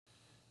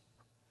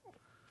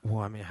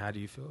Well, I mean, how do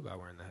you feel about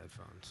wearing the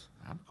headphones?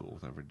 I'm cool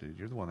with every dude.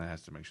 You're the one that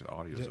has to make sure the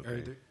audio's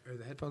okay. Are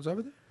the headphones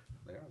over there?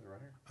 They are. They're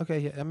right here. Okay,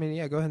 yeah. I mean,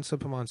 yeah. Go ahead and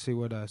slip them on. See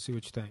what you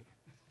think.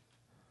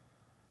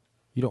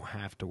 You don't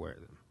have to wear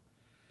them,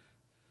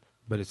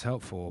 but it's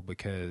helpful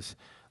because,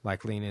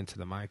 like, lean into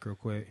the mic real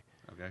quick.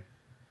 Okay.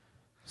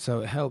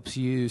 So it helps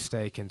you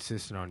stay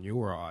consistent on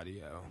your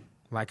audio.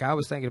 Like, I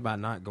was thinking about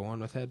not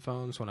going with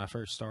headphones when I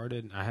first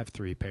started. I have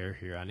 3 pair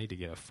here. I need to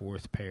get a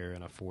 4th pair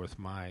and a 4th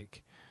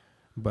mic,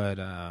 but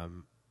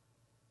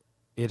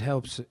it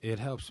helps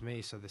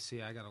me. So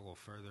I got a little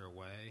further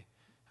away.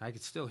 I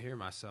could still hear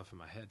myself in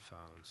my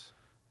headphones.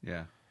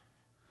 Yeah.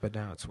 But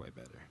now it's way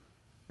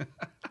better.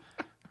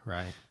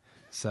 Right.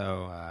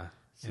 So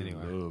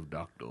anyway, love,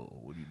 doctor.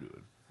 What are you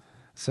doing?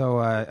 So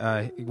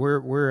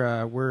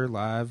we're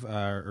live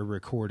or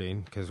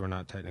recording because we're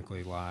not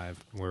technically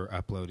live. We're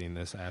uploading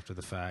this after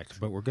the fact,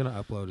 but we're going to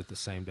upload it the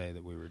same day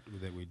that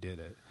we did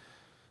it.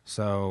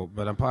 So,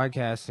 but I'm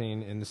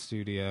podcasting in the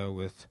studio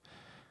with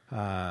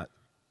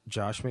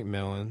Josh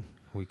McMillan.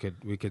 We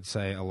could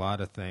say a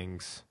lot of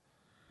things,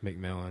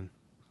 McMillan,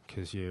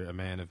 because you're a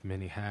man of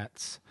many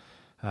hats.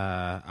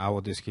 I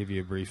will just give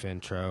you a brief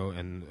intro,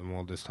 and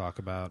we'll just talk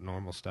about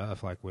normal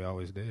stuff like we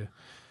always do.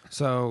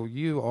 So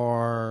you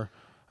are,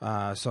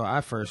 so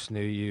I first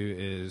knew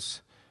you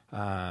as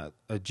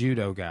a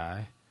judo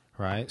guy,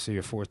 right? So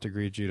you're 4th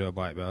degree judo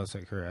black belt, is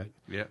that correct?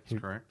 Yeah,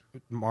 that's correct.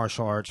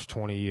 Martial arts,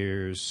 20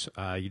 years.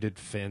 You did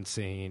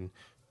fencing.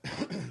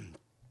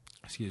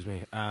 Excuse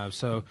me.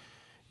 So,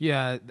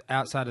 yeah,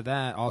 outside of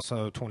that,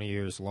 also 20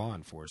 years law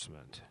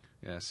enforcement.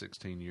 Yeah,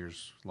 16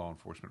 years law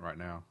enforcement right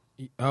now.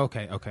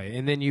 Okay,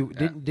 and then you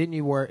didn't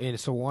you work? And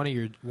so one of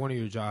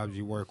your jobs,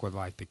 you work with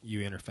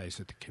you interface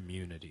with the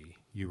community.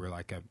 You were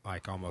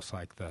almost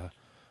like the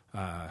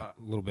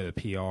little bit of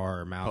PR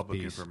or mouthpiece.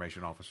 Public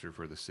information officer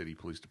for the city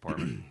police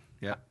department.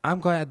 Yeah, I'm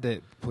glad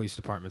that police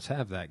departments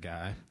have that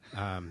guy.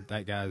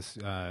 That guy's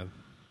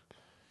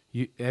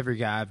every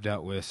guy I've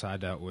dealt with. So I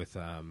dealt with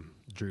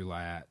Drew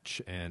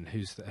Latch, and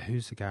who's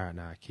the guy right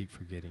now? I keep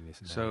forgetting his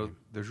name. So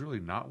there's really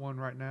not one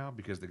right now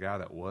because the guy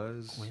that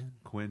was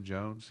Quinn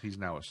Jones, he's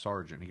now a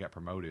sergeant. He got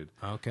promoted.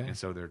 Okay, and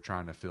so they're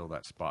trying to fill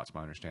that spot. It's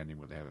my understanding,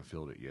 but they haven't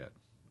filled it yet.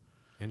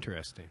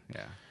 Interesting.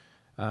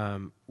 Yeah.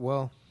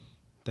 Well,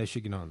 they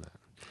should get on that.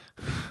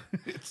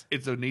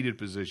 It's a needed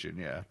position.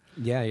 Yeah.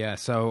 Yeah.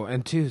 So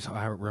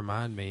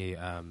remind me.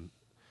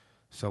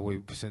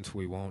 Since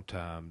we won't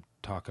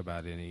talk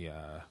about any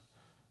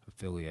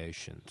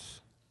affiliations.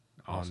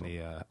 Awesome.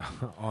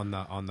 On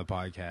the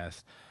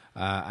podcast,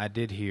 I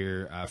did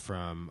hear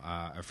from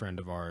a friend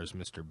of ours,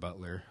 Mr.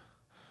 Butler,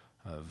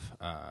 of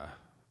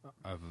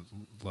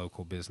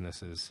local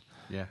businesses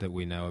that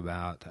we know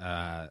about.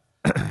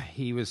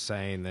 He was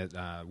saying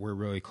that we're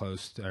really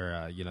close to,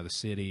 the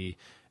city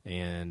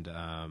and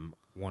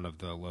one of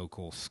the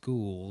local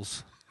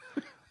schools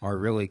are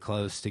really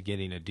close to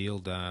getting a deal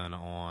done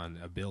on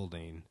a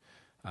building,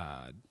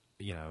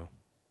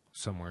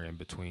 somewhere in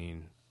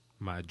between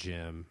my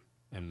gym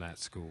and that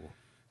school.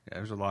 Yeah,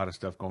 there's a lot of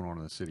stuff going on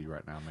in the city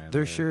right now, man.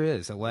 There sure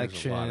is.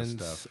 Elections.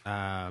 There's a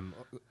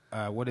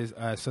lot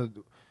of stuff.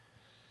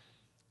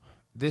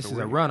 This is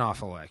a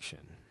runoff election.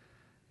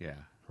 Yeah.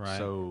 Right.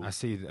 So I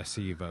see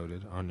you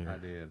voted on your. I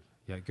did.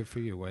 Yeah, good for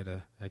you. Way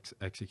to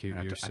execute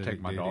your civic I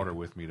take my duty. daughter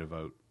with me to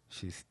vote.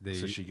 So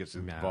she gets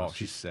involved.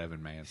 She's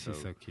 7, man. She's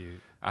so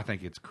cute. I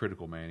think it's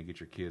critical, man, to get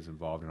your kids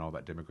involved in all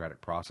that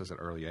democratic process at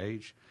early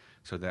age,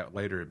 so that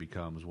later it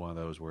becomes one of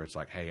those where it's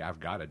like, hey, I've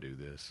got to do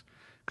this.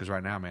 Because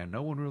right now, man,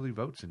 no one really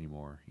votes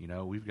anymore.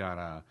 We've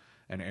got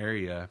an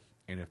area,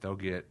 and if they'll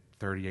get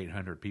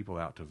 3,800 people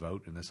out to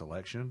vote in this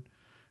election,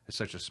 it's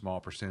such a small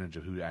percentage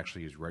of who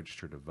actually is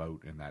registered to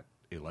vote in that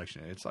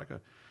election.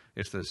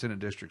 It's the Senate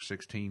District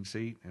 16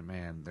 seat, and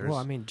man, there's... Well,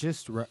 I mean,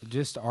 just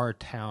our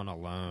town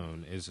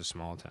alone is a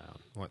small town.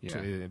 But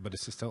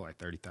it's still like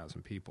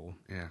 30,000 people.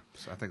 Yeah,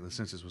 so I think the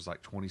census was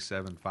like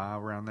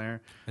 27.5 around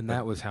there. And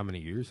that was how many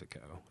years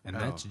ago? And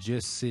that's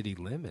just city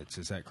limits,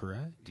 is that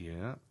correct?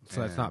 Yeah.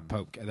 So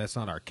that's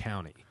not our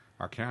county.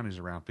 Our county's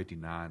around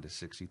 59 to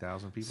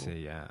 60,000 people.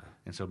 See, yeah.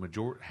 And so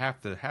half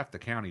the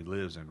county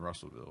lives in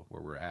Russellville,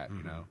 where we're at,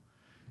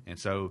 And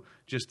so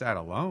just that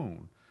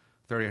alone...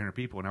 3,800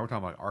 people. Now we're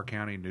talking about our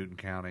county, Newton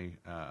County.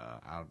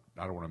 I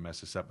don't want to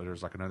mess this up, but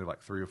there's another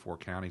 3 or 4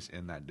 counties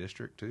in that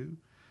district too.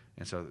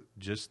 And so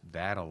just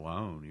that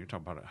alone, you're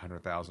talking about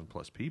 100,000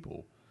 plus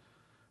people,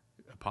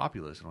 a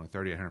populace, and only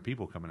 3,800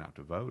 people coming out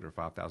to vote, or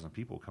 5,000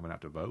 people coming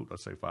out to vote.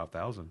 Let's say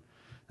 5,000.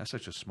 That's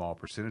such a small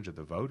percentage of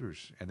the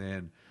voters. And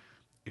then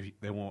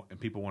if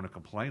people want to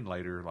complain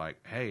later, like,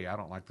 hey, I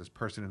don't like this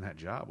person in that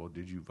job. Well,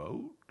 did you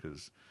vote?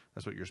 Because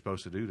that's what you're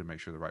supposed to do to make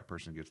sure the right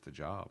person gets the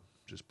job.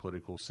 Just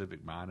political,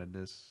 civic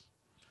mindedness.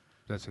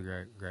 That's a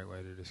great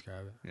way to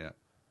describe it. Yeah.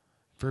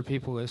 For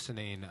people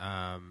listening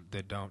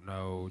that don't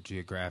know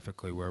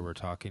geographically where we're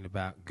talking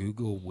about,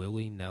 Google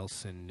Willie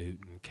Nelson,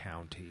 Newton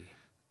County.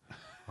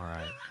 All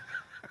right.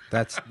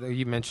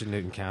 You mentioned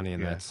Newton County,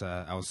 and that's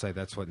I would say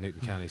that's what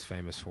Newton County is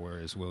famous for,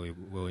 is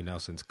Willie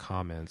Nelson's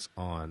comments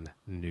on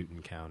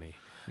Newton County.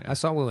 I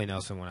saw Willie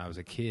Nelson when I was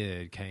a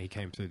kid. He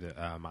came through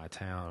my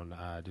town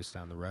just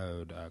down the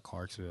road,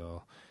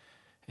 Clarksville,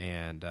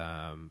 and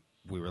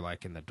we were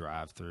like in the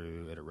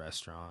drive-through at a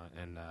restaurant,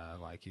 and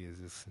like he was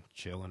just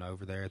chilling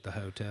over there at the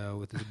hotel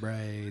with his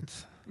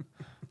braids,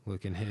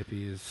 looking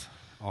hippie as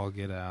all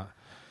get out.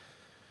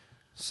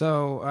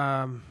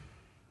 So,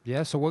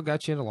 yeah. So, what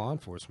got you into law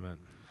enforcement?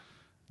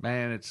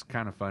 Man, it's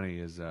kind of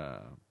funny. I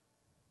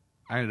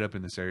ended up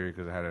in this area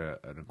because I had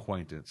an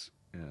acquaintance,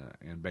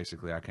 and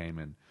basically I came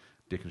and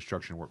did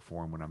construction work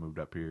for him when I moved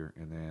up here,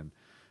 and then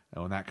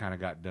when that kind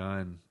of got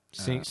done,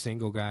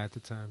 Single guy at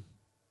the time.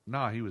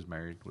 No, he was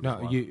married.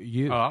 No,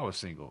 you. Oh, I was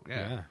single.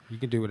 Yeah, you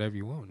can do whatever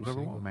you want. Whatever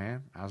I want,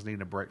 man. I was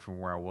needing a break from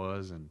where I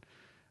was, and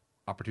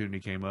opportunity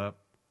came up,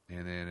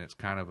 and then it's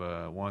kind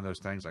of one of those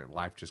things like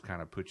life just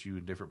kind of puts you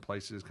in different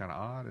places, kind of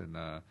odd.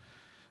 And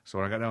so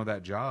when I got done with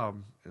that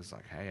job, it's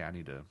like, hey, I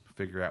need to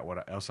figure out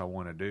what else I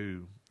want to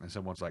do. And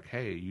someone's like,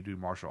 hey, you do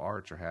martial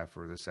arts or have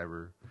for this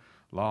ever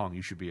long,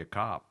 you should be a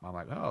cop. I'm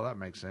like, oh, that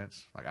makes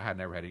sense. Like I had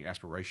never had any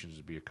aspirations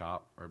to be a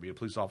cop or be a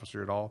police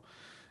officer at all,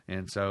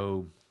 and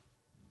so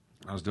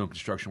I was doing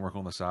construction work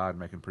on the side,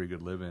 making a pretty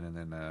good living, and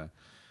then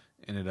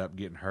ended up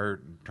getting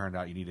hurt. And turned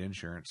out you need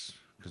insurance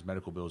because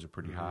medical bills are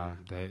pretty high.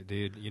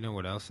 Dude, you know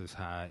what else is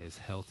high is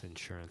health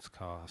insurance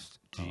cost.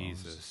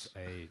 Jesus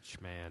H,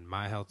 man.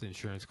 My health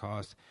insurance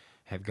costs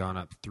have gone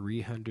up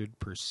 300%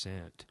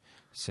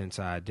 since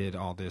I did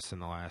all this in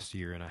the last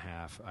year and a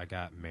half. I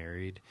got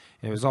married.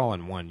 And it was all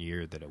in 1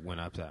 year that it went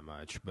up that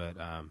much, but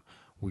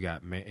we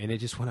got and it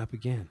just went up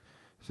again.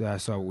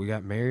 So we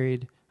got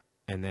married,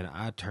 and then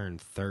I turned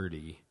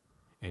 30.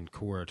 And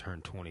Cora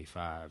turned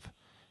 25,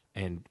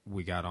 and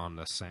we got on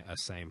the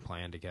same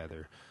plan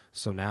together.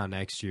 So now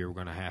next year we're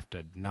going to have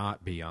to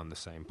not be on the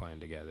same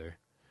plan together.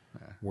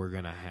 Yeah. We're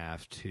going to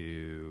have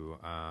to.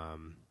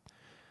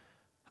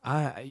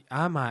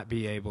 I might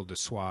be able to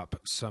swap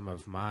some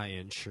of my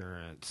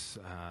insurance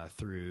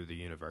through the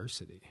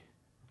university.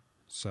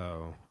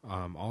 So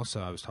also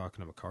I was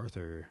talking to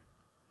MacArthur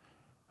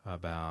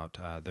about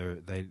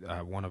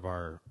one of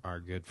our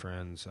good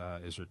friends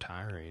is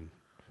retiring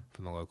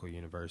from the local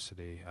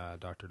university,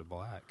 Dr.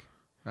 DeBlack.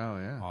 Oh,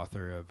 yeah.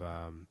 Author of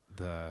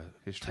the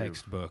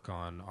textbook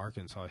on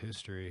Arkansas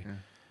history.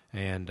 Yeah.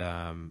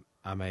 And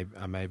I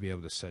may be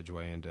able to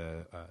segue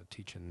into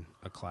teaching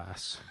a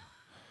class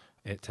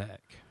at Tech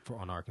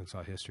on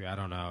Arkansas history. I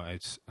don't know.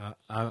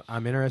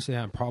 I'm interested.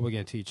 I'm probably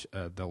going to teach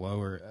the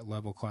lower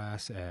level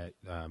class at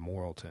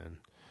Morrilton.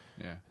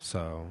 Yeah.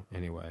 So,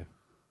 anyway,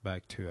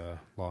 back to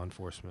law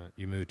enforcement.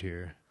 You moved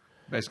here.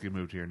 Basically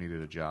moved here,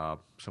 needed a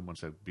job. Someone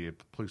said be a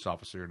police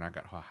officer, and I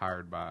got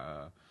hired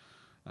by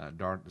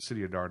the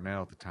city of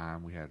Dardanelle at the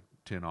time. We had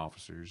 10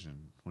 officers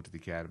and went to the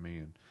academy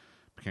and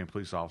became a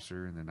police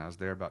officer. And then I was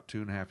there about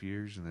 2.5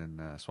 years, and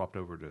then swapped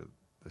over to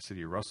the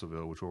city of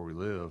Russellville, which is where we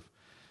live.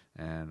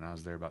 And I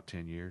was there about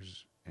 10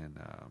 years, and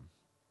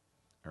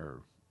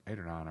or 8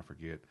 or 9, I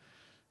forget.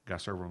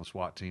 Got served on the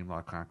SWAT team, a lot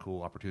of kind of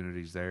cool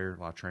opportunities there, a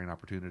lot of training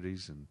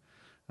opportunities, and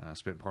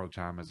spent part of the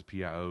time as a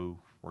PIO,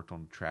 worked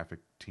on traffic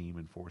team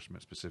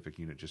enforcement specific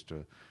unit just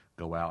to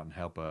go out and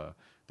help.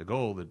 The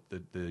goal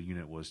that the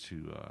unit was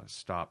to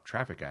stop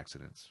traffic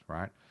accidents,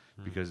 right?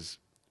 Mm-hmm. Because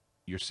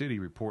your city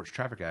reports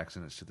traffic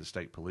accidents to the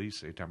state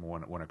police. Anytime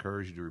one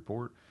occurs, you do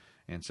report.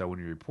 And so when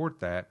you report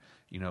that,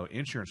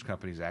 insurance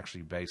companies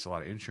actually base a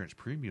lot of insurance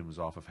premiums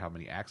off of how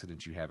many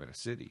accidents you have in a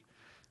city.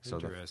 So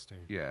interesting.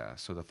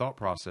 So the thought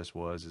process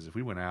is if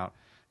we went out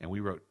and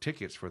we wrote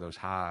tickets for those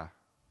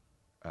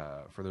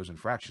for those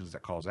infractions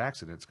that cause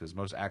accidents, because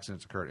most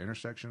accidents occur at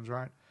intersections,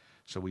 right?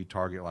 So we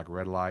target like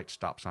red light,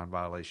 stop sign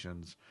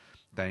violations,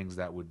 things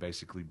that would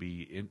basically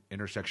be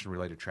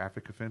intersection-related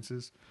traffic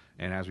offenses.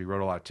 And as we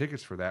wrote a lot of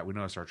tickets for that, we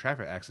noticed our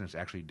traffic accidents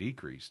actually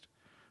decreased.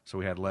 So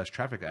we had less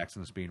traffic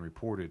accidents being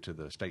reported to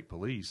the state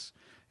police,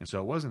 and so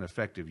it was an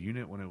effective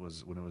unit when it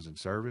was in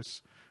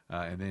service.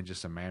 And then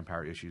just some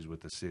manpower issues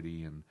with the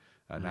city and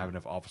not have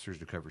enough officers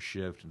to cover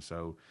shift, and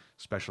so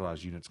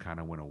specialized units kind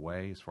of went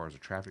away as far as a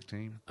traffic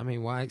team. I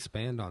mean, why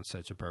expand on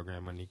such a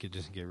program when you could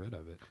just get rid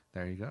of it?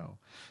 There you go.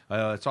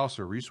 It's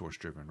also resource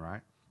driven,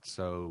 right?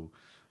 So,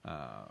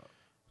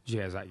 did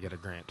you guys get a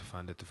grant to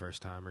fund it the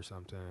first time or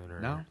something? Or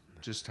no,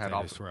 just had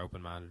just were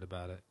open minded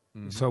about it.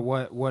 Mm-hmm. So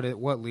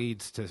what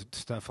leads to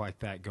stuff like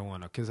that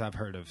going? Because I've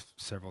heard of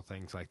several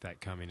things like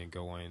that coming and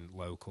going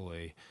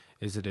locally.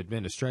 Is it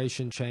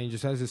administration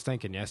changes? I was just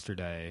thinking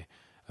yesterday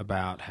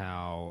about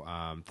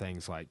how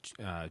things like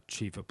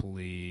chief of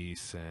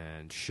police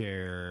and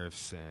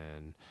sheriffs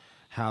and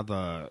how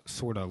the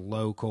sort of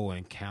local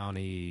and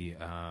county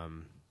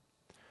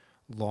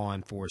law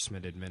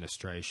enforcement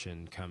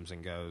administration comes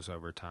and goes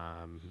over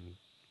time.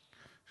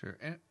 Sure.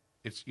 And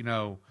it's,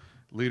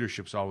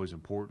 leadership's always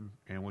important.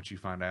 And what you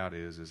find out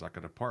is like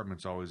a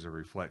department's always a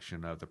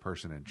reflection of the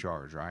person in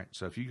charge, right?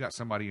 So if you got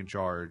somebody in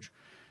charge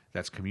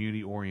that's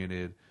community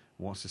oriented,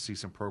 wants to see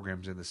some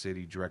programs in the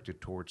city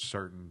directed towards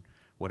certain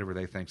whatever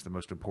they think's the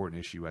most important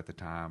issue at the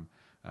time,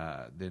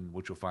 then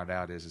what you'll find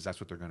out is that's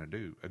what they're going to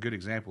do. A good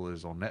example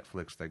is on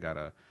Netflix, they got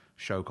a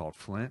show called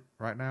Flint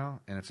right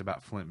now, and it's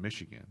about Flint,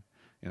 Michigan.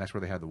 and that's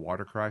where they had the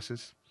water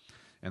crisis.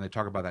 And they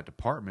talk about that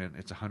department.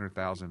 It's a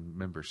 100,000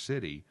 member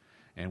city,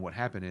 and what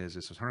happened is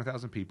this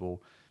 100,000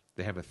 people.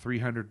 They have a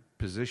 300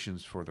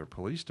 positions for their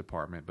police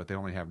department, but they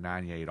only have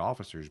 98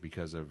 officers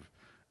because of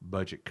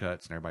budget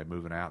cuts and everybody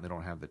moving out. They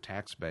don't have the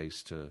tax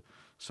base to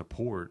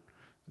support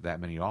that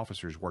many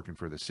officers working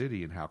for the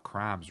city, and how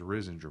crime's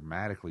risen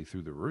dramatically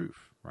through the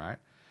roof, right?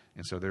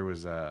 And so there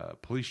was a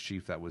police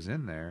chief that was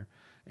in there,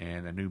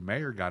 and a new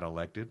mayor got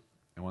elected.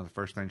 And one of the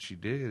first things she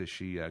did is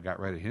she got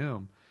rid of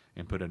him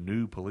and put a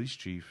new police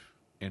chief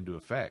into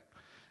effect.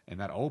 And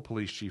that old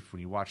police chief,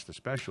 when you watch the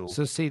special,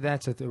 So see,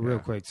 that's real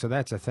quick. So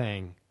that's a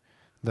thing.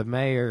 The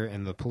mayor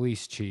and the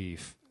police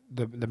chief.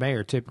 The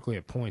mayor typically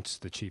appoints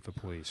the chief of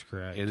police,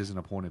 correct? it is an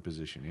appointed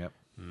position. Yep.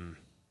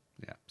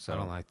 Yeah. So I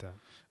don't like that.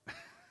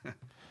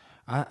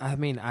 I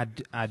mean,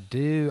 I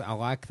do. I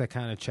like the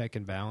kind of check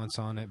and balance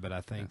on it, but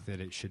I think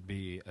that it should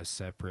be a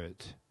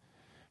separate.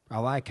 I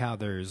like how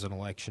there's an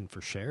election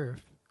for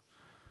sheriff.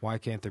 Why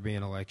can't there be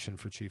an election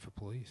for chief of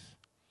police?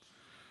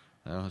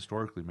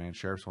 Historically, man,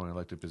 sheriff's only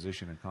elected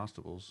position and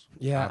constables.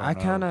 Yeah, I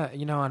don't know. kind of,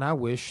 and I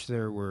wish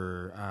there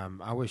were.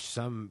 I wish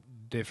some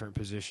different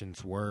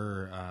positions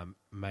were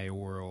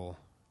mayoral.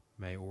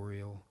 I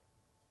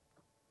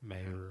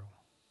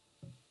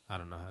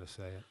don't know how to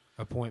say it.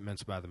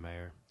 Appointments by the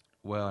mayor.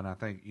 Well, and I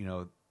think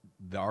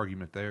the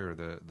argument there,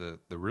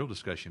 the real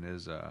discussion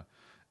is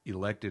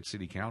elected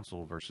city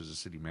council versus a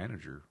city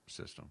manager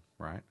system,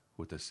 right?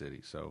 With the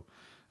city, so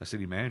a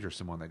city manager is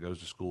someone that goes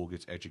to school,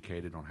 gets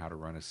educated on how to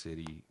run a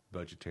city,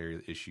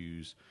 budgetary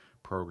issues,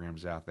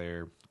 programs out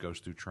there, goes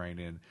through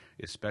training,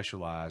 is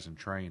specialized and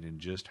trained in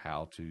just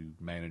how to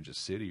manage a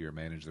city or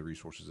manage the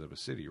resources of a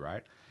city,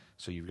 right?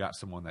 So you've got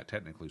someone that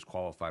technically is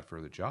qualified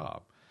for the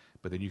job,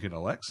 but then you can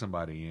elect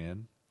somebody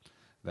in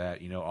that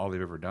all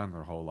they've ever done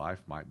their whole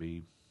life might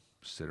be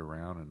sit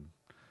around and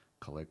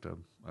collect a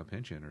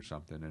pension or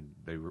something, and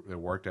they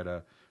worked at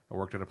a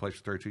place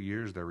for 32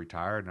 years. They're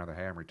retired now.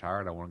 Hey, I'm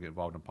retired. I want to get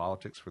involved in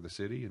politics for the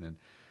city, and then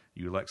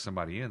you elect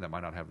somebody in that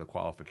might not have the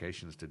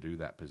qualifications to do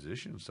that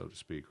position, so to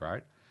speak,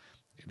 right?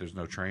 There's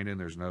no training.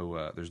 There's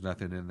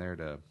nothing in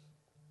there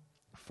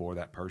for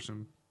that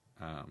person.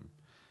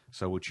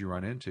 So what you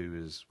run into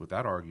is with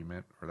that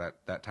argument or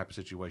that type of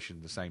situation,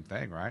 the same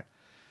thing, right?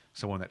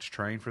 Someone that's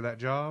trained for that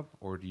job,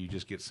 or do you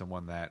just get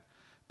someone that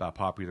by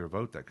popular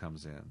vote that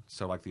comes in?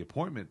 So like the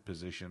appointment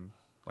position,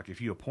 like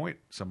if you appoint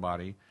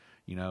somebody,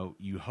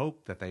 you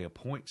hope that they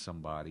appoint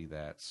somebody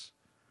that's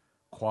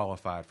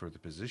qualified for the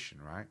position,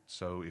 right?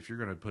 So if you're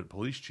going to put a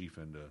police chief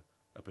into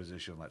a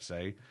position, let's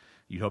say,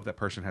 you hope that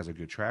person has a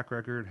good track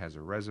record, has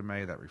a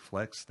resume that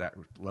reflects that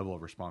level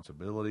of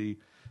responsibility,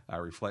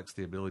 reflects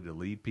the ability to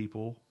lead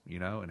people,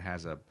 and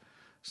has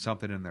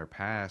something in their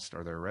past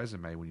or their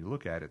resume when you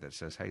look at it that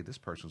says, hey, this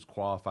person's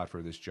qualified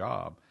for this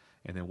job.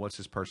 And then what's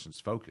this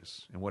person's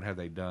focus, and what have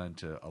they done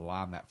to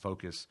align that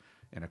focus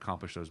and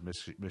accomplish those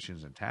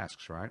missions and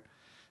tasks, right?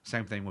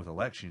 Same thing with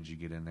elections. You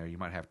get in there, you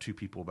might have two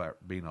people that are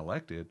being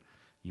elected.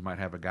 You might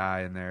have a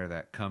guy in there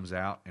that comes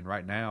out, and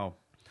right now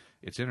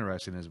it's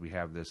interesting as we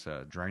have this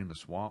drain the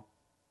swamp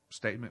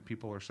statement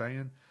people are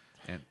saying.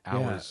 And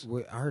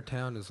our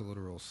town is a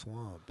literal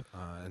swamp,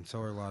 and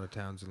so are a lot of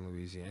towns in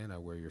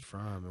Louisiana where you're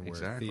from, and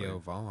where Theo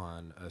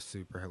Vaughn, a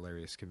super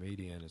hilarious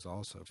comedian, is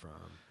also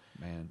from.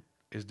 Man,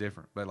 it's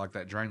different. But like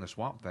that drain the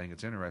swamp thing,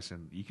 it's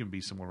interesting. You can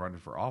be someone running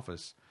for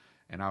office,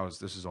 and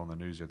this is on the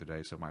news the other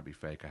day, so it might be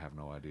fake. I have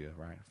no idea,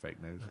 right?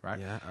 Fake news, right?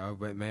 Yeah. Oh,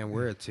 but man,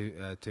 we're a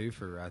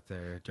twofer right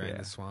there. Drain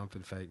the swamp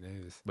and fake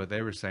news. But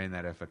they were saying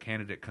that if a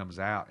candidate comes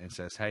out and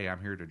says, hey,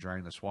 I'm here to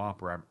drain the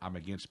swamp, or I'm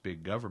against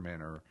big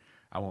government, or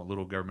I want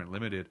little government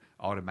limited,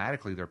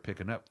 automatically they're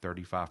picking up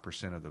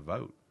 35% of the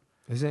vote.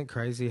 Isn't it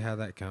crazy how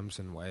that comes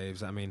in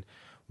waves? I mean,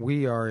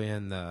 we are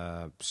in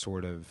the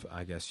sort of,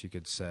 I guess you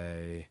could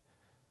say,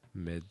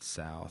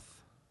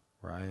 Mid-South,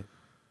 right?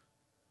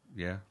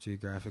 Yeah.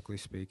 Geographically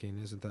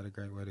speaking, isn't that a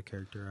great way to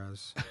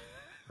characterize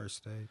our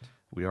state?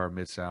 We are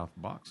Mid-South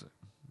boxing.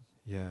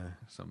 Yeah.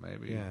 So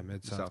maybe. Yeah,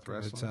 Mid-South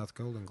wrestling. Mid-South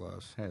Golden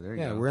Gloves. Hey, there you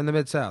go. Yeah, we're in the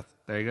Mid-South.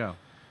 There you go.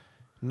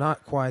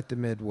 Not quite the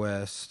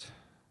Midwest,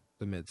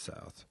 the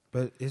Mid-South.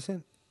 But is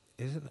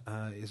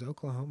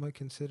Oklahoma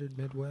considered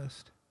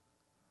Midwest?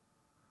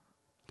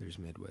 There's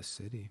Midwest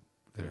City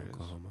in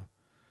Oklahoma.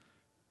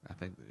 I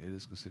think it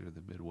is considered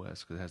the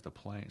Midwest because it has the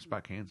plains. It's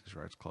by Kansas,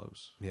 right? It's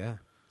close. Yeah.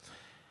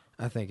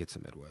 I think it's the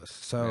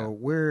Midwest. So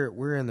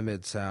we're in the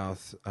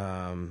Mid-South,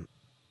 and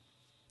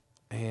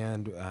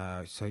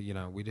so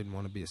we didn't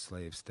want to be a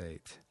slave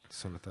state.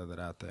 Just want to throw that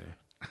out there,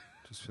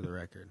 just for the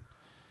record.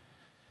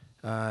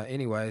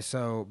 Anyway, in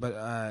since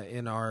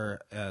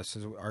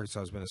Arkansas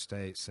has been a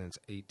state since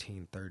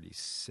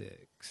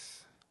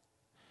 1836,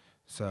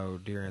 so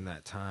during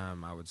that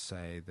time, I would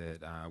say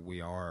that we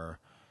are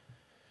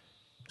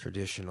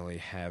traditionally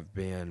have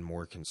been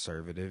more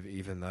conservative,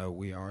 even though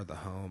we are the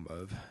home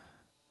of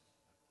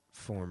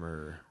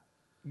former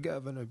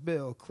Governor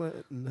Bill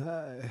Clinton.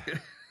 Hi.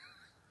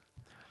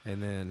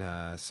 And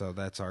then, so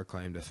that's our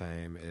claim to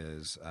fame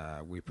is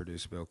we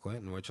produce Bill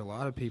Clinton, which a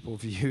lot of people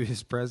view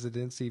his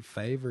presidency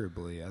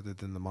favorably, other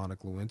than the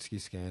Monica Lewinsky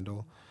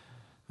scandal.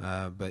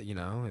 But, you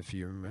know, if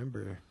you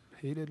remember,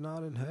 he did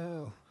not in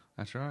hell.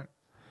 That's right.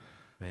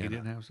 Man, He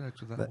didn't have sex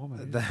with that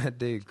woman. That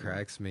dude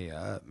cracks me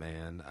up,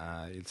 man.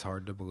 It's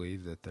hard to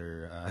believe that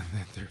they're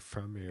that they're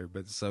from here, but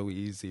it's so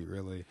easy,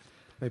 really,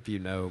 if you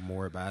know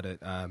more about it.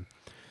 Have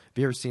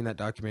you ever seen that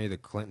documentary, The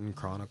Clinton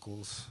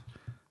Chronicles?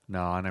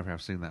 No, I never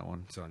have seen that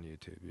one. It's on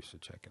YouTube. You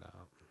should check it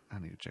out. I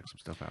need to check some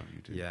stuff out on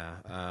YouTube. Yeah,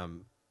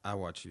 I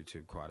watch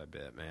YouTube quite a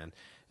bit, man.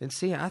 And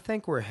see, I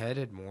think we're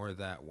headed more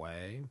that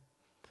way.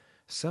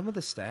 Some of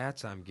the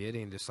stats I'm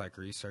getting, just like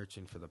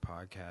researching for the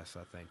podcast,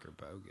 I think are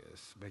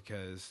bogus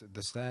because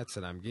the stats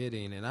that I'm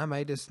getting, and I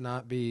may just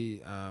not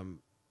be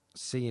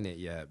seeing it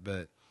yet,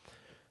 but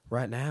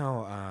right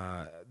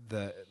now,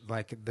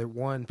 the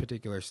one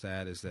particular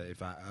stat is that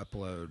if I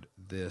upload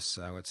this,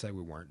 let's say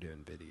we weren't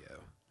doing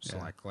video. So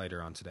Yeah. like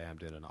later on today, I'm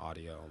doing an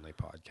audio only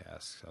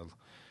podcast. So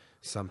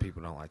some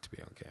people don't like to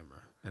be on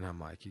camera, and I'm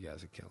like, you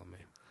guys are killing me.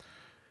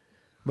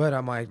 But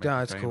I'm like, Make no,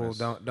 you it's cool. famous.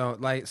 Don't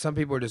like. Some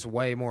people are just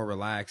way more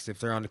relaxed. If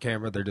they're on the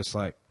camera, they're just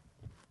like,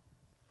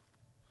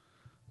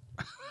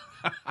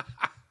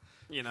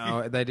 you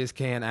know, they just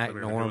can't act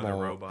They're doing the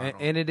normal. robot And,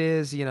 on. and it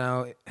is, you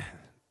know,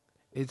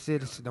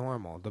 it's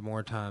normal. The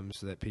more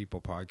times that people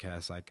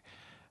podcast, like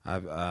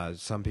I've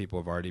some people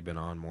have already been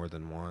on more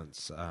than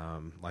once.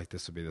 Like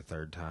this will be the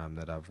third time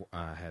that I've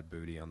had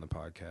Booty on the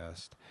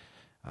podcast.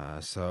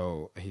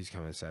 So he's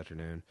coming this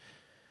afternoon.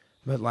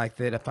 But like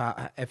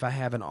that, if I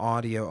have an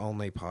audio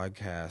only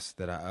podcast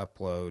that I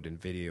upload in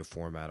video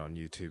format on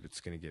YouTube,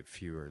 it's going to get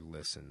fewer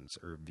listens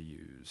or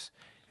views,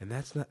 and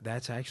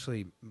that's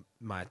actually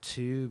my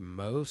two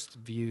most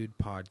viewed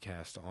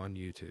podcasts on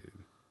YouTube.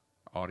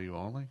 Audio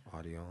only?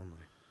 Audio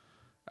only.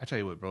 I tell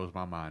you what blows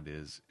my mind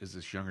is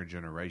this younger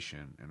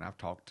generation, and I've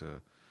talked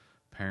to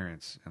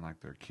parents and like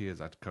their kids.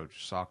 I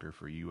coach soccer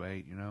for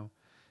U8, you know,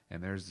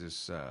 and there's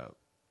this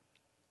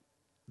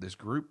this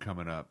group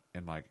coming up,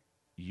 and like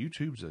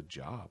YouTube's a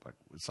job. Like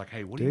it's like,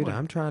 hey, what do you Dude, want?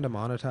 I'm trying to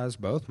monetize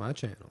both my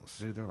channels.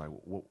 Dude, they're like,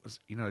 what was,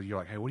 you know, you're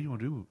like, hey, what do you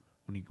want to do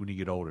when you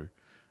get older?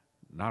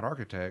 Not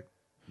architect.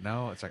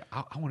 No, it's like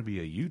I want to be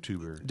a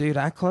YouTuber. Dude,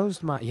 I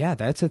closed my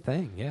that's a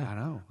thing. Yeah, I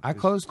know. I It's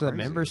closed the crazy.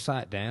 member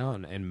site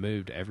down and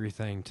moved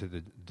everything to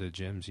the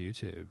gym's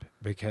YouTube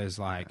because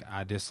like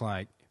I just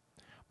like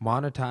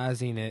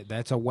monetizing it.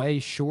 That's a way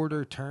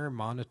shorter term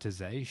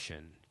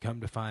monetization. Come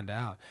to find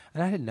out,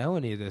 and I didn't know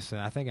any of this, and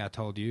I think I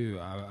told you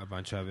a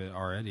bunch of it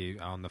already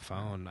on the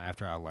phone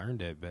after I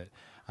learned it. But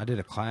I did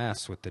a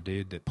class with the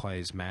dude that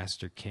plays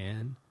Master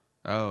Ken.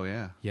 Oh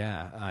yeah.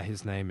 Yeah,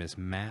 his name is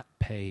Matt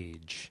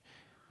Page.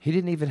 He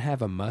didn't even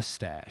have a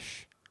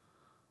mustache.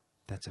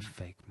 That's a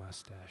fake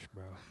mustache,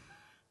 bro.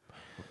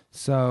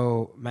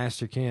 So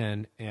Master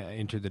Ken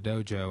entered the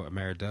dojo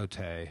Ameridote.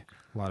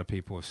 A lot of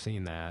people have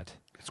seen that.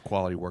 It's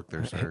quality work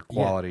there, sir. Yeah.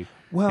 Quality.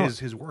 Well-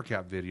 his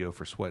workout video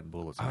for Sweat and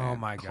Bullets. Oh man,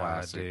 my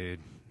classic. god, dude!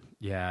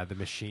 Yeah, the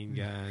machine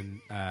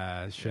gun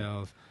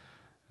shells.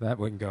 That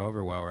wouldn't go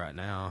over well right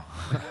now.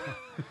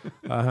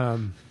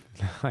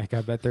 Like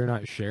I bet they're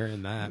not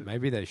sharing that.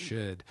 Maybe they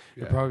should.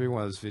 Yeah. It'd probably be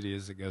one of those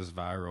videos that goes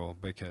viral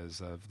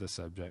because of the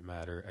subject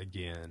matter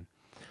again.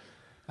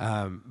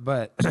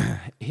 But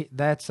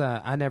that's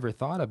I never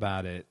thought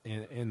about it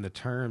in the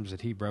terms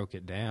that he broke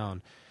it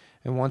down,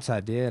 and once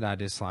I did, I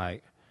just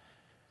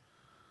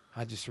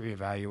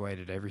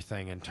reevaluated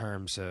everything in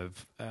terms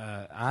of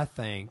I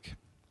think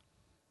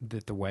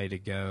that the way to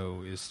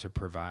go is to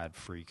provide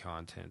free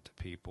content to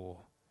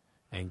people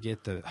and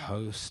get the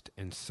host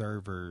and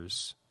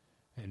servers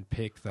and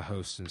pick the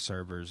hosts and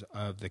servers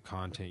of the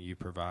content you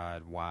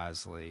provide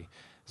wisely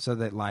so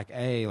that like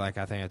I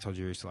think I told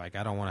you recently, like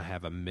I don't want to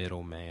have a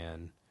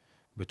middleman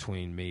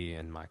between me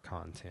and my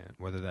content,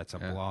 whether that's a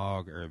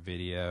blog or a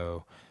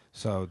video.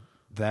 So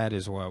that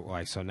is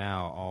what so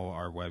now all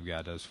our web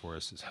guy does for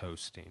us is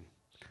hosting.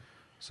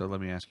 So let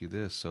me ask you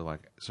this: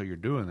 so you're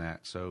doing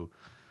that. So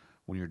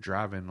when you're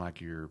driving like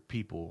your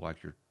people, like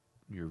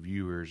your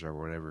viewers or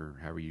whatever,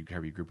 however you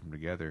group them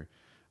together,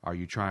 are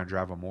you trying to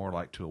drive them more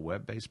like to a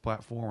web-based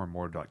platform or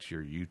more like to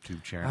your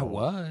YouTube channel? I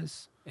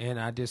was, and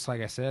I just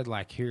like I said,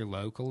 like here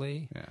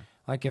locally. Yeah.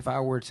 Like if I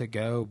were to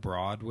go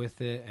broad with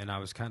it, and I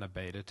was kind of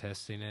beta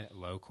testing it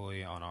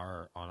locally on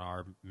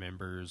our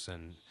members,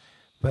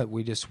 but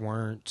we just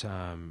weren't.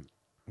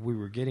 We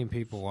were getting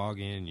people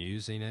logging in and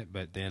using it,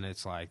 but then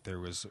it's like there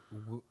was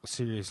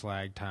serious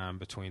lag time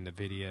between the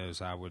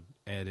videos I would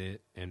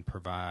edit and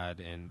provide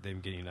and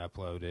them getting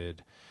uploaded,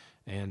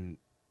 and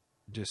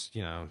just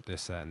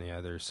this, that, and the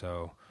other.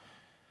 So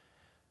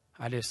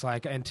I just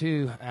and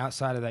two,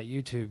 outside of that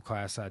YouTube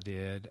class I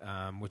did,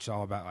 which is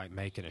all about like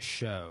making a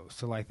show.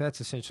 So like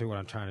that's essentially what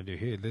I'm trying to do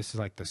here. This is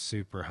like the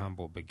super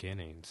humble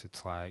beginnings.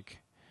 It's like,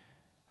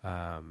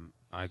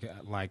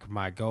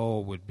 my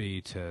goal would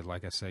be to,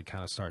 like I said,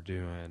 kind of start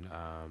doing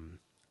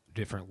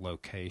different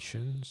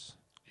locations.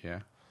 Yeah.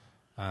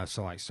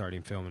 So like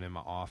starting filming in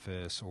my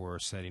office or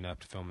setting up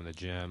to film in the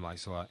gym.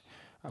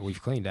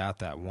 we've cleaned out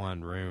that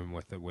one room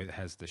with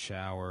has the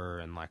shower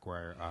and like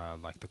where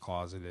like the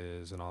closet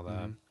is and all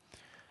that. Mm-hmm.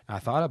 I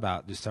thought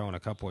about just throwing a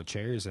couple of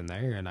chairs in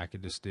there and I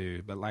could just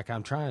do, but like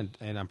I'm trying,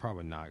 and I'm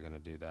probably not going to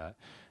do that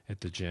at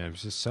the gym.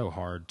 It's just so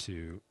hard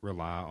to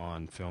rely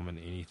on filming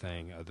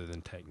anything other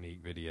than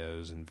technique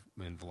videos and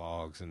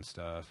vlogs and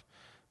stuff.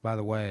 By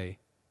the way,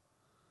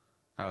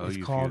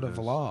 it's called a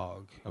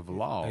vlog. A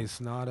vlog.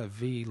 It's not a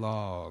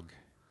vlog.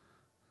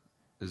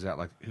 Is that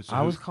like? So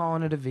I was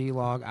calling it a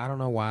vlog. I don't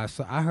know why.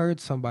 So I heard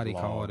somebody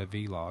call Vlog. it a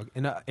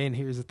vlog, and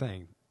here's the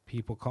thing: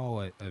 people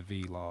call it a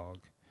vlog.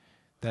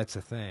 That's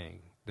a thing.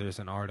 There's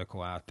an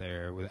article out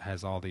there that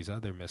has all these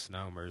other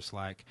misnomers.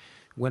 Like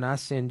when I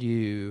send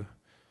you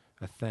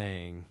a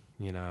thing,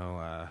 you know,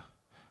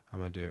 I'm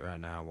gonna do it right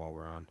now while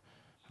we're on.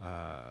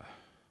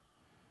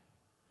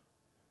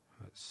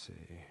 Let's see.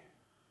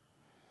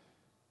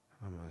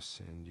 I'm gonna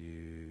send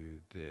you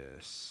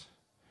this.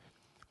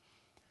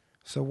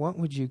 So what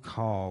would you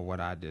call what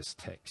I just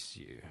text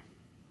you?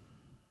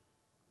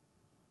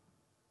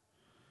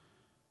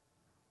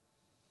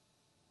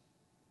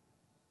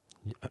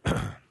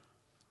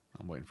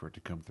 I'm waiting for it to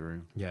come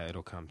through. Yeah,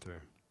 it'll come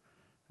through.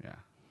 Yeah.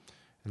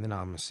 And then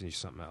I'm gonna send you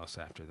something else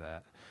after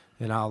that.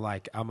 And I'm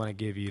gonna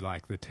give you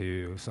like the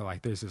two. So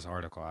like there's this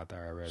article out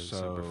there I read. It's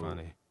super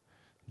funny.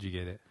 Did you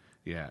get it?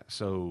 Yeah.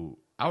 So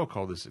I would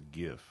call this a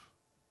GIF.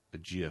 A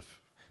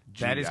GIF.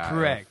 That is GIF.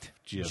 correct.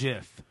 GIF.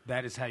 GIF.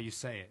 That is how you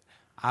say it.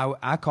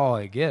 I call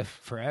it GIF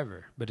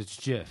forever, but it's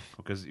GIF.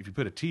 Because if you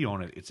put a T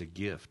on it, it's a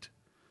gift.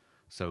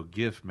 So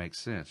GIF makes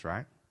sense,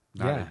 right?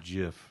 Not Yeah. a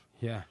GIF.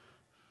 Yeah.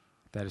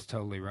 That is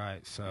totally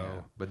right. So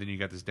Yeah. But then you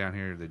got this down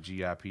here, the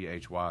GIPHY,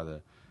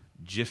 the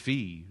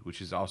Jiffy,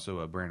 which is also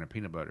a brand of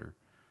peanut butter.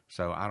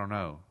 So I don't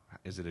know.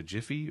 Is it a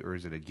Jiffy or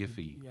is it a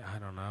Giffy? yeah, I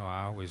don't know.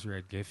 I always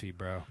read Giphy,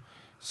 bro.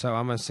 So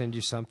I'm gonna send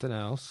you something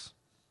else,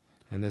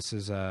 and this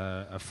is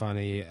a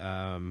funny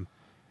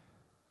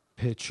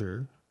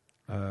picture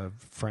of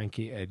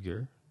Frankie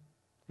Edgar,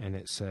 and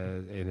it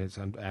says, and it's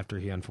after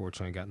he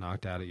unfortunately got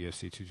knocked out at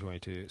UFC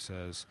 222. It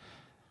says,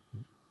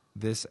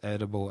 "This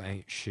edible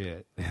ain't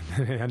shit," and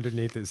then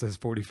underneath it says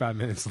 45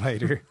 minutes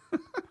later.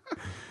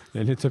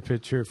 And it's a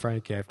picture of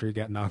Frank after he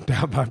got knocked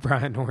out by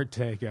Brian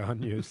Ortega on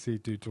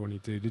UFC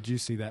 222. Did you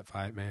see that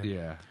fight, man?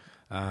 Yeah.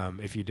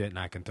 If you didn't,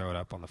 I can throw it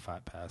up on the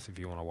Fight Pass if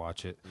you want to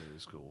watch it. It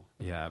is cool.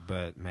 Yeah,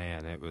 but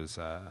man, it was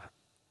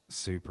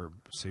super,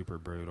 super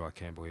brutal. I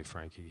can't believe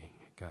Frankie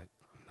got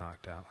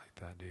knocked out like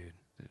that, dude.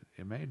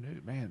 It made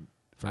news, man.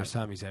 First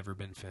time he's ever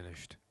been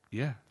finished.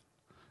 Yeah.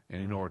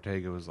 And you know,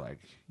 Ortega was like,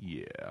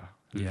 yeah.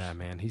 Yeah,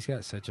 man, he's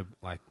got such a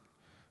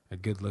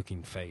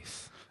good-looking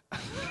face.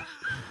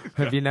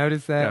 Have you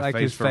noticed that? Yeah, like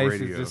face his for face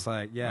radio. is just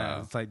like,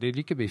 yeah, it's like, dude,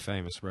 you could be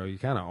famous, bro. You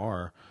kind of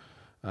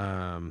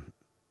are.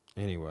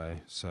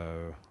 Anyway,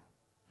 so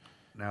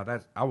Now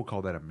I would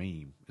call that a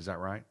meme. Is that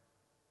right?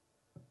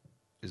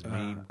 Is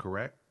meme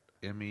correct?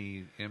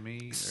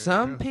 M-E?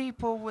 some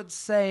people would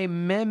say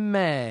meme.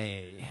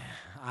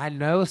 I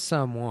know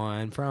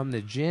someone from the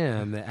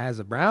gym that has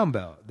a brown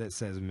belt that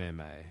says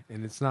meme,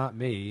 and it's not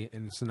me,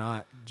 and it's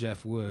not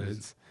Jeff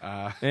Woods,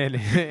 and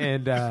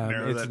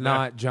it's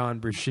not John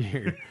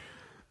Brashear.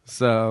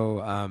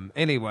 So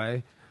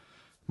anyway,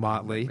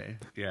 Motley,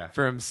 Yeah.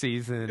 from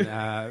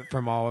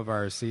from all of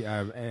our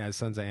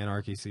Sons of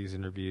Anarchy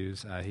season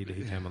reviews, he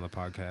came on the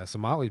podcast. So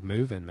Motley's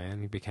moving,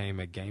 man. He became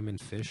a game and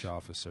fish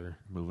officer.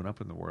 Moving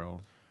up in the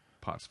world.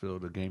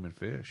 Pottsville to Game and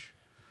Fish.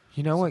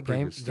 You know what,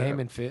 pretty good step. game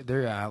and fish?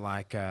 They're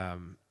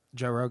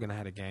Joe Rogan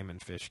had a game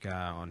and fish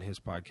guy on his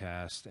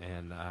podcast,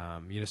 and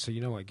so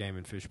you know what game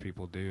and fish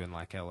people do in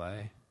like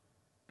L.A.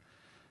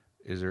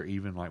 Is there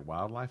even like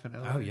wildlife in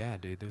LA? Oh yeah,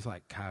 dude. There's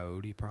like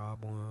coyote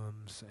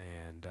problems,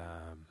 and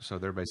So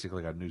they're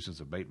basically like a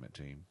nuisance abatement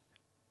team.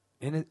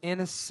 in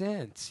a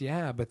sense,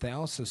 yeah. But they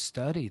also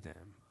study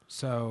them,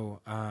 so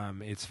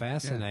it's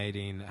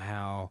fascinating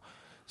how.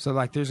 So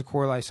like, there's a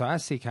correlation. So I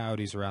see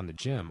coyotes around the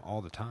gym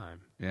all the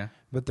time. Yeah.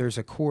 But there's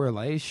a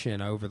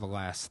correlation over the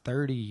last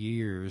 30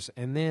 years,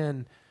 and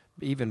then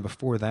even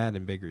before that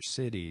in bigger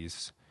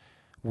cities,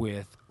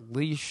 with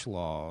leash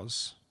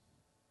laws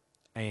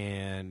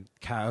and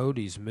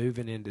coyotes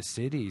moving into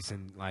cities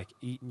and like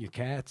eating your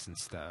cats and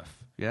stuff.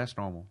 Yeah, that's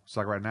normal. It's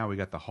like right now we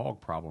got the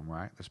hog problem,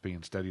 right? That's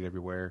being studied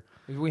everywhere.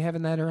 Are we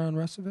having that around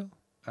Russellville?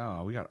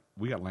 Oh, we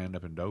got land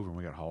up in Dover and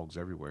we got hogs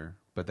everywhere.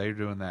 But they're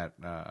doing that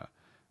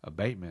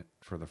abatement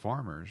for the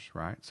farmers,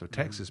 right? So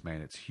Texas,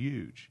 man, it's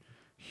huge.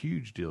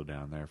 Huge deal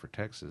down there for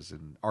Texas.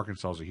 And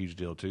Arkansas is a huge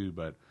deal too,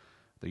 but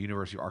the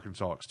University of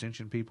Arkansas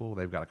Extension people,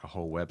 they've got like a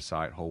whole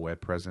website, whole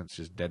web presence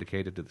just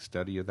dedicated to the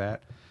study of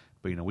that.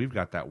 But, we've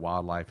got that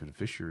wildlife and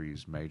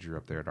fisheries major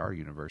up there at our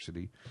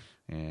university.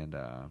 And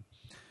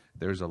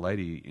there's a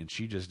lady, and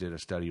she just did a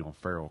study on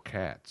feral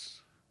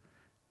cats.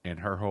 And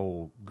her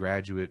whole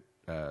graduate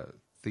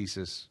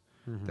thesis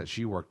that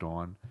she worked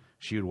on,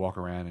 she would walk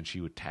around and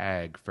she would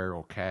tag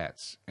feral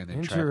cats. And then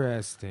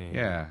Interesting.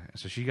 yeah.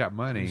 So she got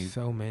money. There's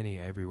so many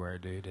everywhere,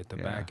 dude. At the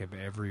Yeah. back of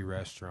every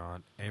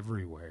restaurant,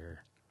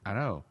 everywhere. I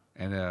know.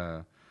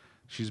 And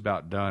she's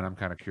about done. I'm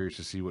kind of curious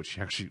to see what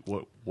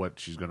what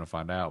she's going to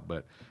find out.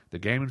 But the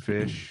Game and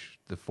Fish,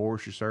 the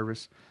Forestry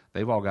Service,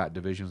 they've all got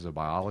divisions of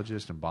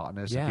biologists and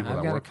botanists. Yeah, and people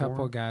I've that got a work for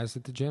couple of 'em. guys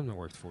at the gym that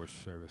work the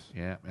Forest Service.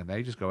 Yeah, and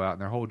they just go out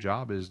and their whole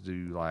job is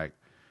to like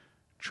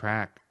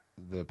track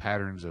the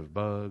patterns of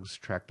bugs,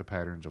 track the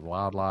patterns of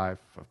wildlife,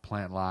 of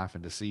plant life,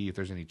 and to see if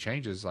there's any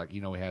changes. Like we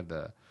had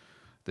the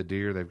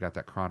deer, they've got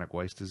that chronic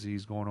waste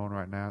disease going on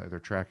right now that they're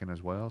tracking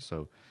as well.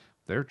 So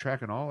they're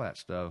tracking all that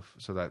stuff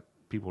so that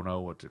people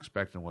know what to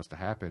expect and what's to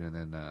happen. And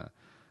then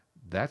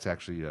that's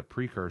actually a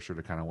precursor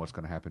to kind of what's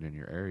going to happen in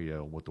your area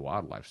and what the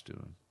wildlife's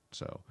doing.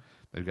 So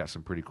they've got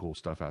some pretty cool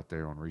stuff out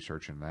there on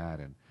researching that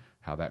and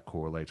how that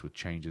correlates with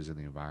changes in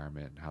the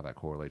environment and how that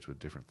correlates with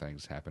different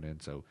things happening.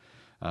 So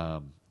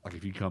like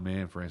if you come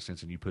in, for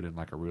instance, and you put in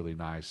like a really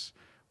nice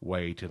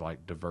way to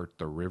like divert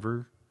the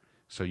river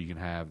so you can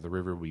have the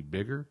river be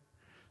bigger.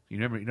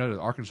 The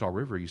Arkansas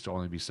River used to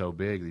only be so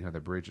big. You have the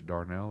bridge at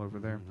Darnell over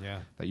there,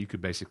 that you could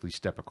basically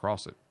step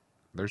across it.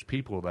 There's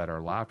people that are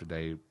alive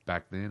today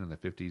back then in the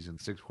 50s and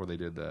 60s before they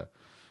did the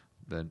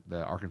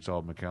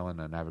Arkansas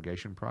McKellen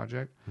navigation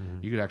project.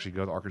 You could actually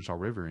go to the Arkansas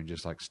River and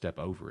just like step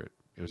over it.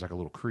 It was like a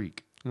little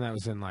creek. And that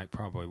was in like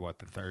probably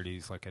the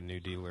 30s, like a New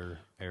Dealer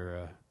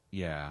era.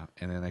 Yeah,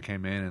 and then they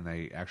came in and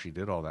they actually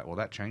did all that. Well,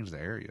 that changed the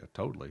area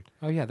totally.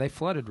 Oh yeah, they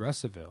flooded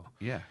Russellville.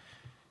 Yeah.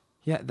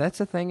 Yeah, that's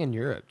a thing in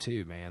Europe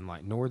too, man.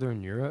 Like Northern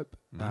Europe,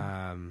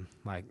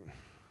 like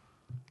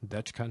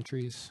Dutch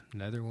countries,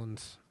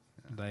 Netherlands,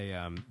 they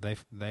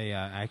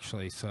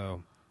actually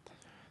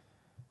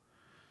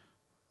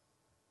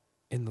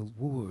in the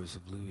wars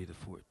of Louis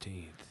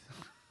XIV.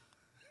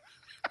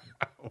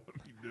 What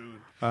are you doing?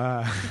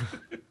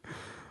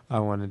 I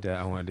wanted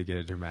to get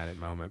a dramatic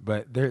moment,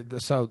 but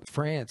so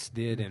France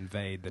did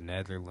invade the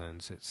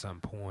Netherlands at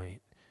some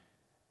point,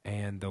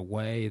 and the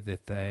way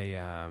that they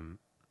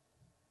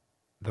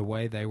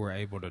were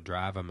able to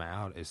drive them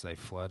out is they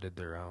flooded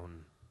their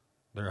own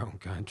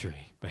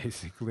country.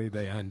 Basically,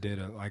 they undid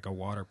a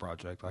water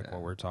project, like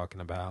what we're talking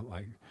about,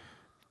 like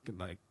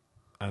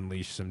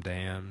unleash some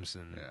dams,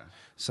 and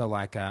so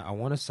like I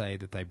want to say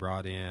that they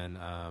brought in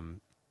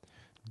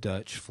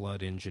Dutch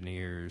flood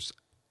engineers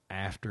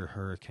after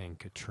Hurricane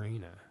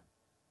Katrina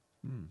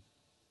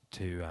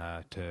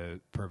to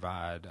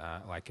provide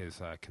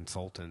as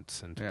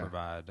consultants and to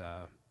provide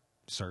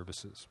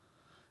services.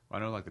 I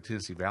know, like the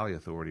Tennessee Valley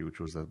Authority, which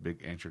was the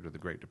big answer to the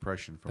Great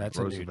Depression from That's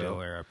Roosevelt. a New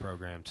Deal era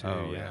program too.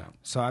 Oh, yeah.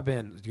 So I've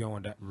been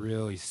going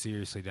really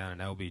seriously down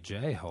an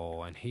LBJ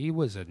hole, and he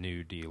was a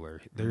New Dealer.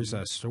 There's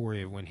a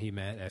story of when he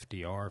met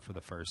FDR for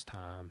the first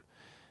time,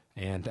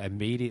 and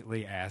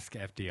immediately asked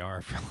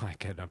FDR for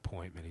like an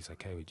appointment. He's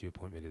like, "Hey, would you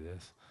appoint me to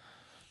this?"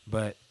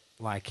 But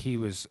like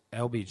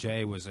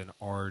LBJ was an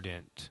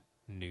ardent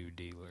New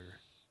Dealer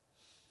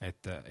at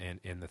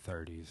in the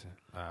 30s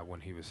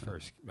when he was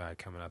first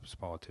coming up as a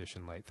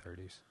politician, late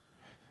 30s,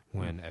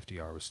 when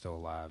FDR was still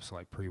alive. So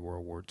like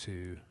pre-World War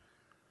II.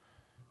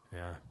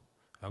 Yeah,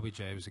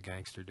 LBJ was a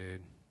gangster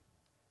dude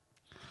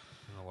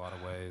in a lot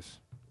of ways.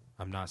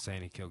 I'm not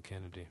saying he killed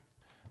Kennedy,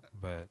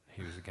 but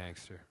he was a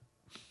gangster.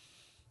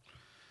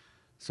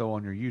 So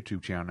on your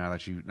YouTube channel, now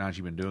that you've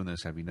been doing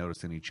this, have you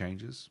noticed any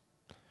changes?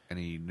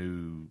 Any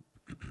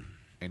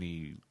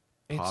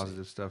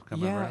positive stuff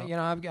coming around?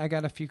 Yeah, I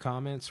got a few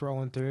comments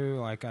rolling through.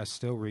 Like, I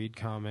still read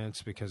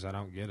comments because I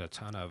don't get a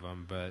ton of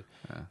them, but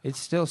it's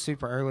still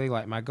super early.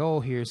 Like, my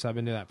goal here, so I've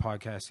been doing that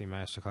podcasting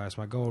masterclass.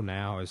 My goal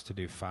now is to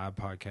do 5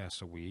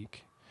 podcasts a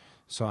week.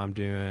 So I'm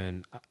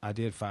doing, I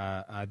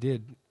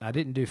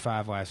didn't do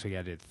 5 last week.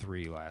 I did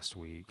 3 last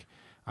week.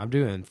 I'm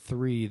doing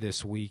 3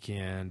 this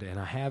weekend, and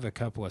I have a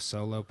couple of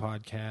solo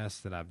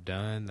podcasts that I've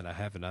done that I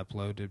haven't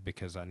uploaded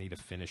because I need to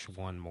finish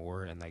one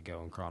more, and they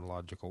go in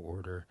chronological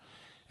order.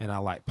 And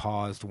I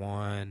paused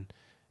one,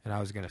 and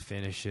I was going to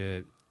finish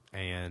it,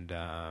 and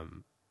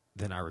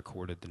then I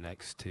recorded the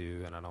next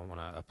 2, and I don't want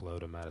to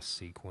upload them out of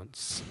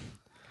sequence.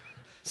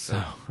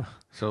 So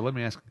let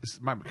me ask. This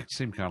might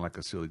seem kind of like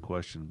a silly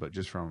question, but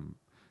just from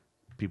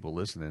people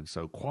listening,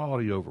 so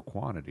quality over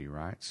quantity,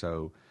 right?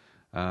 So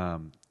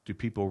do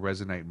people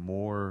resonate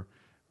more,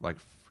 like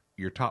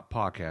your top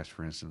podcast,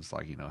 for instance,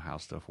 like How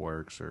Stuff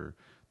Works or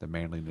the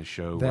Manliness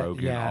Show,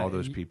 Rogan, all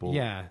those people?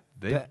 Yeah,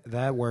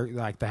 that work.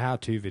 Like the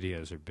how-to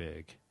videos are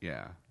big.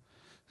 Yeah.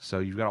 So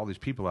you've got all these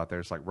people out there.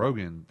 It's like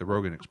Rogan, the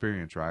Rogan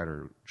Experience, right?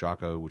 Or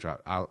Jocko, which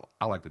I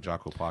like the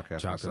Jocko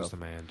podcast. Jocko's myself. the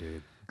man,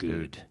 dude.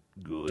 Good.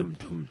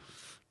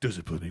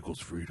 Discipline equals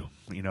freedom.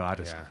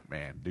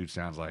 Man, dude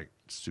sounds like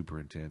super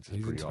intense. It's He's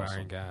an pretty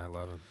inspiring awesome. guy. I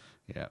love him.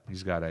 Yeah,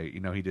 he's got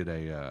he did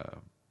a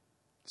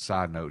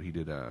side note. He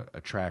did a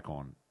track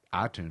on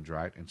iTunes,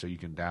 right? And so you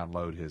can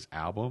download his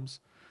albums,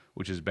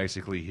 which is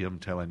basically him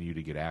telling you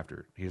to get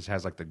after it. He just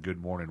has like the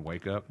Good Morning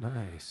Wake Up.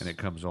 Nice. And it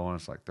comes on.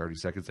 It's like 30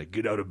 seconds. Like,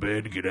 get out of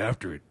bed and get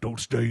after it. Don't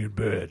stay in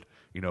bed.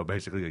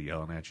 Basically they're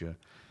yelling at you.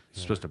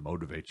 It's supposed to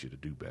motivate you to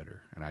do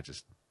better. And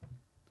it's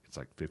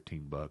like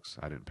 $15.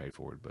 I didn't pay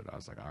for it, but I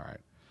was like, all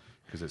right.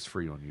 Because it's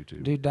free on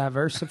YouTube. Dude,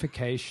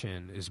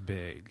 diversification is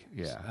big.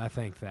 Yeah. I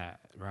think that,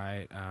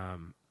 right?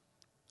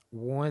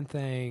 one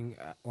thing,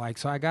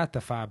 so I got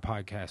the 5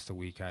 podcast a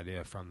week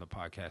idea from the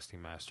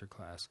podcasting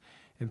masterclass,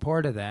 and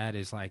part of that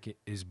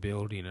is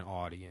building an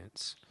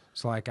audience.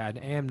 So I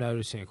am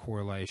noticing a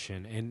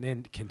correlation and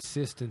then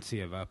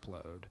consistency of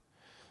upload.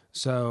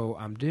 So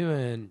I'm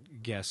doing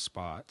guest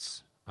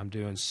spots, I'm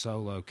doing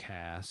solo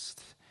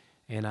casts,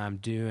 and I'm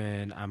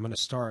going to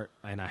start,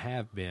 and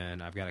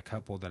I've got a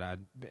couple that I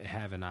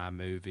have in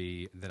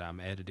iMovie that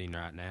I'm editing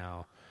right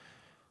now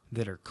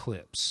that are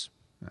clips.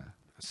 Yeah.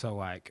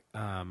 So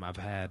I've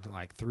had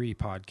 3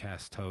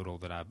 podcasts total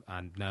that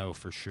I know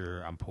for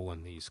sure I'm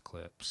pulling these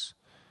clips.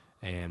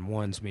 And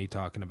one's me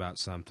talking about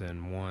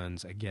something,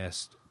 one's a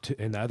guest,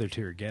 and the other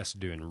 2 are guests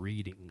doing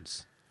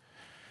readings.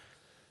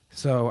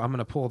 So I'm going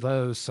to pull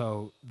those.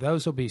 So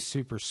those will be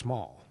super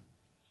small.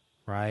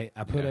 Right,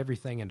 I put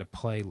everything into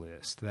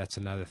playlist. That's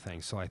another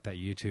thing. So that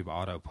YouTube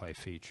autoplay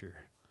feature,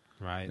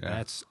 right?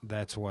 Yeah.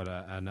 That's what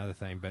another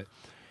thing. But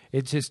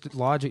it's just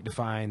logic to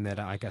find that,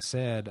 like I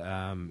said,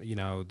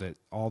 that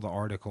all the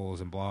articles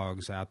and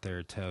blogs out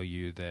there tell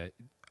you that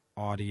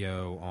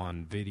audio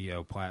on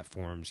video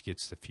platforms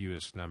gets the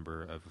fewest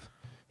number of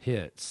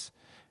hits,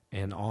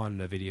 and on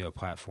the video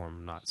platform,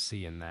 I'm not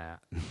seeing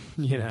that,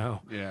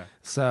 Yeah.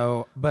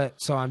 So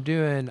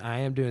I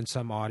am doing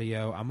some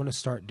audio. I'm going to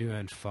start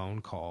doing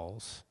phone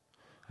calls.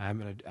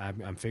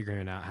 I'm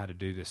figuring out how to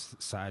do this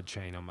side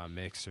chain on my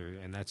mixer,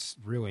 and that's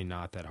really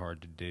not that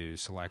hard to do.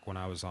 So when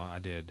I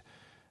did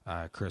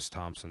Chris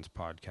Thompson's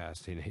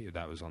podcast,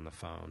 that was on the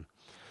phone.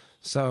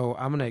 So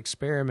I'm going to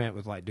experiment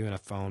with doing a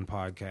phone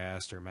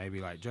podcast, or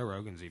maybe Joe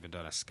Rogan's even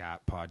done a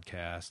Skype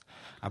podcast.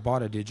 I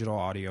bought a digital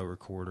audio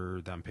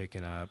recorder that I'm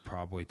picking up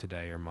probably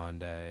today or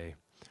Monday.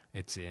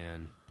 It's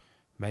in.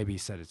 Maybe he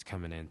said it's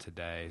coming in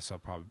today,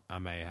 so I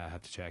may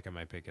have to check. I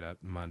may pick it up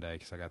Monday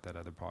because I got that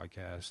other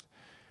podcast.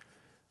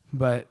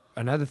 But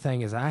another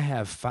thing is I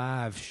have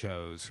 5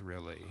 shows,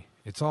 really.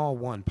 It's all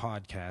one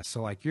podcast.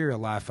 So you're a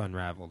Life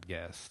Unraveled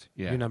guest.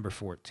 Yeah. You're number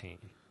 14.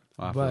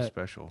 Well, I feel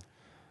special.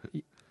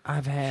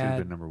 I've Should had... have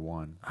been number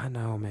 1. I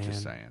know, man.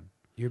 Just saying.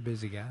 You're a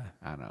busy guy.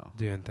 I know.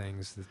 Doing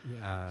things that,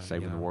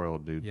 saving the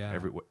world, dude. Yeah.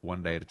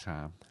 One day at a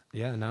time.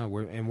 Yeah, no,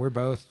 we're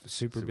both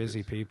super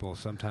busy people.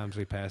 Sometimes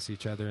we pass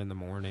each other in the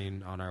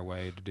morning on our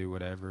way to do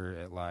whatever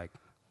at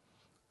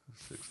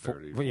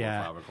 6:30,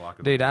 5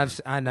 o'clock. Dude,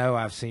 I know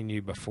I've seen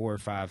you before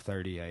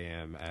 5:30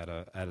 a.m. at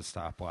a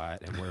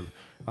stoplight, and we're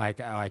right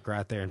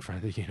there in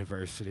front of the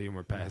university, and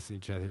we're passing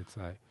each other. It's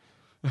hey.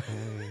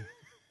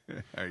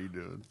 How you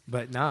doing?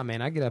 But nah,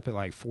 man, I get up at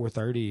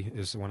 4:30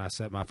 is when I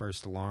set my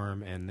first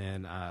alarm, and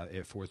then at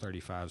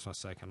 4:35 is my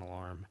second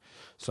alarm.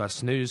 So I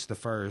snooze the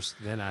first,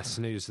 then I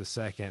snooze the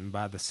second. And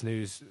by the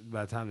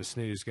time the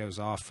snooze goes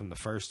off from the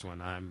first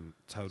one, I'm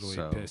totally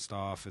pissed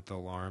off at the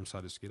alarm. So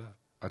I just get up.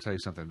 I'll tell you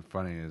something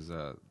funny is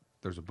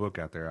there's a book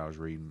out there I was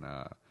reading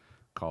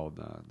called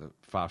The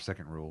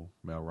 5-Second Rule,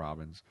 Mel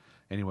Robbins.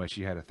 Anyway,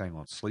 she had a thing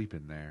on sleep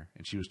in there,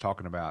 and she was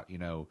talking about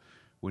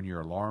when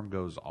your alarm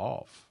goes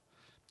off,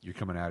 you're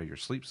coming out of your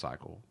sleep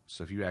cycle.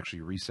 So if you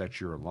actually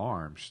reset your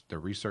alarms, the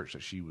research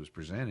that she was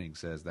presenting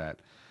says that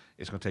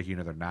it's going to take you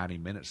another 90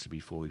 minutes to be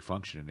fully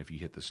functioning if you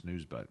hit the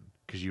snooze button,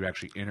 because you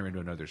actually enter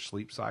into another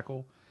sleep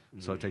cycle.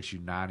 Mm-hmm. So it takes you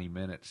 90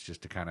 minutes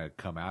just to kind of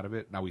come out of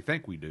it. Now, we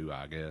think we do,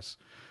 I guess,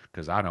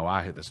 because I know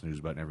I hit the snooze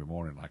button every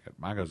morning.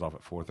 Mine goes off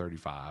at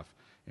 4:35,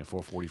 and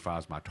 4:45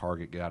 is my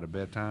target get out of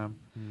bed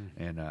time.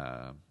 And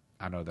I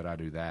know that I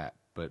do that.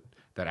 But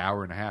that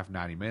hour and a half,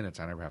 90 minutes,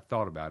 I never have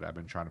thought about it. I've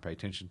been trying to pay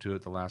attention to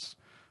it the last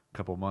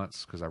couple of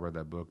months because I read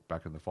that book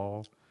back in the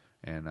falls.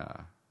 And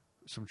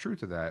some truth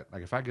to that.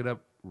 If I get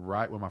up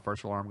right when my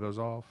first alarm goes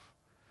off,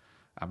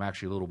 I'm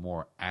actually a little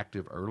more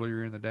active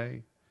earlier in the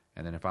day.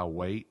 And then if I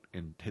wait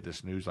and hit the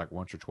snooze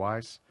once or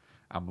twice,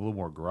 I'm a little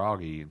more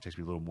groggy, and it takes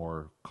me a little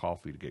more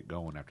coffee to get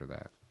going after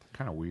that.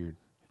 Kind of weird.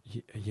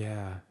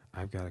 Yeah,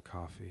 I've got a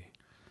coffee.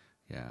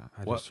 Yeah.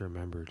 I just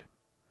remembered.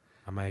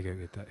 I may go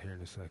get that here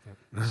in a second.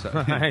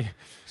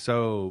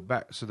 So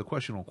the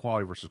question on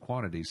quality versus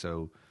quantity.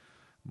 So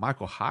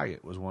Michael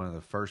Hyatt was one of the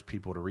first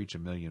people to reach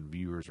 1 million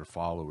viewers or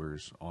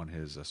followers on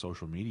his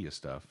social media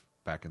stuff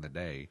back in the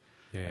day.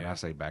 Yeah. And I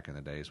say back in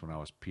the days when I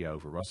was PO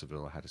for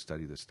Russellville, I had to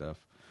study this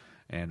stuff.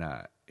 And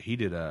he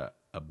did a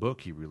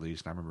book he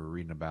released, and I remember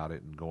reading about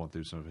it and going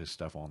through some of his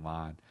stuff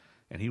online.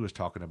 And he was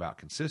talking about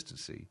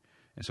consistency.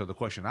 And so the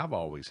question I've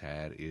always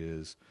had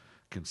is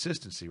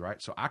consistency,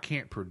 right? So I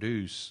can't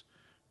produce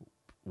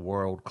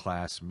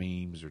world-class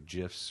memes or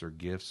GIFs or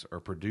GIFs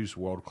or produce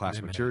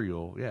world-class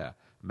material,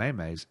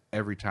 memes,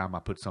 every time I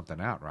put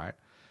something out, right?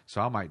 So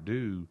I might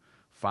do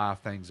 5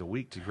 things a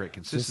week to create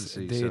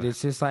consistency.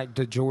 It's just like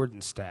the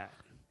Jordan stat.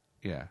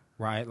 Yeah.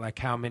 Right?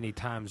 How many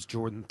times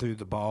Jordan threw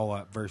the ball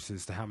up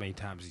versus how many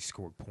times he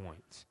scored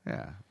points.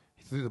 Yeah.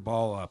 He threw the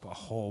ball up a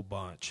whole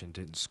bunch and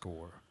didn't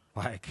score.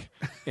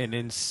 An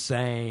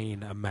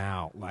insane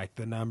amount.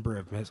 The number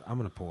of misses. I'm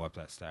going to pull up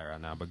that stat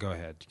right now, but go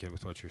ahead. Get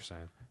with what you're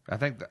saying. I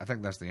think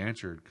that's the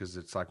answer, because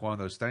it's one of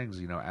those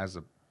things,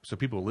 so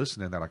people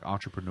listening that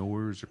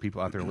entrepreneurs or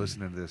people out there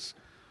listening to this,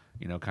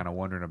 kind of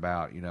wondering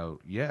about,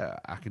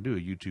 I can do a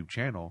YouTube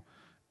channel.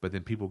 But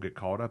then people get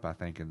caught up, I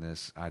think, in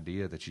this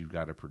idea that you've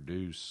got to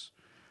produce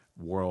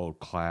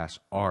world-class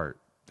art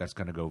that's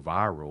going to go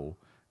viral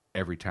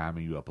every time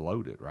you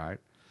upload it, right?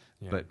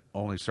 Yeah. But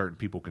only certain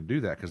people can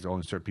do that because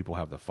only certain people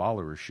have the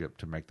followership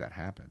to make that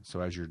happen.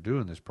 So as you're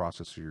doing this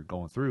process, so you're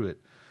going through it,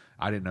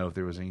 I didn't know if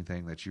there was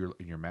anything that you're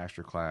in your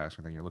master class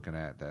or anything you're looking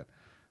at that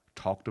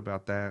talked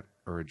about that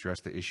or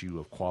addressed the issue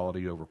of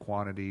quality over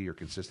quantity or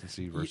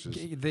consistency versus.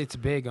 It's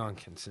big on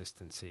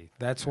consistency.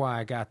 That's why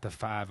I got the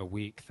 5 a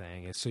week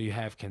thing, is so you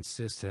have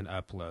consistent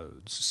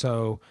uploads.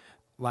 So,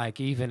 like,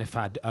 even if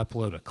I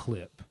upload a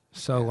clip,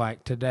 so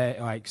like today,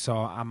 like, so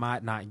I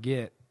might not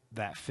get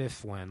that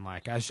 5th one.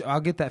 Like,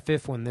 I'll get that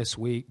 5th one this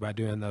week by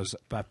doing those,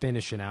 by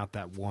finishing out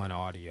that one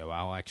audio.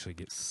 I'll actually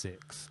get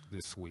 6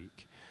 this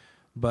week,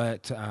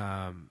 but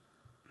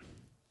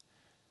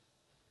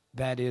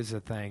that is a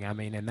thing. I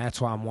mean, and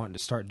that's why I'm wanting to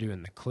start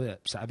doing the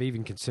clips. I've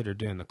even considered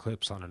doing the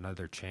clips on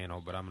another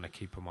channel, but I'm going to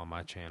keep them on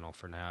my channel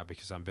for now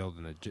because I'm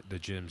building the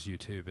gym's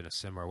YouTube in a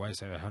similar way.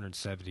 So I have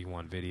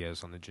 171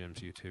 videos on the gym's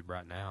YouTube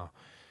right now.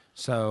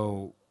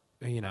 So,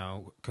 you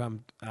know,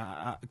 come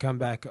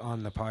back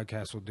on the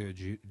podcast. We'll do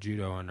a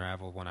Judo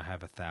Unraveled when I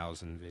have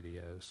 1,000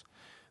 videos.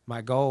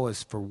 My goal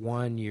is for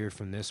 1 year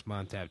from this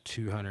month to have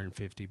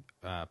 250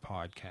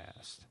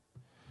 podcasts.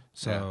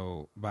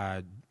 So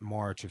by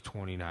March of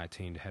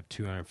 2019 to have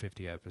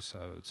 250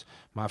 episodes.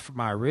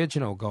 My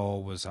original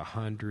goal was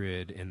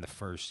 100 in the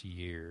first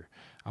year.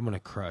 I'm going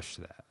to crush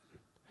that.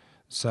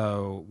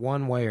 So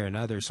one way or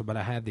another, but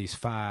I have these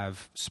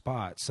 5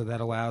 spots, so that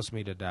allows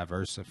me to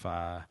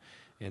diversify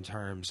in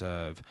terms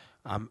of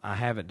I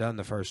haven't done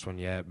the first one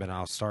yet, but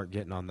I'll start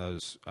getting on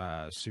those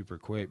super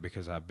quick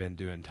because I've been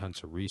doing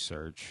tons of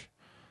research.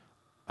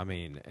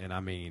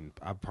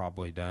 I've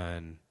probably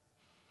done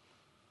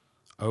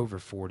over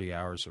 40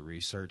 hours of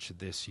research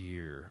this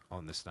year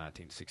on this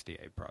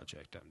 1968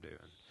 project I'm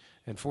doing.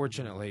 And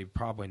fortunately,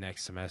 probably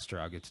next semester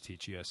I'll get to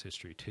teach U.S.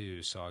 history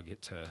too, so I'll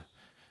get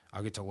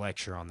to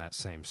lecture on that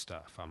same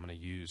stuff. I'm going to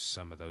use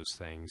some of those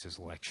things as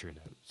lecture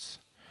notes,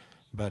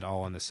 but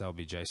all on this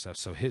LBJ stuff.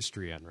 So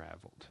History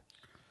Unraveled.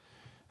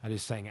 I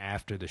just sang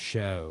after the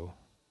show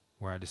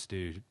where I just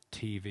do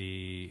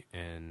TV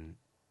and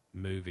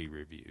movie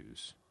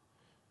reviews.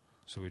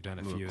 So we've done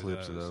a few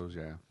clips of those,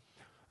 yeah.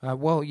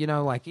 Well, you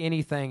know, like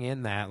anything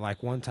in that,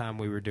 like one time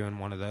we were doing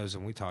one of those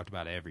and we talked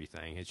about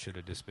everything. It should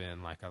have just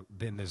been like,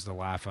 then there's the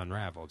Life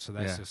Unraveled. So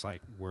that's just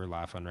like, we're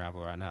Life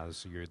Unraveled right now.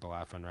 So you're the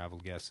Life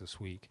Unraveled guest this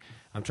week.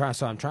 I'm trying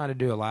to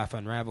do a Life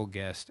Unraveled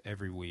guest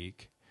every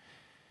week.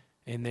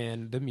 And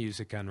then the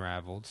Music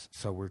Unraveled.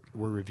 So we're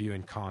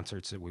reviewing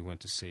concerts that we went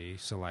to see.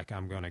 So like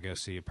I'm going to go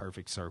see A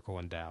Perfect Circle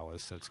in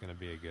Dallas. That's going to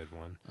be a good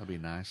one. That'll be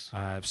nice.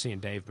 I've seen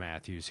Dave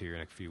Matthews here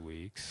in a few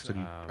weeks. So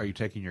are you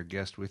taking your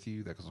guest with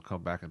you that will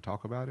come back and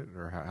talk about it?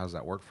 Or how does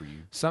that work for you?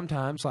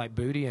 Sometimes, like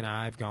Booty and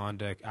I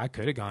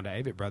could have gone to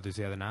Avett Brothers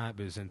the other night,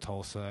 but it was in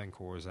Tulsa and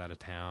Cora's out of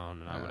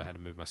town. And I would have had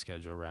to move my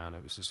schedule around.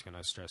 It was just going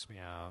to stress me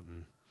out.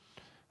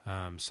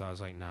 And so I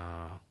was like, no,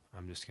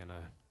 I'm just going to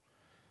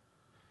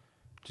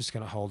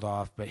hold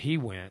off. But he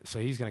went, so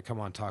he's going to come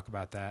on and talk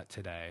about that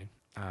today.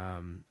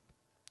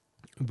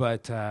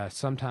 But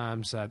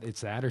sometimes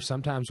it's that, or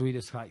sometimes we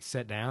just like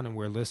sit down and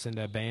we're listening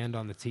to a band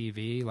on the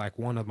TV. Like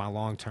one of my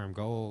long-term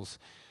goals,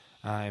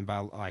 and by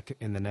like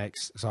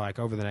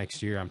over the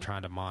next year, I'm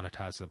trying to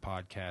monetize the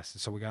podcast.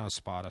 So we got on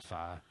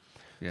Spotify,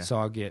 so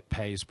I'll get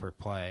pays per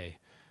play.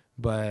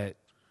 But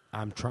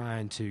I'm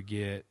trying to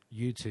get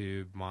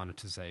YouTube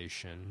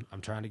monetization.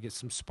 I'm trying to get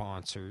some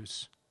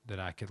sponsors that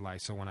I could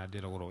like. So when I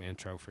did a little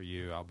intro for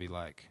you, I'll be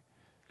like,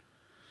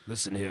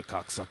 listen here,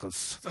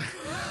 cocksuckers.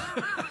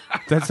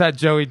 That's how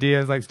Joey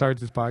Diaz like starts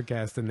his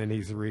podcast, and then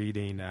he's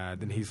reading.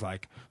 Then he's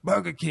like,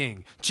 Burger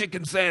King,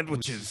 chicken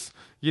sandwiches,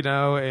 you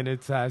know. And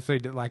it's so he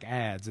did like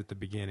ads at the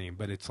beginning,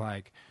 but it's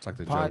like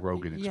the Joe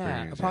Rogan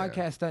experience. Yeah, a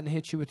podcast doesn't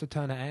hit you with a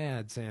ton of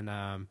ads, and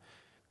man,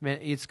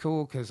 it's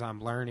cool because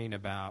I'm learning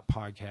about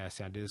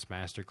podcasting. I did this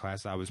master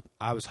class. I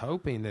was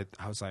hoping that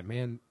I was like,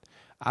 man,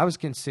 I was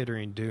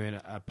considering doing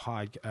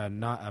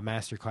not a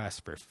master class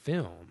for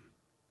film.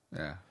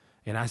 Yeah.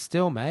 And I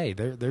still may.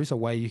 There's a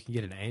way you can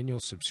get an annual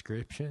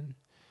subscription,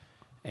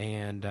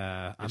 and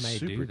I may do that. It's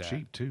super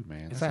cheap too,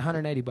 man. It's like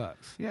 $180.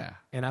 Yeah.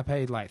 And I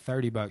paid like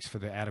 $30 for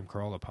the Adam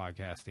Carolla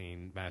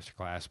podcasting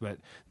masterclass. But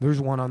there's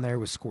one on there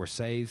with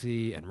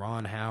Scorsese and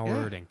Ron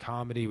Howard and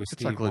comedy with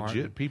Steve Martin. It's like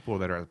legit people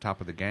that are at the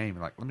top of the game.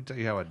 Like, let me tell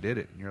you how I did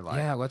it. And you're like,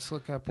 yeah, let's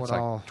look up what it's like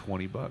all.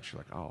 $20. You're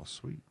like, oh,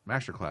 sweet.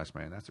 Masterclass,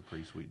 man. That's a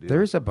pretty sweet deal.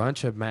 There's a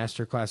bunch of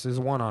masterclasses. There's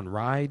one on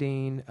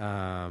writing.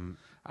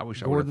 I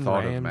wish Gordon I would have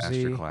thought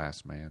Ramsay. of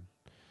masterclass, man.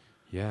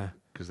 Yeah.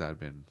 Because that'd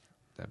been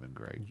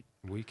great.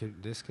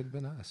 This could have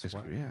been us.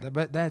 Yeah.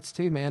 But that's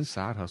too, man.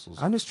 Side hustles.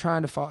 I'm just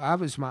trying to follow. I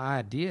was my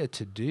idea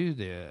to do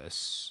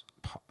this,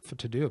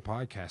 to do a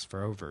podcast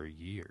for over a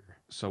year.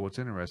 So what's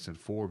interesting,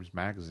 Forbes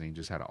magazine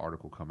just had an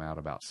article come out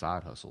about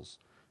side hustles,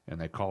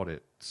 and they called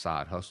it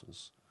Side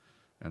Hustles.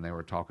 And they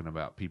were talking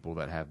about people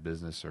that have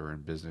business or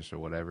in business or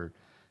whatever.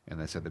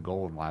 And they said the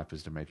goal in life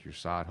is to make your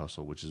side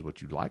hustle, which is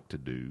what you like to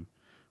do,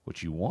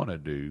 what you want to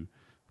do,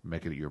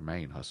 make it your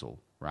main hustle.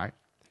 right?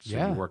 So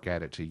Yeah. you work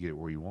at it till you get it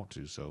where you want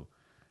to. So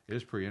it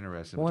is pretty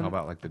interesting. Well, We talk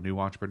about like the new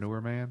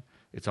entrepreneur, man.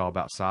 It's all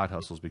about side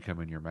hustles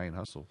becoming your main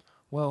hustle.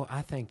 Well,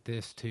 I think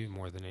this too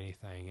more than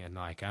anything, and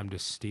like I'm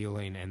just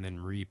stealing and then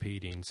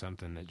repeating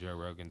something that Joe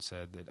Rogan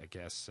said that a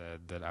guest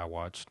said that I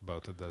watched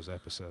both of those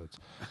episodes.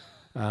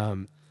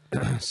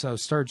 So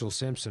Sturgill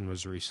Simpson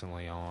was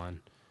recently on,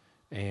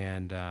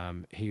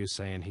 and he was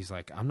saying he's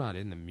like, I'm not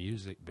in the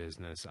music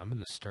business, I'm in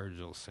the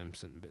Sturgill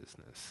Simpson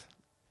business,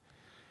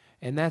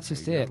 and that's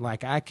just it.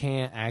 Like I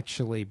can't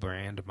actually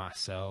brand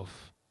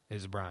myself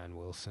as Brian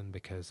Wilson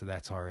because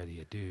that's already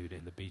a dude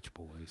in the Beach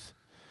Boys.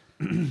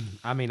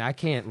 I mean, I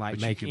can't like But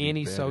you make can be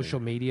any better. social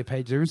media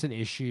page. There was an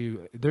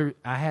issue there.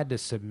 I had to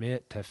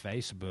submit to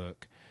Facebook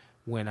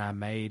when I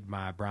made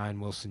my Brian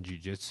Wilson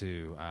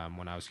Jiu-Jitsu,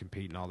 when I was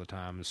competing all the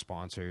time and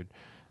sponsored.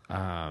 When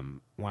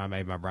I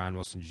made my Brian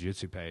Wilson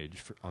Jiu-Jitsu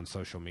page on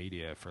social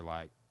media for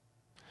like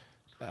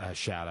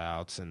shout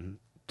outs and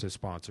to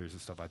sponsors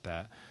and stuff like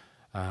that,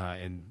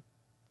 and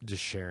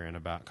just sharing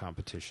about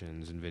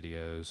competitions and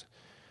videos.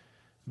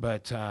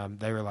 But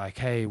they were like,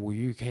 "Hey, well,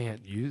 you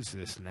can't use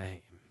this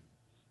name.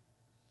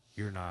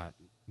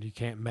 You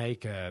can't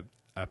make a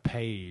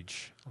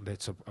page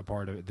that's a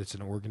part of it, that's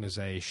an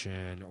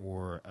organization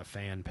or a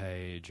fan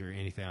page or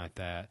anything like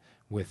that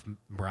with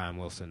Brian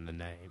Wilson, the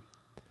name.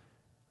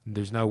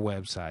 There's no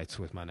websites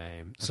with my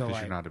name." That's So because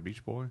like, you're not a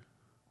Beach Boy.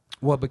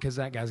 well, because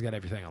that guy's got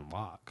everything on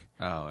lock.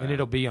 Oh, And yeah.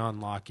 it'll be on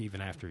lock even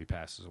after he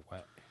passes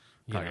away.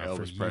 You Like know,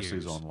 for Elvis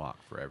Presley's years. on lock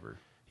forever.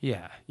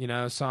 Yeah,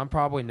 so I'm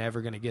probably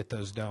never going to get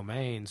those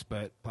domains,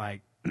 but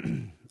like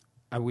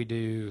we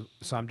do.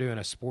 So I'm doing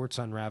a Sports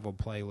Unraveled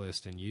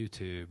playlist in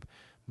YouTube,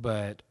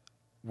 but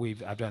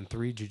I've done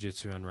 3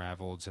 Jiu-Jitsu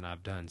Unraveleds and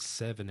I've done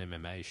 7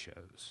 MMA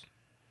shows.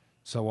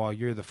 So while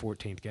you're the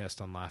 14th guest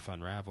on Life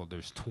Unraveled,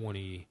 there's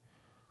 10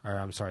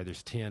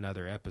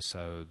 other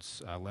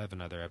episodes,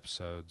 11 other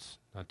episodes,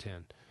 not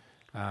 10.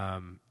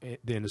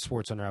 Then the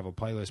Sports Unraveled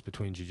playlist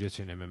between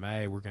Jiu-Jitsu and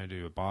MMA. We're going to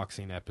do a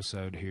boxing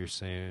episode here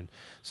soon.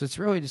 So it's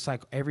really just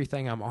like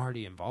everything I'm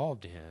already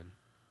involved in.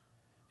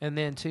 And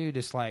then, too,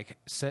 just like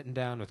sitting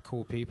down with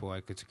cool people.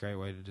 Like, it's a great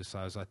way to just,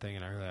 I was like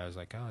thinking earlier, I was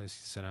like, oh, I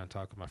just sit down and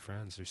talk with my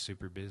friends. They're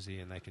super busy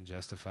and they can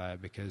justify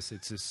it because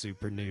it's this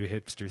super new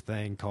hipster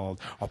thing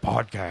called a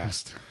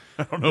podcast.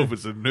 I don't know if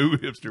it's a new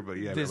hipster, but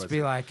yeah. Just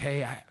be like,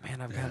 hey, I've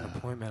got an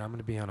appointment. I'm going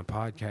to be on a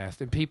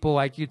podcast. And people,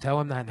 like, you tell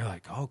them that, and they're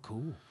like, oh,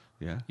 cool.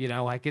 Yeah.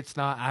 Like it's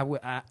not.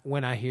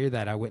 When I hear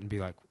that, I wouldn't be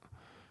like,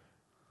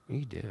 "What are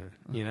you doing?"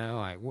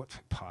 Like what's a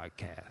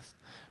podcast?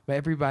 But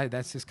everybody,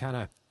 that's just kind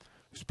of,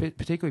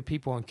 particularly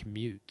people on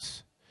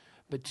commutes.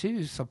 But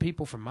too, some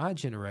people from my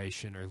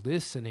generation are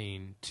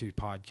listening to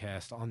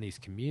podcasts on these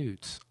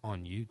commutes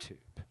on YouTube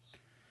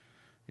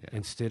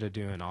instead of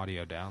doing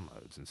audio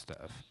downloads and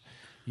stuff.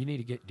 Do you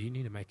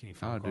need to make any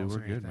phone calls?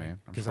 We're or good, anything? man.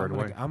 Because I'm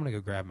gonna go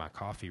grab my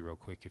coffee real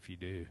quick if you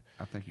do.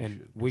 I think you and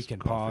should. we Get some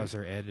can pause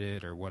coffee. or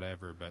edit or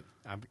whatever. But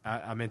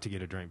I meant to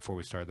get a drink before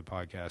we started the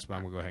podcast, but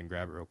I'm gonna go ahead and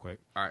grab it real quick.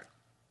 All right.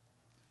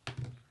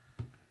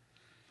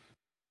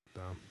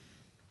 So,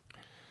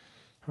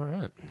 all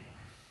right,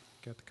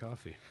 got the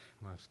coffee.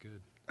 Life's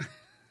good.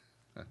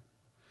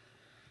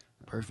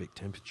 Perfect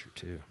temperature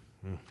too.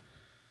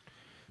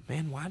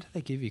 Man, why do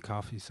they give you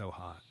coffee so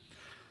hot?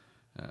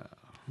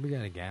 We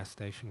got a gas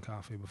station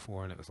coffee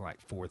before, and it was like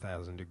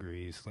 4,000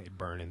 degrees, like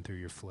burning through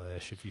your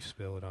flesh if you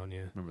spill it on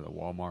you. Remember the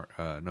Walmart?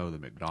 The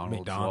McDonald's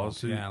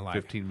McDonald's, lawsuit? yeah,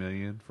 like $15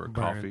 million for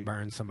coffee.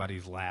 Burn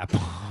somebody's lap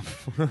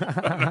off.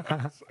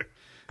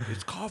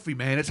 It's coffee,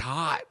 man. It's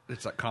hot.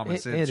 It's like common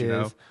It sense, you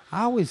know. is.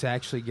 I always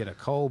actually get a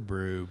cold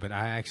brew, but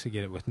I actually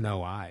get it with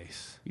no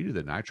ice. You do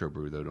the nitro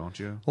brew though, don't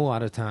you? A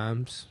lot of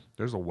times.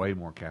 There's a way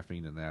more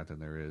caffeine in that than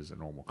there is in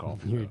normal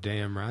coffee. You're though.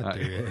 damn right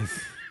there is.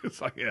 It's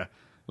like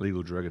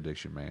legal drug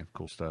addiction, man.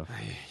 Cool stuff.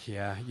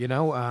 Yeah.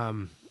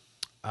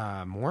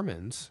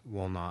 Mormons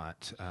will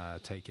not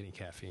take any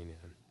caffeine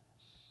in.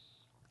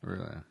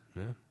 Really?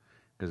 Yeah.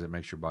 Because it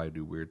makes your body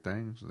do weird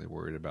things. Are they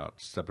worried about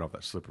stepping off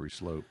that slippery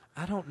slope?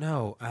 I don't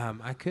know.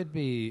 I could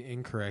be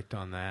incorrect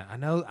on that.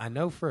 I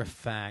know for a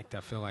fact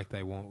I feel like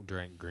they won't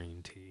drink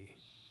green tea.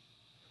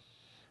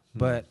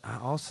 But I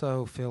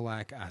also feel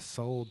like I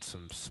sold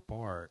some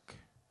Spark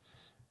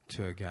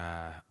to a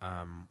guy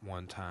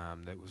one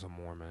time that was a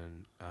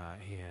Mormon,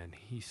 and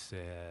he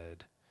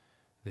said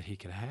that he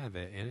could have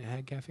it, and it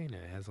had caffeine in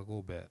it. It has a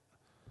little bit.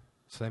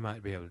 So they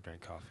might be able to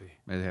drink coffee.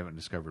 Maybe they haven't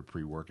discovered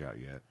pre-workout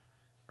yet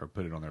or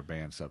put it on their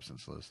banned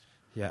substance list.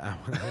 Yeah,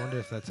 I wonder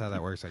if that's how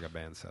that works, like a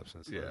banned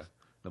substance. Yeah. list.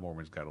 The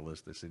Mormons got a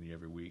list they send you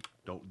every week.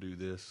 Don't do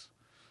this.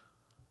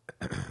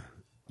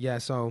 Yeah,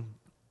 so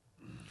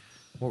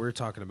what we were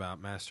talking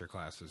about, master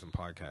classes and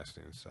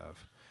podcasting and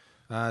stuff.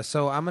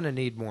 So I'm going to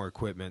need more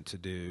equipment to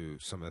do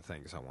some of the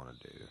things I want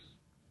to do.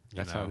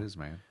 That's how it is,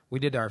 man. We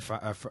did our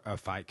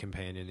fight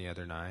companion the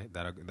other night.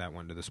 That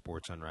went to the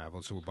Sports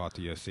Unraveled, so we bought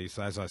the UFC.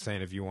 So as I was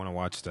saying, if you want to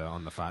watch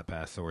on the Fight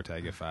Pass, the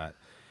Ortega fight,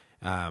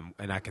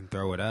 and I can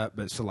throw it up.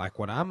 But so like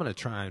what I'm going to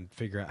try and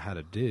figure out how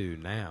to do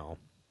now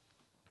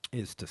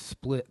is to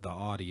split the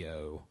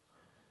audio.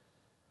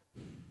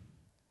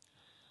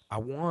 I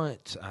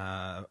want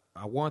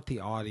the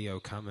audio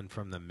coming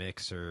from the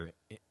mixer,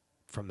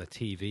 from the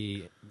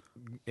TV.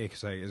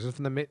 It's like, is it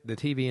from the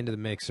TV into the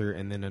mixer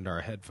and then into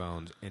our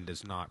headphones, and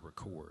does not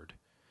record.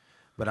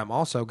 But I'm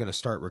also going to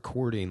start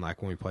recording,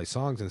 like when we play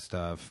songs and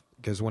stuff,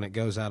 because when it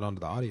goes out onto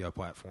the audio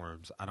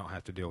platforms, I don't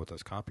have to deal with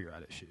those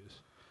copyright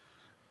issues.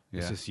 Yeah.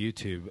 It's just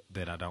YouTube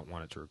that I don't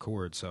want it to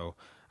record. So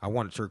I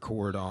want it to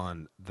record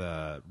on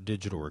the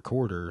digital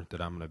recorder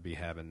that I'm going to be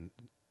having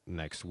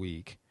next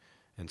week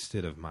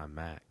instead of my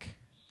Mac.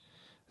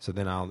 So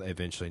then I'll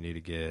eventually need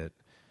to get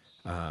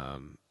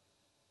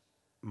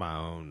my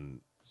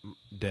own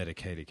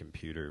dedicated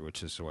computer,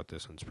 which is what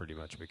this one's pretty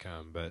much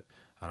become. But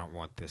I don't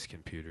want this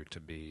computer to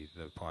be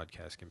the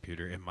podcast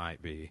computer. It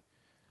might be,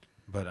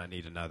 but I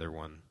need another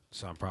one.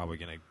 So I'm probably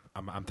going to,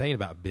 I'm thinking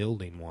about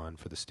building one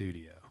for the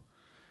studio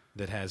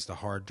that has the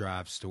hard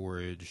drive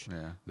storage,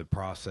 the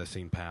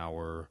processing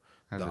power,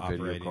 the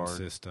operating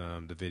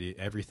system, the video,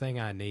 everything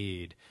I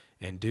need,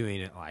 and doing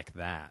it like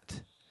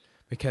that.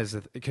 Because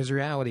the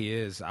reality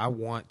is, I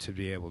want to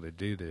be able to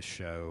do this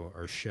show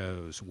or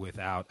shows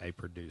without a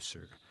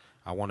producer.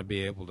 I want to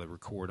be able to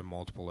record in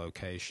multiple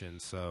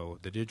locations. So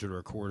the digital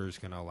recorder is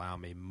going to allow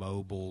me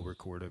mobile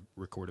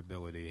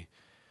recordability.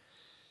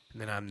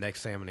 And then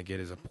next thing I'm going to get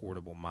is a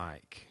portable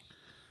mic.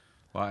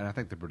 Well, and I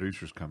think the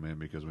producers come in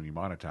because when you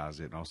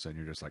monetize it, and all of a sudden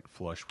you're just like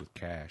flush with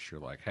cash,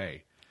 you're like,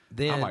 hey,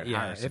 then I might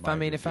hire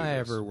somebody if I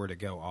ever were to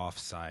go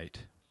off-site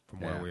from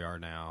where we are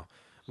now.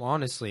 Well,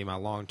 honestly, my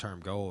long-term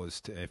goal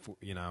is to, if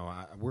you know,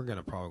 we're going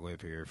to probably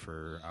live here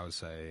for, I would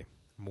say,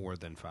 more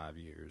than 5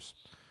 years.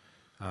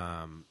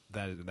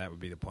 That would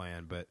be the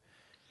plan. But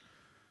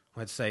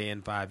let's say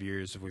in 5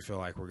 years, if we feel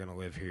like we're going to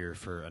live here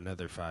for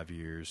another 5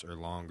 years or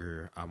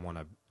longer, I want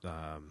to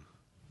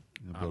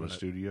build a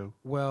studio.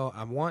 Well,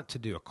 I want to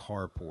do a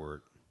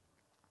carport,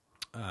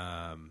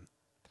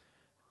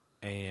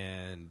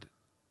 and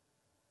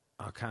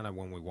I'll kind of,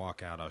 when we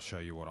walk out, I'll show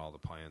you what all the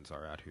plans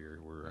are out here.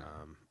 We're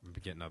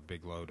getting a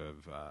big load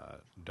of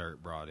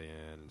dirt brought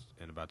in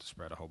and about to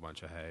spread a whole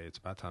bunch of hay. It's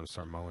about time to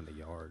start mowing the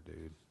yard,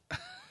 dude.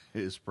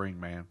 It is spring,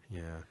 man.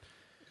 Yeah.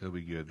 It'll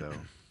be good, though.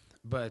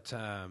 But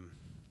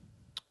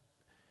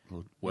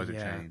weather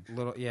change.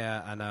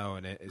 I know.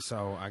 And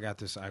so I got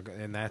this,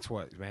 and that's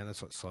what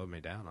slowed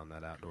me down on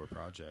that outdoor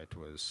project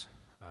was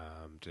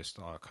just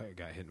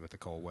got hit with the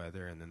cold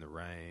weather and then the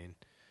rain.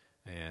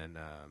 And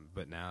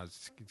but now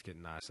it's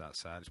getting nice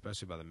outside,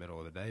 especially by the middle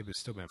of the day. But it's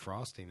still been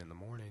frosting in the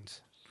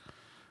mornings.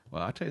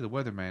 Well, I tell you, the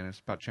weather, man, it's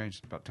about changed.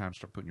 It's about time to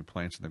start putting your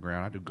plants in the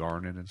ground. I do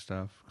gardening and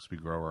stuff because we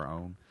grow our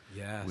own.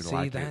 Yeah,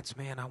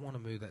 man, I want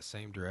to move that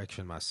same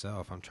direction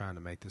myself. I'm trying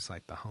to make this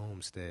like the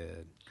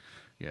homestead.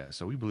 Yeah,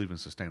 so we believe in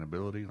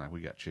sustainability. Like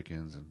we got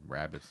chickens and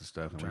rabbits and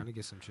stuff. I'm trying to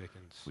get some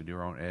chickens. We do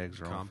our own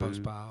eggs, our own compost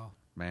food. pile.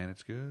 Man,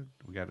 it's good.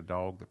 We got a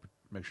dog that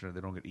make sure they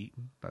don't get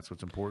eaten. That's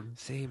what's important.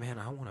 See, man,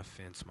 I want to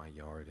fence my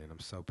yard in. I'm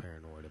so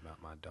paranoid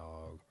about my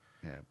dog.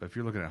 Yeah, but if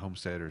you're looking at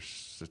homestead or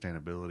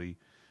sustainability,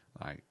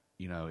 like,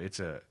 you know,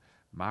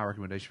 my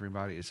recommendation for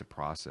anybody, it's a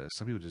process.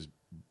 Some people just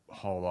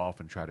haul off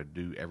and try to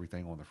do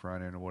everything on the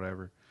front end or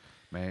whatever.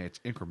 Man, it's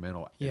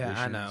incremental. Yeah,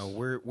 additions. I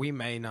know. We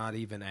may not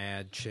even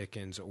add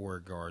chickens or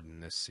a garden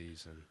this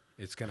season.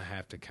 It's going to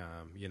have to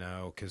come, you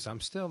know, because we're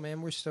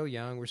still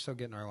young. We're still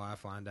getting our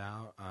life lined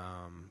out.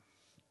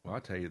 Well,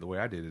 I'll tell you, the way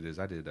I did it is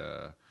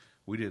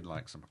we did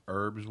like some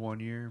herbs one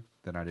year.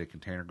 Then I did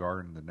container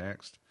garden the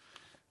next.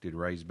 Did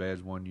raised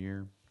beds one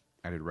year.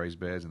 I did raised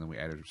beds, and then we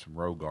added some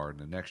row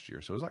garden the next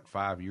year. So it was like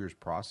 5 years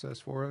process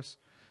for us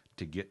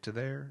to get to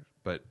there.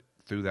 But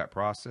through that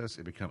process,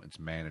 it's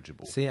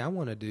manageable. See, I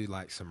want to do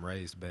like some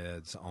raised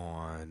beds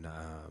on,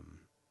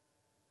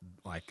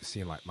 like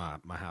seeing like my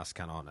house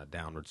kind of on a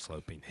downward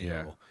sloping hill.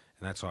 Yeah.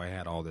 And that's why I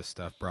had all this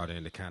stuff brought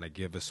in to kind of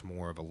give us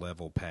more of a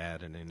level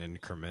pad and an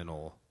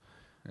incremental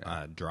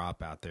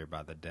drop out there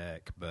by the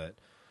deck. But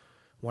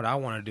what I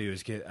want to do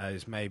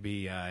is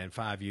maybe in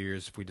 5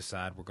 years, if we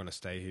decide we're going to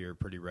stay here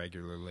pretty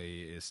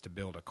regularly, is to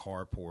build a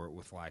carport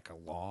with like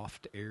a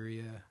loft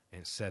area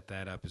and set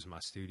that up as my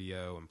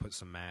studio and put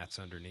some mats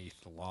underneath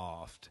the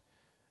loft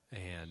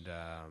and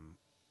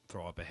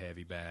throw up a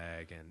heavy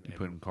bag and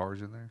putting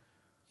cars in there.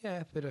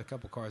 Yeah, put a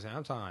couple cars in.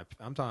 I'm talking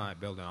like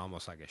building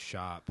almost like a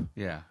shop.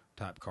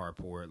 Type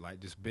carport, like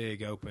just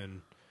big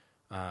open.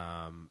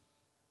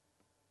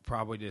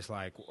 Probably just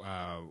like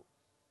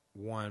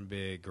one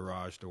big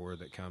garage door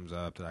that comes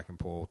up that I can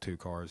pull 2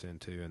 cars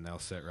into, and they'll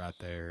sit right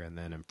there. And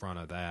then in front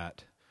of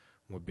that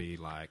would be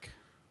like,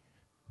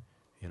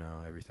 you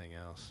know, everything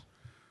else.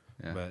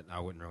 Yeah. But I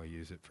wouldn't really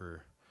use it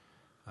for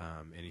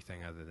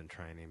anything other than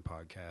training,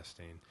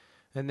 podcasting.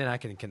 And then I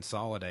can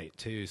consolidate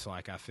too. So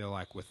like I feel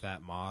like with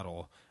that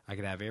model, I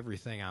could have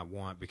everything I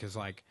want because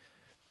like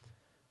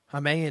I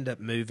may end up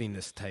moving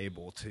this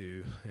table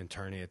too and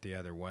turning it the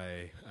other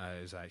way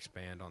as I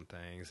expand on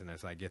things and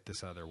as I get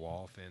this other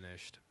wall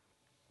finished.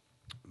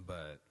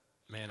 But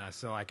man, I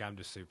feel like I'm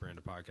just super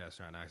into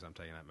podcasting right now because I'm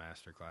taking that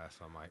master class.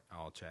 So I'm like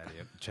all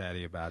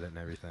chatty about it and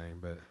everything.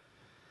 But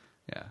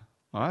yeah,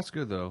 well, that's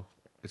good though.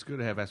 It's good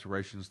to have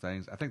aspirations,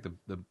 things. I think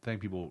the thing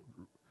people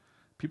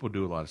people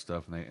do a lot of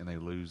stuff and they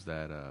lose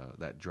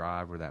that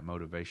drive or that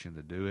motivation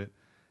to do it.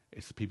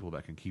 It's the people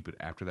that can keep it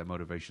after that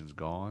motivation's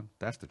gone.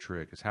 That's the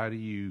trick. Is how do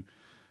you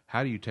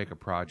take a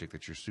project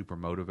that you're super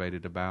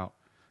motivated about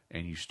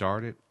and you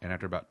start it, and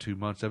after about 2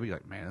 months of it, you're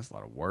like, man, that's a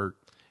lot of work.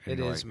 And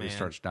man. It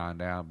starts dying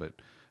down, but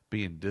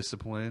being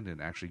disciplined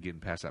and actually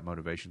getting past that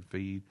motivation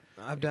feed.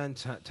 I've done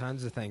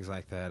tons of things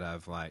like that.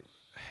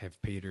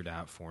 Have petered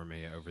out for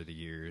me over the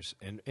years,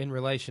 and in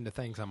relation to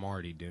things I'm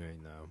already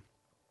doing, though.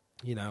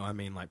 You know, I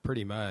mean, like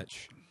pretty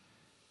much,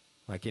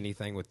 like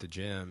anything with the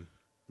gym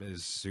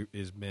is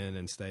been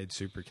and stayed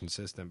super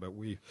consistent. But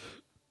we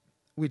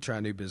try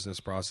new business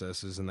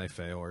processes and they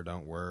fail or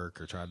don't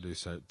work, or try to do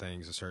certain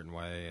things a certain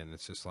way, and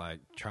it's just like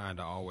trying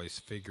to always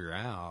figure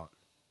out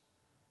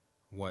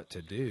what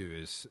to do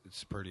is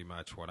it's pretty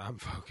much what I'm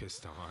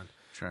focused on.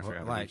 Trying to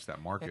figure out how to reach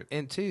that market.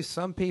 And two,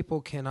 some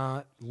people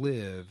cannot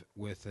live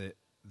with it.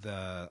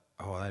 That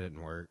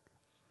didn't work.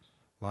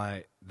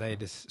 Like they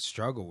just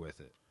struggle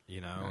with it,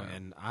 you know,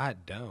 and I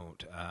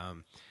don't.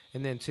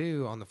 And then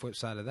two, on the flip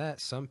side of that,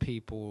 some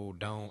people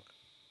don't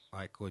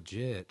like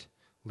legit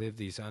live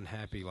these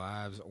unhappy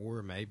lives,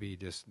 or maybe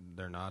just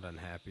they're not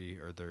unhappy,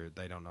 or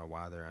they don't know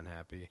why they're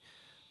unhappy,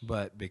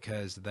 but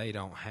because they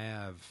don't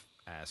have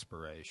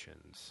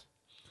aspirations.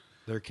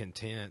 They're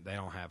content. They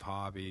don't have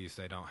hobbies.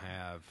 They don't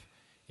have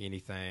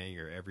anything,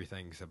 or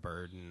everything's a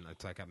burden.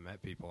 It's like I've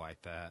met people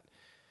like that,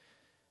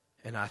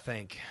 and I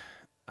think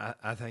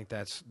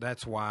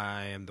that's why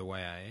I am the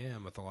way I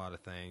am with a lot of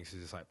things.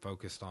 Is like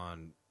focused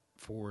on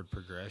forward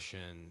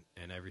progression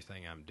and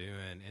everything I'm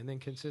doing, and then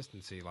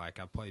consistency. Like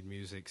I played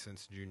music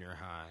since junior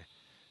high.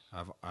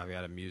 I've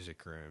got a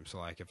music room, so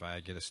like if I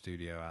get a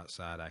studio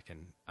outside, I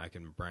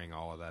can bring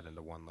all of that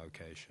into one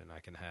location. I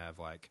can have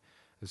like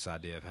this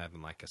idea of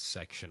having like a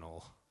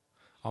sectional,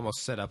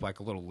 almost set up like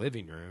a little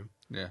living room.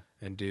 Yeah.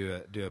 And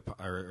do either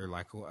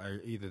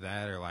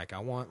that, or like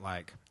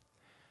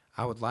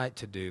I would like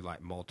to do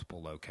like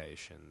multiple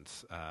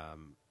locations,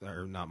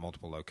 or not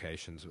multiple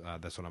locations.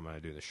 That's what I'm going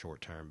to do in the short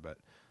term, but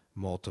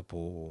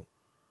multiple,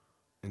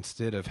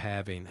 instead of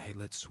having, hey,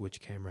 let's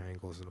switch camera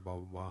angles and blah,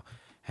 blah, blah,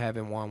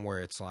 having one where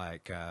it's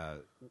like,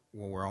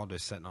 we're all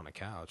just sitting on a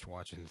couch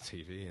watching the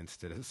TV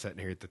instead of sitting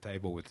here at the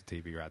table with the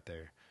TV right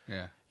there.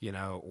 Yeah. You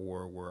know,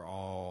 or we're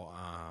all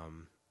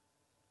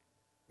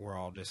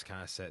just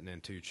kind of sitting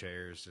in two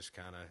chairs, just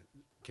kind of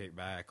kick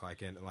back,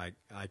 like in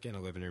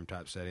a living room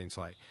type setting. It's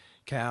like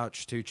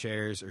couch, two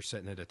chairs, or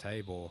sitting at a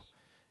table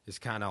is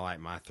kind of like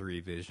my three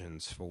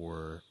visions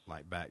for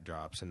like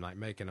backdrops, and like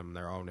making them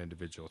their own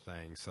individual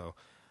thing. So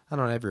I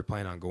don't ever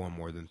plan on going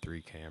more than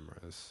 3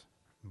 cameras,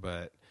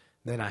 but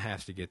then I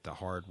have to get the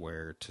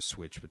hardware to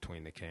switch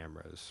between the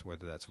cameras,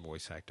 whether that's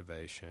voice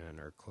activation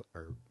or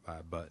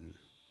button.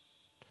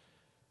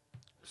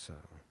 So,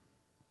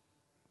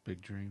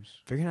 big dreams.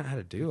 Figuring out how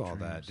to do all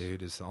that,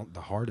 dude, is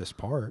the hardest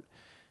part.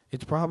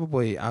 It's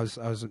probably, I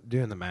was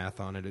doing the math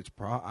on it.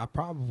 I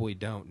probably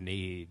don't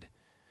need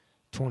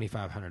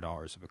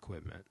 $2,500 of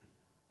equipment.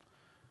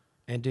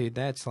 And dude,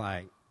 that's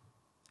like,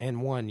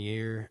 in 1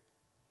 year,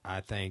 I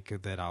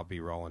think that I'll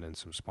be rolling in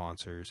some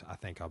sponsors. I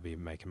think I'll be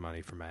making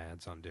money from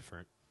ads on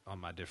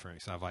my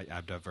different. So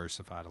I've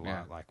diversified a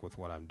lot, like with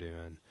what I'm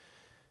doing,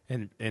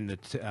 and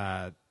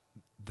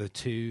the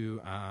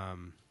two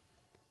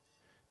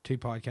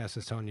podcasts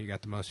that's telling you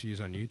got the most views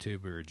on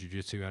YouTube were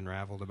Jiu-Jitsu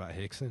Unraveled about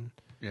Rickson.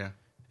 Yeah.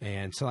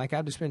 And so, like,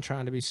 I've just been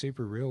trying to be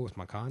super real with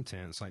my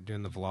content. It's like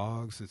doing the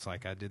vlogs. It's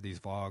like I did these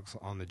vlogs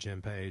on the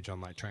gym page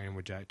on, like, training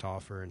with Jack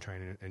Toffer and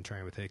training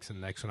with Rickson. The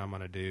next one I'm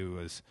going to do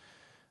is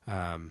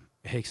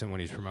Rickson when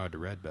he's promoted to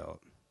red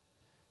belt,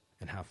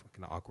 and how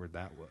fucking awkward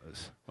that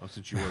was. Well,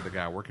 since you were the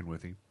guy working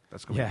with him,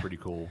 that's going to be pretty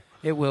cool.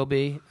 It will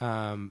be.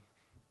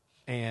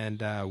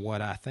 And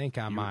what I think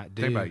I might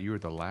do. Think about it, you were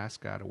the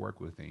last guy to work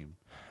with him.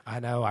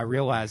 I know. I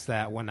realized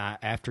that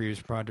after he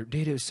was promoted.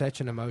 Dude, it was such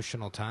an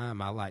emotional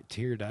time. I like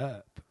teared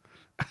up.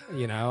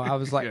 You know, I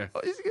was like, oh,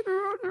 he's getting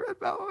promoted to red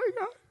belt. Oh my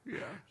God.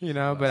 Yeah. You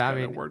know, but I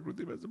mean, I worked with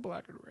him as a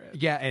black and red.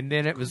 Yeah, and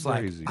then it was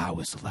crazy. Like I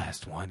was the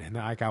last one, and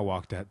like I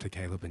walked up to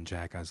Caleb and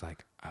Jack. I was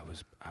like, I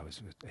was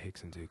with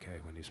Rickson's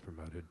UK when he was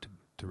promoted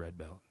to red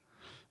belt,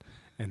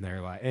 and they're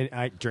like,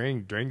 and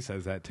Dring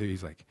says that too.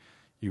 He's like,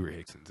 you were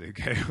Rickson's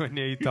UK when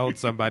he told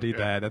somebody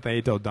that. I think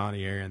he told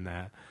Donnie Aaron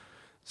that.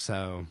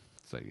 So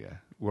yeah,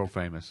 world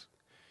famous.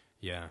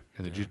 Yeah,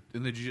 in the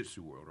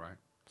jiu-jitsu world, right?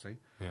 See,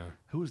 yeah.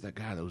 Who was that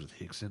guy that was with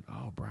Rickson?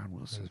 Oh, Brian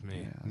Wilson. That was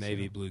me. Yeah,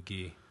 Navy blue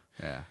gi.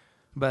 Yeah.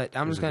 But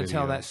I'm just going to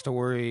tell that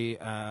story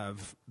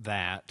of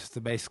that.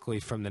 So basically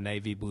from the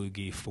Navy blue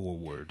gi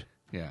forward.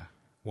 Yeah.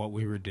 What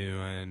we were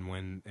doing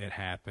when it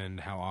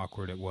happened, how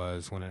awkward it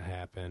was when it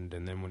happened,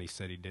 and then when he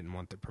said he didn't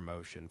want the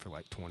promotion for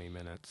like 20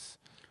 minutes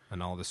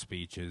and all the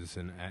speeches.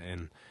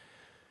 And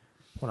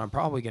what I'm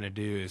probably going to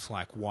do is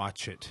like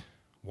watch it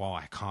while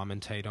I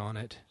commentate on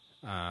it.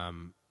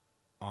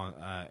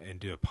 And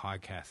do a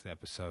podcast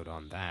episode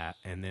on that,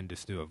 and then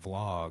just do a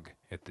vlog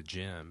at the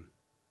gym.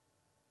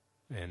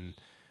 And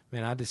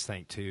man, I just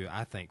think too,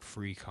 I think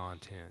free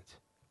content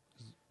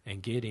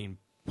and getting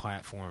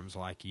platforms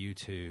like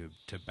YouTube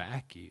to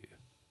back you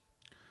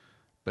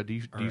But do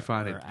you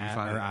find it? Do you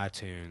find or it,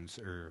 iTunes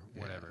or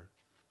whatever?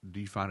 do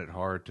you find it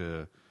hard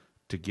to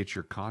get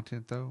your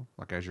content though?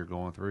 Like as you're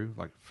going through,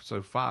 like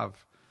so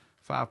five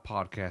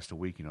podcasts a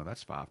week. You know,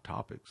 that's 5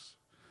 topics.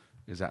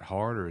 Is that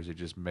hard, or is it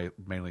just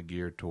mainly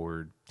geared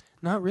toward?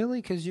 Not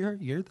really, because you're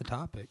the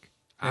topic.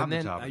 I'm And the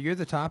then topic. you're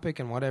the topic,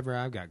 and whatever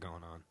I've got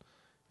going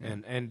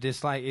on, and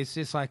just like it's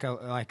just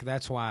like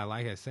that's why,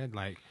 like I said,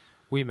 like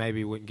we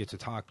maybe wouldn't get to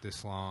talk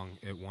this long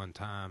at one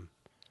time.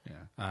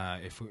 Yeah,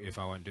 If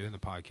I wasn't doing the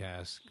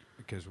podcast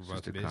because we're it's both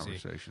just a busy.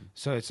 conversation.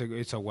 So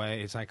it's a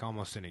way. It's like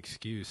almost an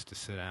excuse to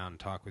sit down and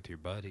talk with your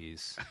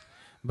buddies.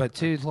 But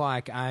too,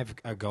 like I have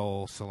a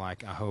goal. So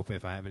like I hope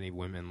if I have any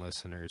women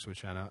listeners,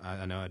 which I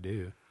know I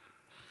do.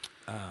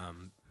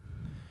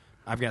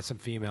 I've got some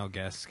female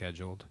guests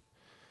scheduled.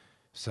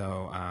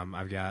 So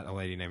I've got a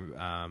lady named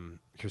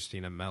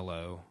Christina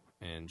Mello,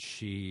 and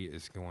she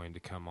is going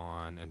to come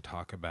on and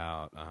talk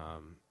about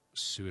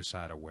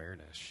suicide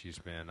awareness. She's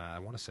been, I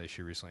want to say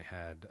she recently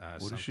had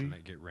something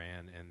that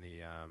ran in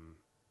the...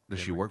 Does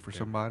she work for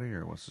somebody,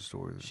 or what's the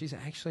story? She's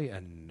actually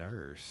a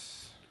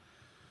nurse.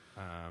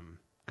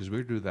 Because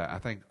we do that. I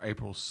think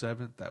April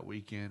 7th, that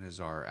weekend,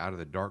 is our Out of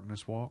the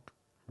Darkness walk.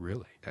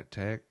 Really? At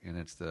Tech, and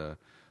it's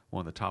one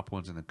of the top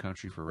ones in the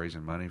country for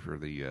raising money for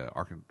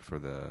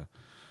the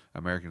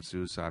American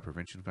Suicide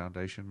Prevention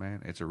Foundation.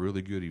 Man, it's a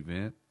really good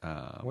event.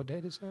 What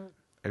date is that?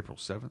 April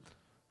 7th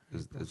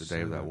is the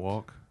day of that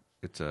walk.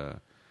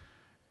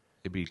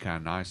 It'd be kind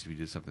of nice if you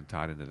did something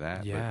tied into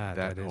that. Yeah,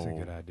 but that is a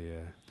good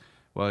idea.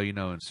 Well, you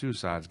know, and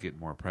suicide's getting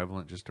more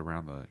prevalent just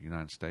around the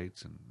United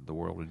States and the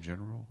world in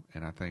general.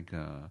 And I think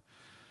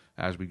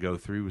as we go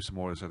through with some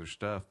more of this other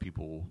stuff,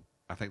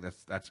 I think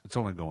that's it's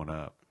only going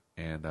up,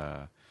 and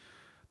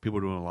people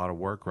are doing a lot of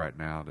work right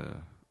now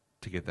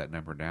to get that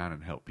number down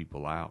and help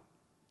people out.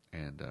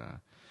 And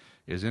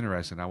it was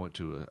interesting. I went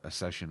to a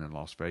session in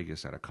Las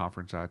Vegas at a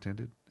conference I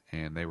attended,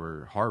 and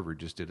Harvard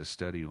just did a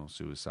study on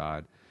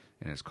suicide,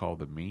 and it's called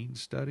the Mean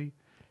Study.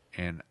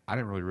 And I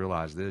didn't really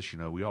realize this. You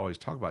know, we always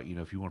talk about, you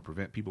know, if you want to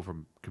prevent people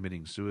from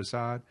committing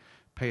suicide,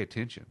 pay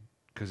attention,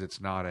 because it's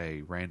not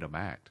a random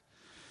act.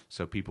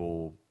 So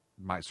people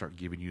might start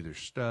giving you their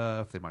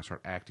stuff. They might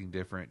start acting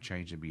different,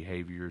 changing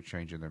behavior,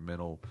 changing their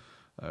mental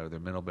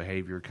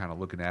behavior, kind of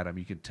looking at them.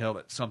 You can tell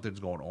that something's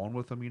going on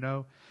with them, you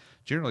know.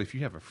 Generally, if you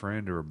have a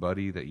friend or a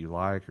buddy that you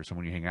like or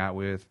someone you hang out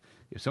with,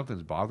 if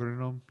something's bothering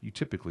them, you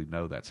typically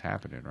know that's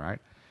happening, right?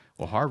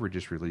 Well, Harvard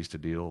just released a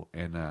deal,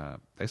 and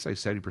they say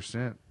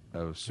 70%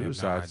 of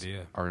suicides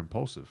are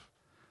impulsive.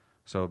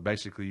 So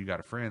basically, you got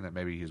a friend that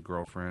maybe his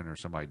girlfriend or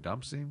somebody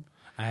dumps him.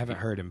 I haven't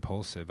heard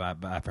impulsive.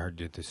 I've heard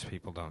that these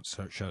people don't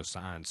show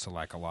signs. So,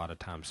 like a lot of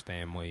times,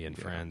 family and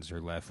friends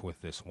are left with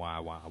this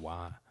why.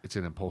 It's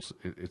an impulsive.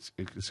 It's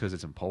because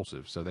it's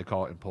impulsive. So they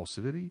call it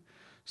impulsivity.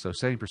 So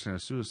 70%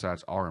 of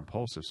suicides are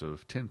impulsive. So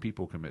if 10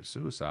 people commit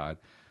suicide,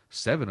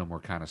 7 of them were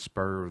kind of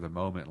spur of the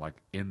moment, like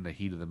in the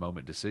heat of the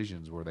moment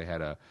decisions where they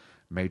had a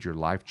major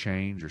life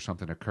change or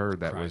something occurred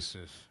that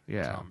crisis,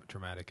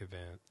 traumatic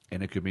event.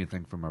 And it could be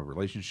anything from a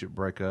relationship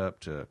breakup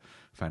to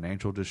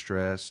financial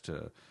distress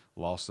to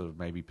loss of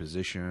maybe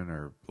position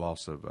or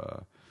loss of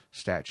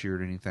stature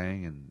or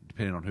anything. And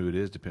depending on who it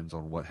is, depends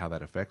on how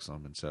that affects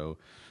them. And so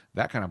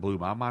that kind of blew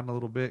my mind a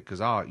little bit,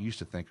 because I used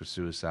to think of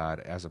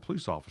suicide as a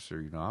police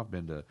officer. You know, I've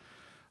been to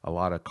a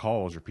lot of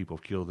calls where people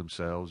have killed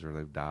themselves or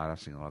they've died. I've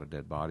seen a lot of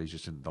dead bodies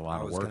just in the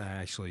line of work. I was going to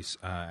actually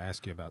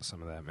ask you about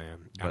some of that, man.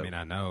 I mean,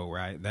 I know,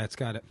 right? That's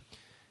got it.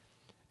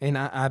 And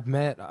I've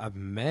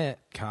met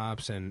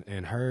cops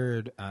and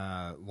heard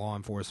law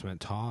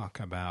enforcement talk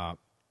about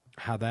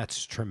how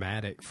that's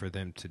traumatic for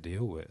them to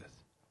deal with.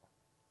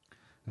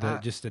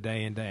 Just the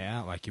day in, day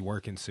out, like you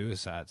work in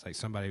suicides. Like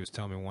somebody was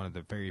telling me one of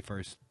the very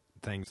first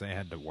things they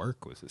had to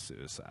work was a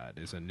suicide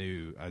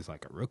as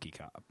like a rookie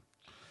cop.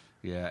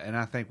 Yeah, and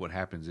I think what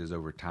happens is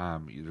over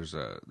time, there's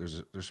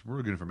some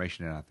really good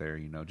information out there.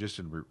 You know, just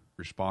in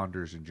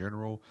responders in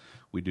general,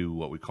 we do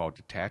what we call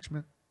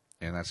detachment,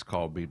 and that's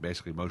called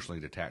basically emotionally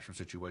detached from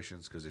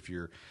situations. Because if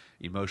you're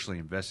emotionally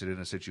invested in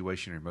a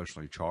situation or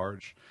emotionally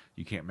charged,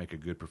 you can't make a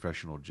good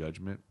professional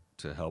judgment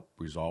to help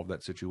resolve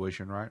that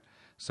situation, right?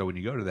 So when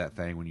you go to that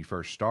thing, when you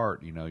first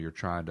start, you know, you're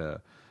trying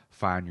to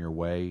find your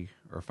way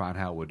or find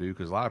how it would do.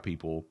 Because a lot of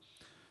people,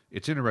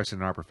 it's interesting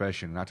in our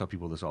profession, and I tell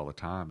people this all the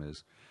time,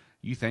 is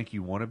you think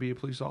you want to be a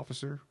police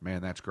officer?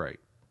 Man, that's great.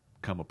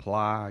 Come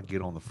apply,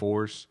 get on the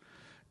force.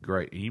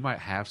 Great. And you might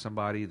have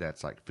somebody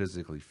that's like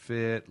physically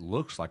fit,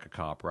 looks like a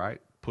cop,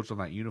 right? Puts on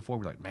that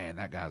uniform, you're like, man,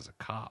 that guy's a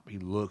cop. He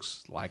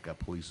looks like a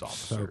police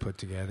officer. So put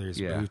together, his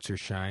boots are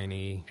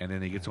shiny. And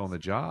then he gets on the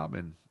job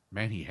and,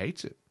 man, he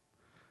hates it.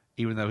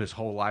 Even though his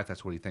whole life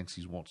that's what he thinks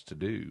he wants to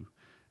do.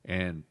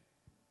 And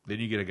then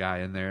you get a guy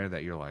in there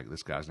that you're like,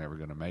 this guy's never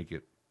going to make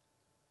it.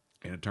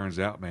 And it turns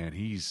out, man,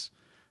 he's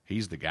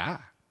the guy.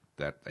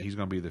 That he's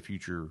going to be the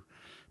future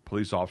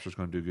police officer. Is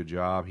going to do a good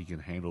job. He can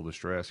handle the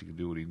stress. He can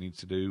do what he needs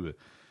to do.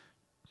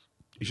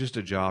 it's just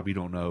a job. You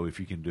don't know if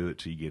you can do it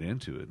till you get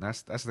into it. And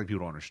that's the thing people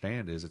don't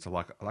understand is it's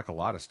like a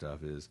lot of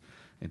stuff is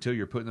until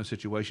you're put in those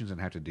situations and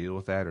have to deal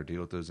with that or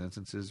deal with those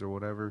instances or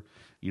whatever,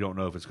 you don't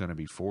know if it's going to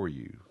be for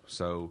you.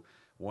 So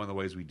one of the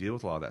ways we deal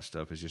with a lot of that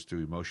stuff is just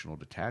through emotional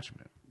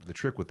detachment. The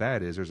trick with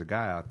that is there's a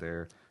guy out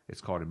there. It's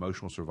called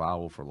Emotional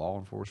Survival for Law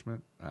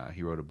Enforcement.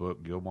 He wrote a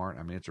book, Gilmart.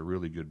 I mean, it's a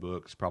really good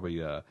book. It's probably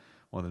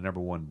one of the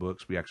 #1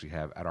 books we actually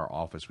have at our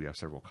office. We have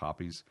several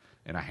copies,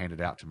 and I hand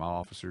it out to my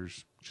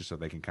officers just so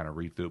they can kind of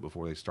read through it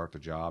before they start the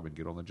job and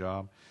get on the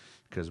job.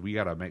 Because we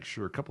got to make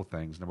sure a couple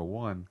things. Number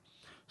one,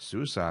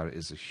 suicide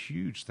is a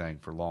huge thing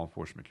for law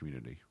enforcement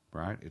community,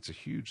 right? It's a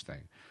huge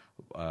thing.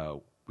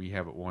 We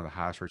have one of the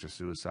highest rates of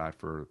suicide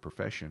for the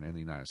profession in the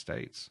United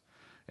States.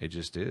 It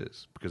just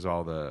is because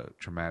all the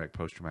traumatic,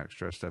 post-traumatic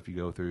stress stuff you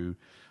go through,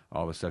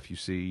 all the stuff you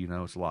see, you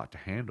know, it's a lot to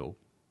handle.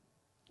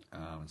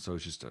 And so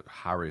it's just a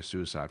high rate of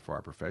suicide for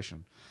our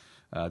profession.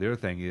 The other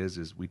thing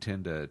is we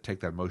tend to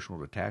take that emotional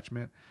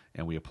detachment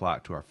and we apply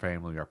it to our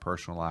family, our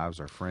personal lives,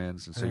 our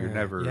friends. And so you're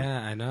never...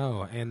 Yeah, I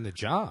know. And the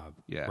job,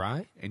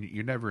 right? And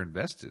you're never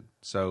invested.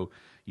 So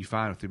you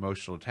find with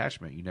emotional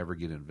attachment, you never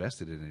get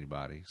invested in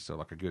anybody. So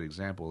like a good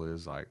example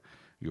is like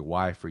your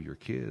wife or your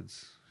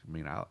kids. I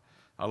mean,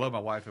 I love my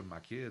wife and my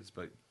kids,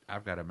 but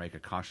I've got to make a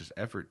conscious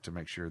effort to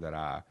make sure that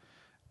I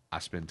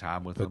spend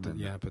time with them. Put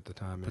the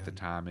time in. Put the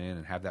time in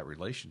and have that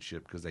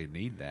relationship because they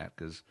need that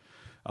because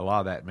a lot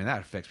of that, I mean,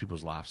 that affects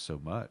people's lives so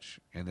much.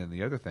 And then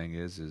the other thing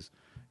is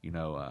you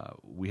know,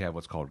 we have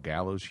what's called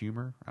gallows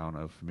humor. I don't know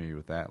if you're familiar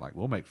with that. Like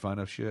we'll make fun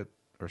of shit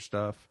or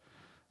stuff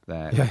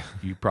that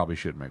you probably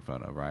shouldn't make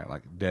fun of, right?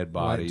 Like dead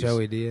bodies. Like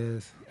Joey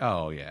Diaz.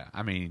 Oh, yeah.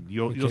 I mean,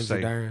 you'll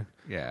say,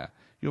 yeah.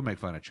 You'll make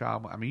fun of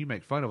child. I mean, you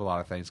make fun of a lot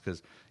of things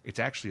because it's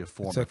actually a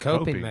form of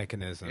coping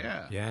mechanism.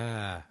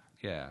 Yeah.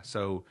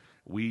 So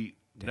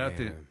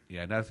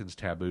nothing's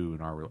taboo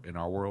in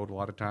our world a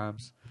lot of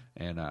times,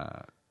 and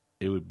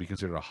it would be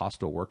considered a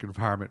hostile work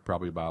environment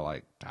probably by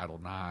like Title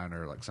IX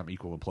or like some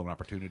equal employment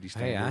opportunity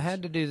standards. Hey, I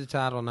had to do the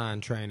Title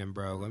IX training,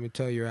 bro. Let me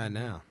tell you right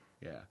now.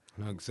 Yeah,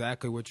 I know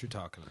exactly what you're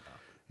talking about.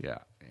 Yeah,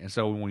 and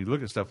so when we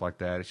look at stuff like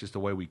that, it's just the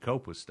way we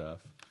cope with stuff.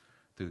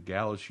 Through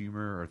gallows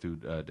humor or through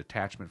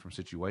detachment from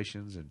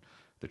situations, and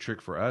the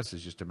trick for us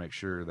is just to make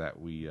sure that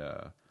we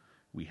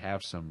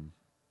have some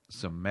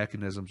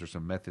mechanisms or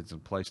some methods in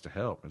place to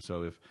help. And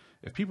so if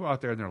people out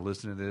there and they're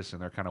listening to this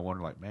and they're kind of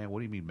wondering like, man, what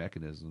do you mean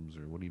mechanisms,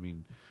 or what do you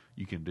mean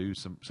you can do?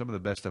 Some of the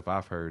best stuff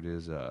I've heard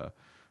is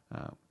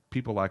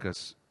people like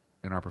us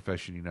in our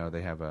profession. You know,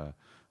 they have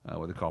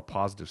what they call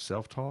positive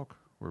self-talk,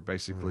 where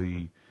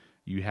basically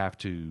you have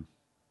to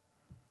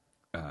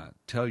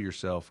tell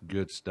yourself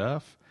good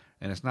stuff.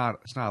 And it's not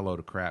a load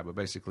of crap, but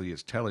basically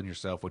it's telling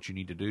yourself what you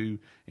need to do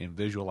and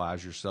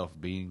visualize yourself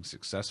being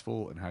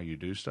successful in how you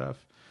do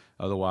stuff.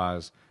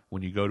 Otherwise,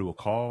 when you go to a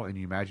call and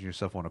you imagine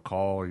yourself on a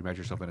call, or you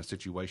imagine yourself in a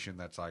situation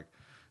that's like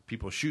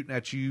people shooting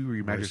at you, or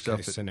you imagine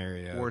yourself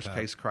in worst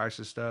case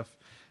crisis stuff,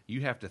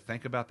 you have to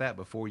think about that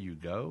before you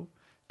go.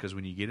 Because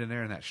when you get in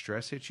there and that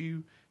stress hits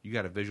you, you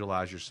got to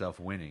visualize yourself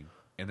winning.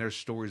 And there's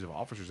stories of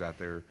officers out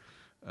there,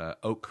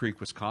 Oak Creek,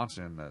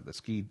 Wisconsin, the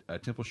ski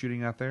temple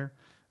shooting out there.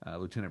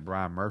 Lieutenant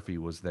Brian Murphy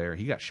was there.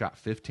 He got shot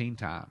 15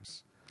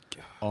 times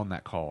on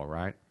that call,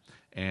 right?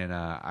 And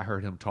I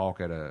heard him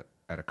talk at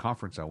a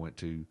conference I went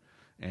to,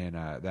 and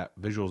that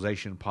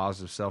visualization,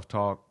 positive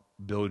self-talk,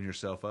 building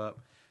yourself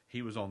up.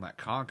 He was on that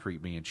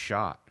concrete being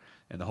shot,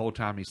 and the whole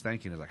time he's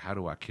thinking is like, how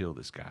do I kill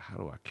this guy? How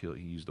do I kill?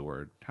 He used the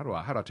word, how do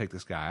I take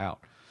this guy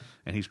out?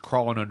 And he's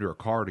crawling under a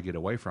car to get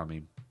away from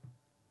him.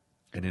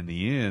 And in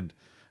the end,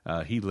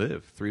 he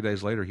lived. 3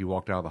 days later, he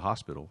walked out of the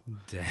hospital.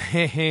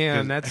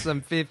 Damn, that's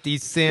some 50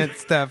 Cent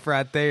stuff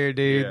right there,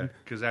 dude. Yeah,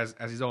 because as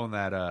he's on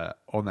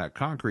that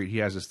concrete, he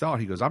has this thought.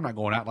 He goes, I'm not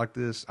going out like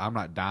this. I'm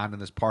not dying in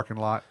this parking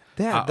lot.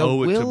 I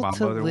owe it to my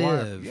mother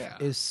and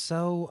wife. Is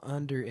so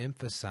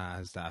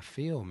underemphasized, I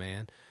feel,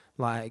 man.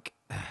 Like,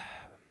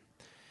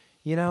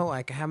 you know,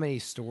 like how many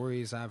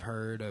stories I've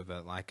heard of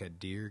a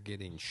deer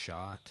getting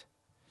shot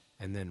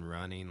and then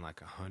running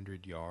like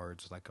 100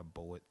 yards like a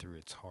bullet through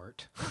its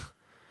heart.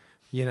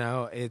 You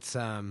know, it's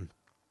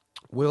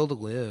will to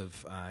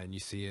live, and you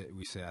see it.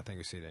 I think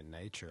we see it in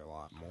nature a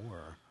lot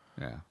more.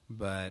 Yeah,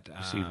 but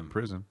you see it in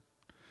prison.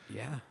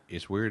 Yeah,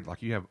 it's weird.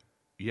 Like you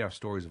have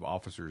stories of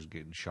officers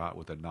getting shot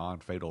with a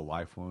non-fatal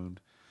life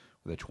wound,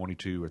 with a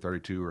 22 or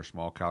 32 or a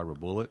small caliber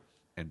bullet,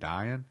 and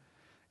dying.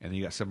 And then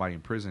you got somebody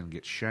in prison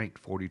get shanked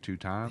 42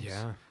 times.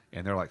 Yeah,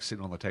 and they're like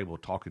sitting on the table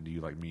talking to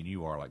you like me and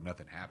you are, like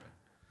nothing happened.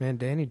 Man,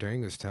 Danny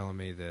Dring was telling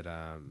me that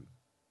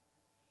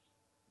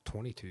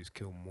 22s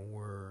kill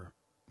more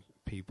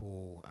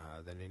people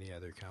than any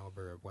other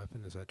caliber of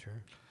weapon. Is that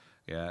true?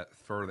 Yeah,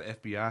 for the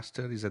FBI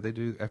studies that they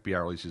do, FBI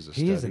releases a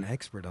study. He is an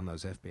expert on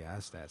those FBI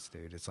stats,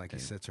 dude. It's like he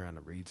sits around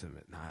and reads them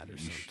at night or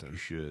something. You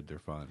should. They're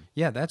fun.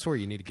 Yeah, that's where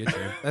you need to get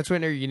that's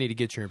whenever you need to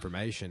get your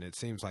information. It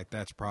seems like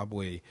that's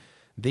probably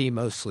the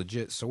most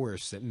legit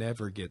source that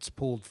never gets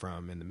pulled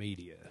from in the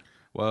media.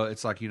 Well,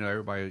 it's like,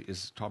 everybody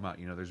is talking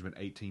about, there's been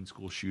 18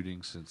 school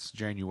shootings since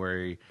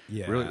January.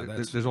 Yeah, really,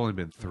 there's only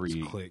been It's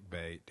 3.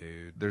 clickbait,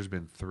 dude. There's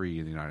been 3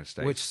 in the United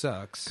States, Which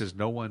sucks. because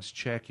no one's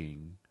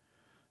checking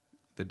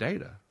the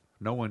data.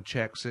 No one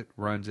checks it,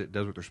 runs it,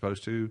 does what they're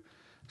supposed to.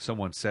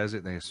 Someone says it,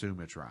 and they assume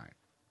it's right,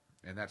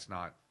 and that's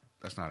not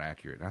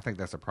accurate. And I think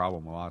that's the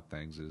problem with a lot of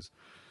things is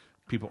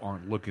people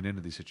aren't looking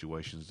into these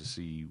situations to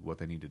see what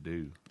they need to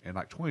do. And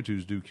like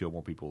 22s do kill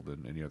more people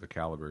than any other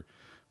caliber,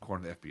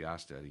 according to the FBI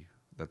study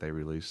that they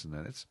released. And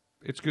then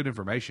it's good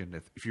information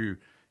if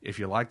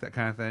you like that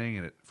kind of thing.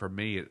 And for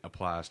me, it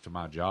applies to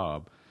my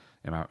job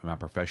and my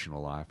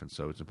professional life. And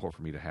so it's important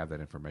for me to have that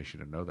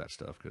information and know that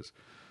stuff because,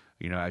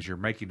 as you're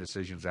making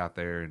decisions out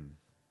there and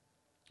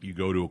you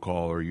go to a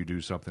call or you do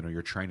something or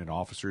you're training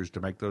officers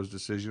to make those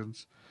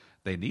decisions,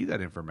 they need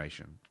that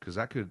information because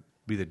that could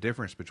be the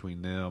difference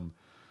between them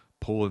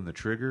pulling the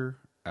trigger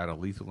at a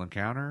lethal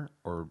encounter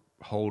or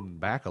holding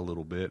back a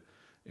little bit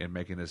and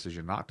making a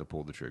decision not to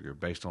pull the trigger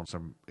based on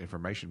some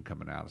information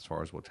coming out as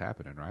far as what's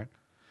happening, right?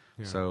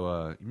 Yeah.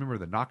 So you remember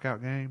the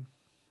knockout game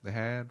they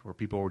had where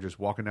people were just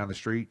walking down the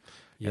street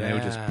and they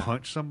would just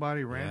punch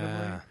somebody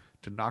randomly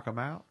to knock them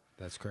out?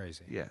 That's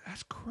crazy. Yeah,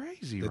 that's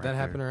crazy. Did that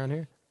happen around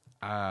here?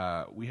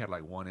 We had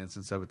like one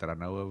instance of it that I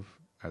know of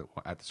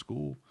at the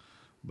school.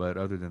 But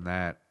other than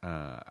that,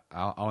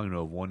 I only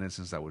know of one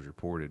instance that was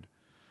reported.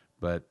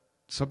 But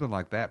something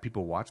like that,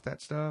 people watch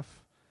that stuff,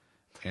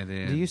 and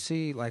then do you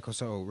see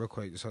so real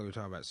quick? So we were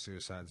talking about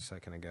suicide a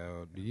second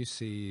ago. Do you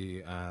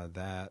see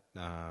that?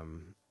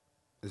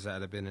 Has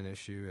that been an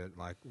issue at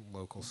like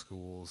local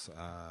schools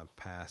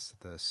past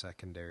the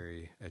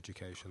secondary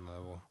education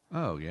level?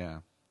 Oh yeah,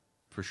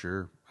 for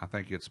sure. I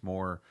think it's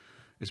more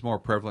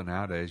prevalent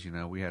nowadays.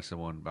 We had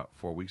someone about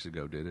 4 weeks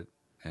ago did it.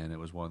 And it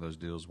was one of those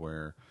deals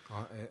where...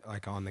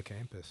 like on the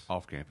campus?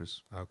 Off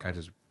campus. Okay. At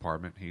his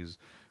apartment. He's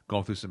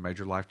gone through some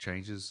major life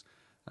changes.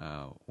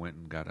 Went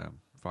and got a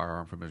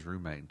firearm from his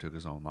roommate and took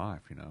his own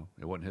life,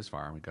 It wasn't his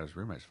firearm. He got his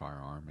roommate's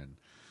firearm. And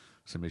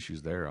some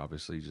issues there,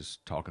 obviously,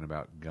 just talking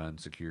about gun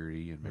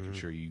security and making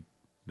sure you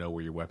know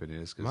where your weapon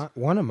is.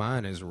 One of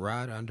mine is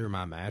right under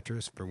my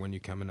mattress for when you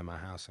come into my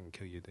house and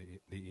kill you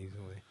the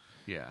easily.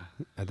 Yeah.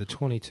 The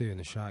 22 and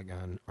the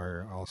shotgun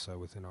are also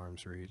within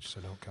arm's reach,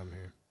 so don't come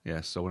here.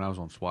 Yeah, so when I was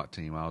on SWAT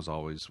team,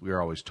 we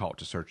were always taught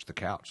to search the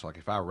couch. Like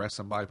if I arrest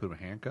somebody, put them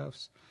in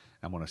handcuffs,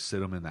 I'm going to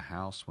sit them in the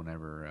house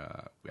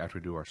whenever after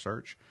we do our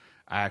search.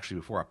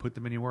 Before I put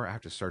them anywhere, I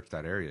have to search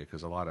that area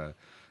because a lot of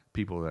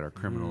people that are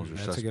criminals or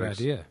that's suspects, a good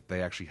idea.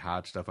 They actually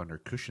hide stuff under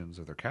cushions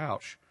of their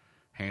couch,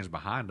 hands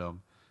behind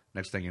them.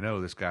 Next thing you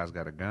know, this guy's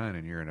got a gun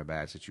and you're in a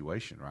bad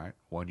situation, right?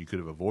 One you could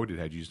have avoided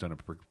had you just done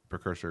a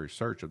precursory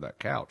search of that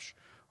couch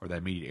or that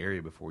immediate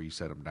area before you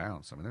set them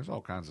down. So, there's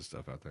all kinds of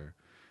stuff out there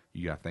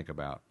you got to think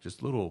about.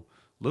 Just little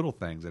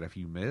things that if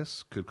you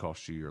miss could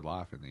cost you your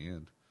life in the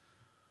end.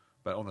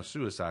 But on the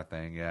suicide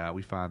thing, yeah,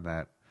 we find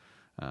that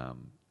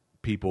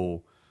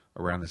people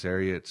around this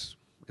area, it's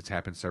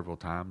happened several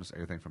times.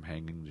 Everything from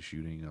hanging to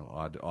shooting, a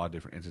lot of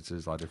different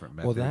instances, a lot of different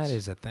methods. Well, that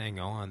is a thing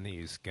on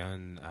these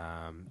gun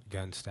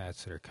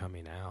stats that are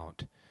coming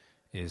out.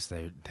 Is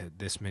that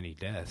this many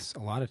deaths? A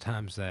lot of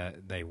times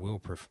that they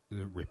will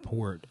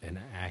report an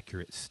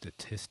accurate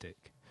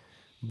statistic,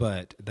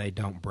 but they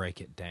don't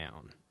break it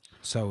down.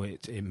 So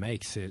it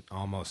makes it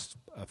almost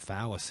a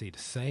fallacy to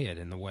say it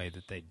in the way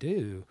that they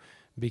do,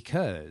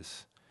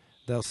 because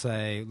they'll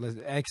say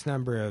X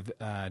number of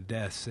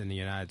deaths in the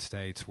United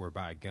States were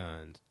by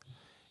guns,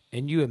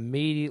 and you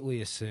immediately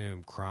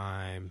assume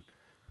crime,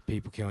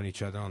 people killing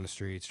each other on the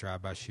streets,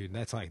 drive-by shooting.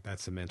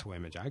 That's the mental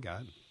image I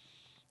got.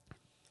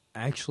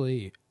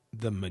 Actually,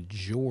 the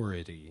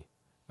majority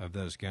of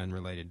those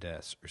gun-related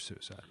deaths are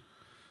suicide.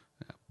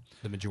 Yeah.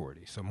 The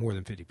majority, so more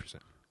than 50%.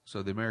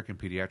 So the American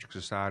Pediatric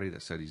Society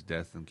that studies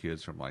death in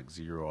kids from like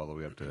 0 all the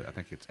way up to, I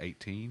think it's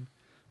 18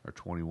 or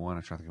 21.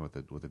 I'm trying to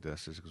think what the death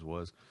statistics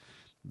was.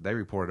 They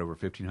reported over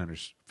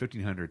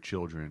 1,500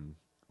 children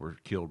were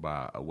killed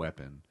by a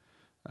weapon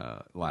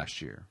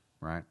last year,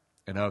 right?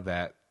 And of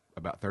that,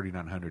 about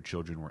 3,900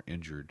 children were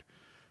injured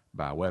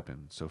by a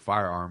weapon. So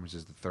firearms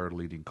is the third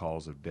leading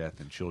cause of death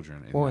in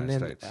children in the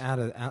United States.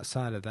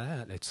 Outside of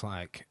that, it's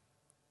like,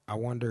 I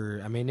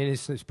wonder,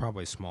 it's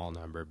probably a small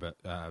number, but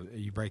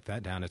you break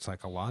that down, it's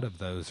like a lot of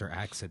those are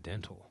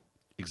accidental.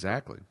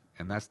 Exactly.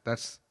 And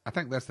that's I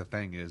think that's the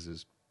thing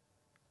is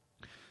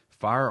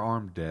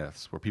firearm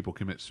deaths where people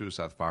commit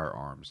suicide with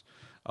firearms,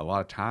 a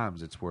lot of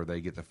times it's where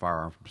they get the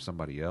firearm from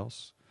somebody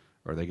else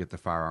or they get the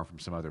firearm from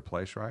some other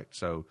place, right?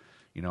 So,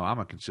 I'm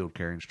a concealed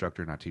carry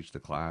instructor and I teach the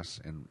class,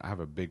 and I have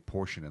a big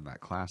portion in that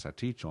class I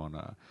teach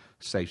on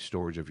safe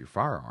storage of your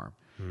firearm.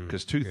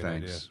 Because two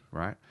things, idea.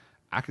 Right?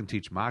 I can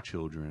teach my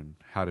children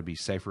how to be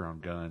safer on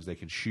guns. They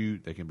can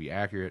shoot. They can be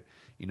accurate.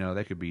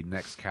 They could be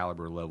next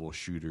caliber level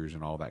shooters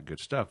and all that good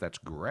stuff. That's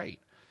great,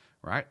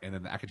 right? And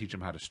then I can teach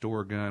them how to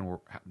store a gun,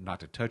 not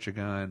to touch a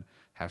gun,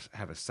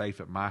 have a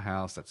safe at my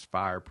house that's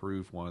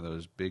fireproof, one of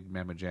those big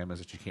mamma jammas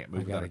that you can't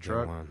move without a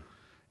truck.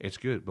 It's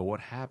good. But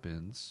what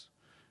happens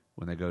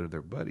when they go to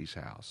their buddy's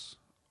house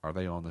are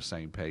they on the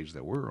same page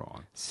that we're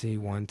on? See,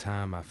 one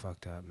time I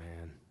fucked up,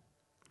 man.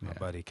 My Yeah.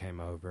 buddy came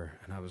over,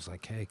 and I was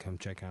like, hey, come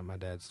check out my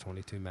dad's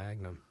 22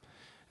 Magnum.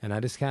 And I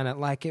just kind of,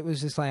 like, it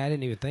was just like, I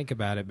didn't even think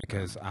about it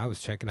because I was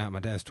checking out my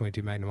dad's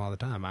 22 Magnum all the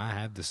time. I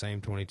have the same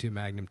 22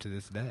 Magnum to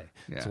this day.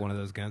 It's Yeah. one of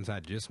those guns I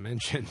just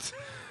mentioned.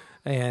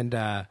 And,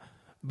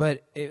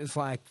 but it was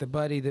like the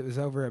buddy that was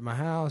over at my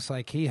house,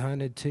 like, he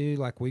hunted too.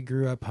 Like, we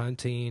grew up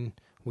hunting.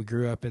 We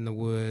grew up in the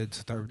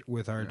woods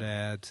with our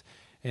dads.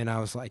 And I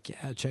was like,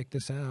 yeah, check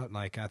this out.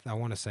 Like, I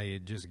want to say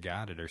it just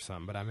got it or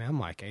something. But, I mean, I'm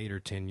like 8 or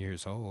 10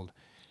 years old.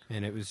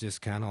 And it was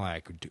just kind of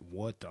like,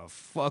 what the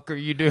fuck are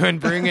you doing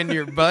bringing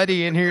your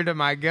buddy in here to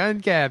my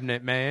gun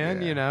cabinet,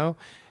 man? Yeah. You know?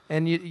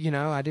 And, you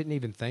know, I didn't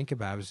even think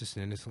about it. I was just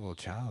an innocent little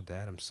child,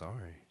 Dad. I'm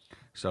sorry.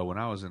 So when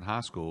I was in high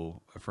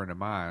school, a friend of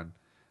mine,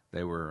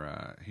 he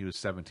was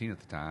 17 at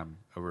the time,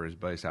 over at his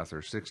buddy's house. They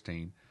were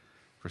 16.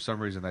 For some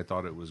reason, they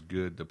thought it was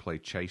good to play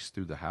chase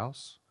through the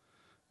house.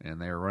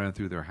 And they were running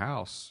through their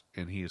house,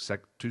 and he is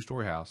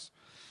two-story house.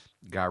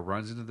 Guy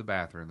runs into the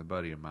bathroom, the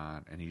buddy of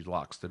mine, and he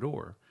locks the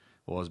door.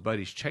 Well, his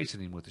buddy's chasing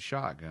him with a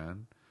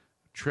shotgun,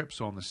 trips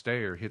on the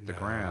stair, hit the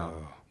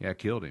ground. Yeah,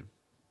 killed him.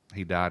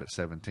 He died at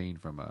 17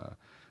 from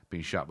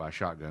being shot by a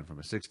shotgun from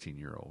a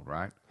 16-year-old,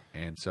 right?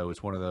 And so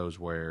it's one of those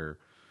where,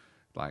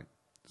 like,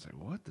 it's like,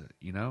 what the,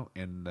 you know?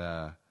 And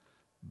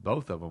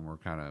both of them were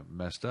kind of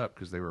messed up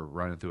because they were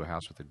running through a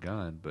house with a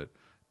gun, but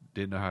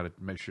didn't know how to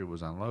make sure it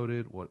was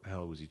unloaded. What the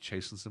hell was he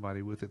chasing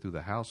somebody with it through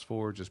the house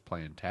for? Just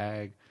playing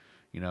tag?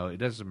 You know, it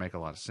doesn't make a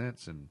lot of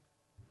sense. And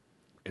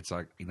it's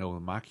like, you know,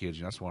 with my kids,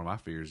 you know, that's one of my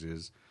fears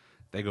is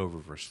they go over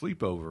for a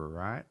sleepover,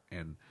 right?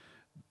 And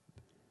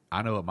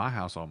I know at my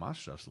house all my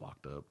stuff's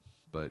locked up,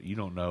 but you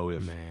don't know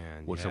if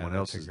what someone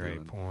else is doing. That's a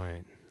great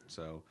point.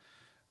 So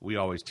we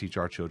always teach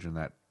our children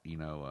that, you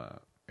know,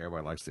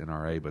 everybody likes the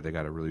NRA, but they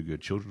got a really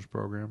good children's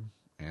program,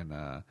 and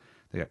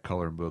they got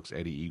coloring books,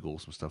 Eddie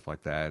Eagles, some stuff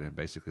like that, and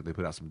basically they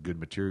put out some good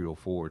material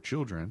for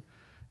children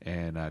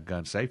and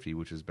gun safety,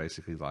 which is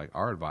basically like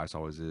our advice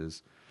always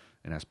is.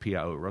 And as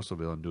PIO at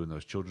Russellville and doing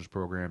those children's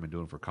program and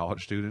doing for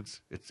college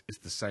students, it's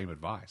the same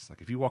advice. Like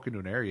if you walk into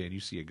an area and you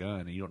see a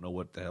gun and you don't know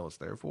what the hell it's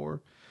there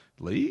for,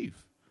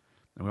 leave.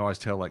 And we always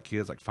tell like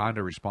kids, like find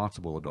a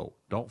responsible adult.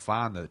 Don't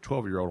find the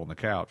 12-year-old on the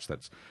couch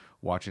that's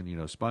watching, you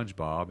know,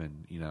 SpongeBob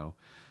and, you know,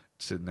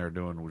 sitting there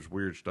doing this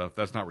weird stuff.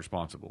 That's not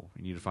responsible.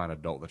 You need to find an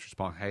adult that's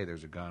responsible. Hey,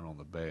 there's a gun on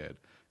the bed.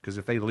 Because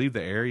if they leave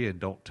the area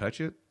and don't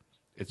touch it,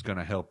 it's going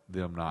to help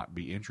them not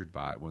be injured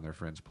by it when their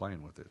friends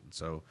playing with it. And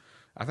so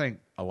I think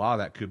a lot of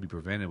that could be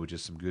prevented with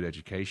just some good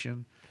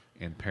education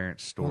and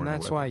parents storing Well, and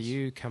that's their why weapons.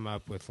 you come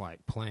up with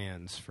like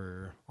plans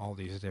for all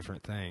these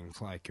different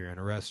things. Like you're in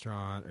a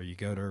restaurant or you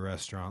go to a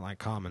restaurant, like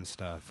common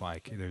stuff.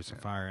 Like there's a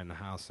fire in the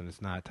house and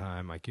it's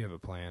nighttime. Like you have a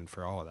plan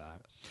for all of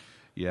that.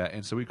 Yeah,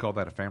 and so we call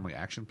that a family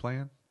action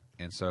plan.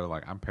 And so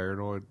like I'm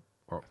paranoid,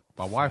 or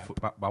my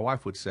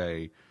wife would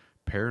say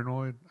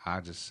paranoid. I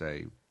just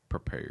say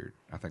prepared.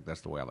 I think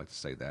that's the way I like to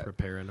say that.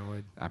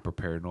 Paranoid. I'm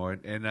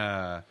paranoid,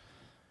 and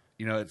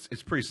you know,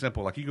 it's pretty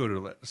simple. Like you go to,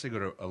 let's say, go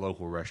to a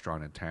local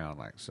restaurant in town,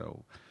 like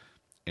so,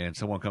 and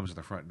someone comes to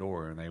the front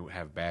door and they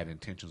have bad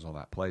intentions on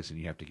that place, and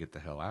you have to get the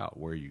hell out.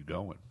 Where are you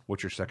going?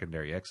 What's your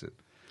secondary exit?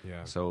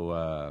 Yeah. So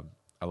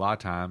a lot of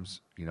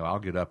times, you know, I'll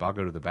get up, I'll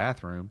go to the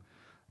bathroom,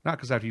 not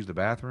because I have to use the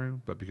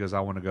bathroom, but because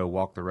I want to go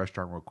walk the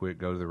restaurant real quick,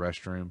 go to the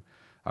restroom.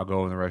 I'll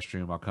go in the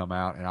restroom, I'll come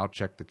out, and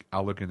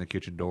I'll look in the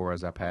kitchen door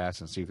as I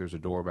pass and see if there's a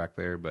door back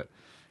there. But,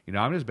 you know,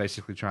 I'm just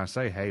basically trying to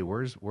say, hey,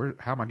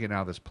 how am I getting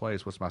out of this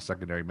place? What's my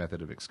secondary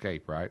method of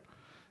escape, right?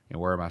 And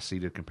where am I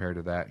seated compared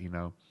to that, you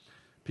know?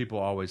 People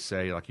always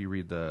say, like you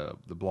read the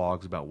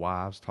blogs about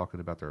wives talking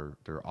about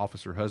their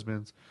officer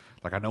husbands.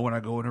 Like, I know when I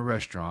go in a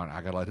restaurant,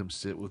 I got to let him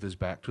sit with his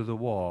back to the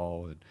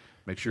wall and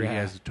make sure he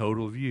has the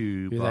total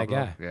view. You're blah, that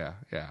blah. guy.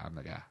 Yeah, I'm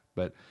the guy.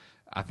 But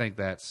I think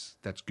that's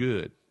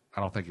good.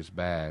 I don't think it's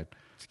bad.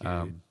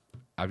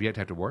 I've yet to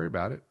have to worry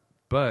about it,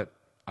 but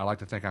I like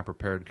to think I'm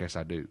prepared in case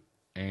I do.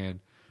 And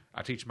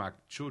I teach my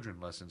children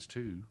lessons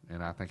too,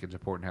 and I think it's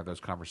important to have those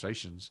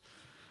conversations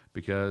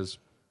because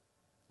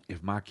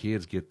if my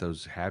kids get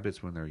those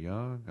habits when they're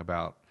young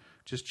about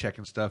just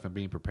checking stuff and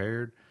being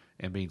prepared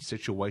and being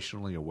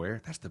situationally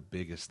aware, that's the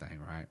biggest thing,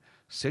 right?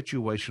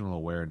 Situational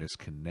awareness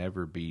can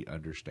never be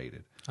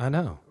understated, I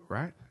know.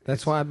 right?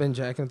 That's why I've been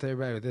jacking with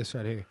everybody with this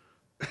right here.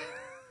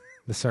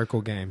 The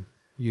circle game.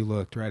 You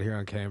looked right here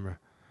on camera.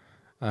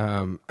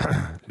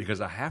 Because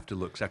I have to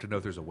look, 'cause I have to know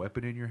if there's a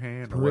weapon in your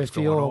hand or what's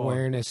going Peripheral on.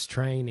 awareness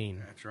training.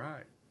 That's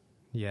right.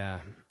 Yeah.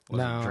 Was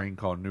a training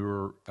called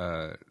neural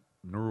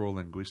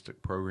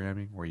linguistic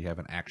programming, where you have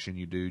an action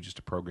you do just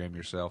to program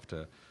yourself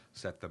to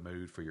set the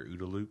mood for your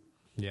OODA loop.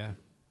 Yeah.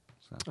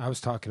 So. I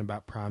was talking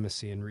about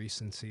primacy and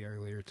recency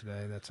earlier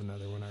today. That's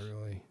another one I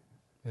really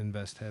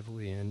invest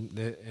heavily in.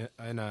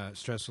 In a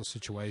stressful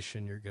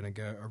situation, you're going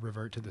to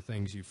revert to the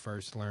things you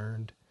first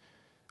learned,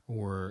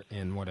 or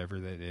in whatever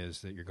that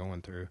is that you're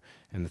going through,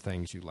 and the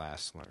things you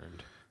last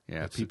learned.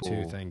 Yeah, That's the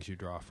two things you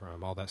draw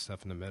from. All that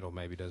stuff in the middle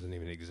maybe doesn't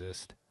even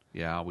exist.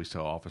 Yeah, I always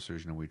tell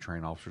officers, you know, we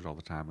train officers all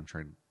the time and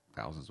train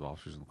thousands of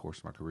officers in the course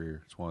of my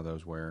career. It's one of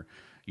those where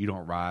you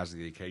don't rise to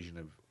the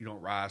occasion,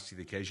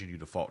 you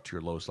default to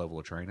your lowest level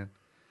of training.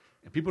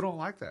 And people don't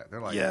like that.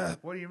 They're like, Yeah.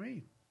 what do you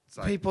mean? It's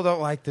like, People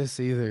don't like this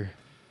either.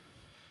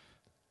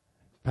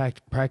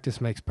 Practice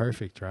makes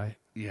perfect, right?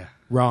 yeah.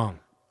 Wrong.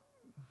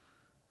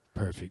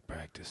 Perfect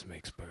practice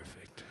makes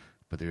perfect.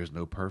 But there's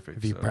no perfect.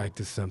 If you so-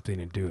 practice something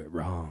and do it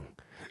wrong,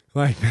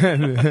 like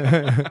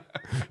that,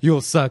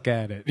 you'll suck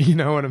at it. You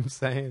know what I'm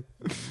saying?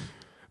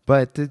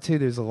 But too,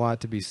 there's a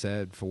lot to be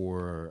said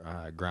for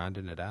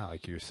grinding it out,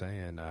 like you were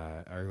saying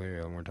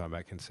earlier when we were talking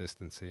about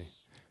consistency.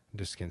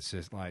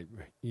 Just like,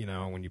 you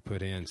know, when you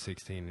put in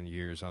 16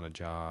 years on a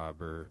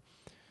job or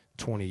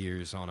 20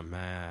 years on a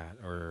mat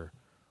or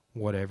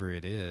whatever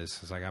it is,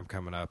 it's like I'm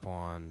coming up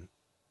on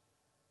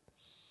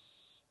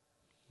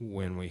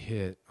when I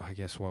hit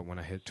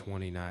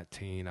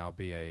 2019, I'll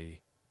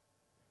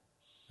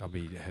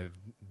have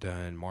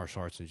done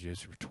martial arts and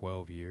jiu-jitsu for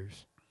 12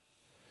 years.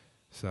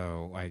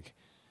 So like,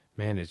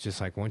 man, it's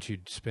just like once you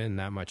spend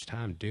that much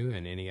time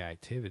doing any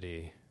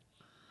activity,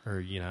 or,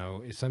 you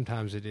know,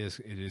 sometimes it is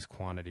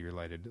quantity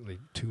related, like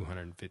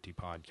 250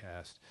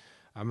 podcasts.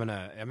 I'm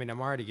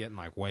already getting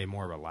like way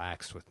more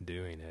relaxed with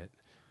doing it.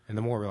 And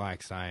the more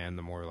relaxed I am,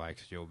 the more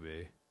relaxed you'll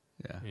be.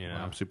 Yeah. You know?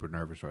 Well, I'm super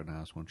nervous right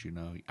now, so once you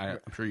know. I'm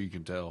sure you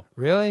can tell.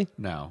 Really?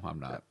 No, I'm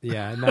not.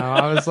 Yeah, no,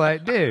 I was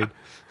like, dude.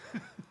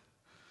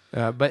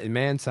 But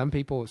man, some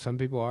people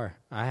are.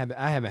 I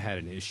haven't had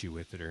an issue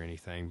with it or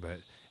anything,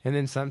 and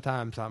then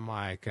sometimes I'm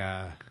like,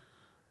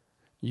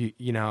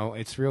 you know,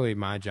 it's really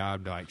my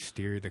job to like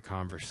steer the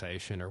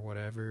conversation or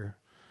whatever.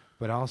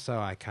 But also,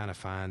 I kind of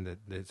find that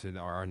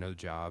there are no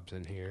jobs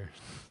in here,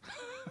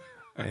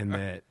 and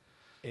that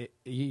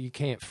you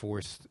can't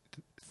force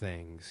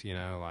things. You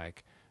know,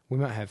 like we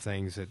might have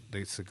things that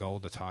it's the goal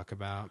to talk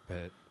about,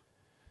 but.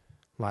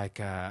 Like,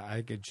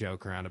 I could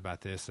joke around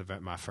about this.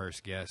 About my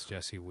first guest,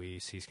 Jesse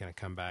Weiss. He's going to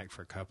come back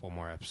for a couple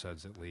more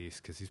episodes at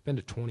least because he's been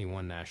to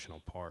 21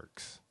 national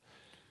parks.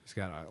 He's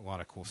got a lot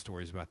of cool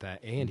stories about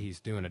that. And he's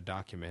doing a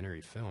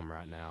documentary film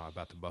right now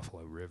about the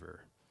Buffalo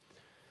River.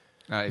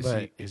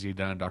 Has he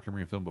done a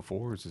documentary film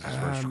before, or is this his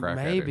first crack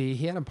at it? Maybe.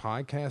 He had a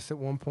podcast at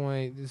one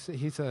point.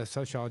 He's a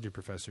sociology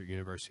professor at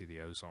University of the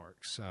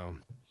Ozarks. So,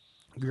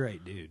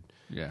 great dude.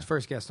 Yeah. His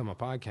first guest on my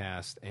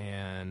podcast.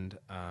 And,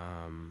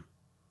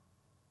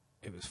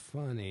 it was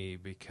funny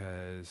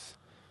because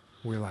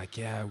we're like,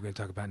 yeah, we're going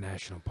to talk about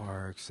national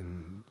parks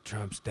and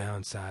Trump's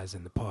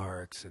downsizing the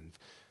parks, and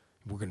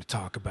we're going to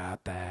talk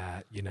about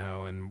that, you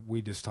know, and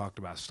we just talked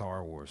about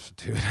Star Wars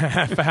for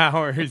 2.5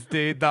 hours,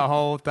 dude. The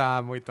whole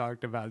time we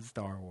talked about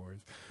Star Wars.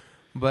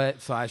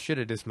 But so I should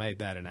have just made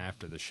that an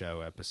after the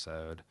show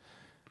episode,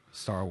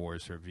 Star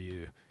Wars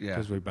review,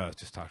 because we both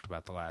just talked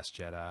about The Last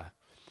Jedi.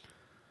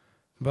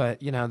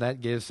 But, you know,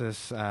 that gives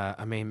us,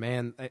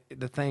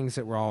 the things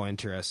that we're all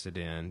interested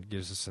in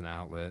gives us an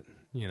outlet,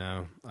 you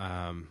know.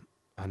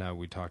 I know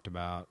we talked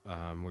about,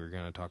 we were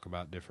going to talk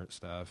about different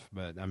stuff.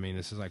 But, I mean,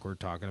 this is like we're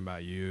talking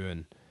about you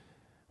and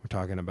we're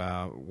talking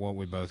about what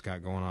we both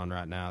got going on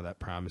right now, that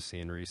primacy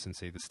and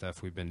recency, the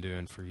stuff we've been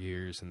doing for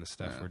years and the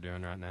stuff we're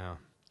doing right now.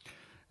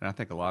 And I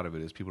think a lot of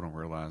it is people don't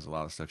realize a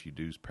lot of stuff you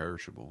do is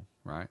perishable,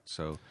 right?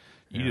 So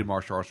you did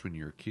martial arts when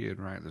you were a kid,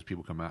 right? Those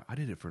people come out. I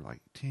did it for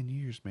like 10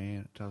 years,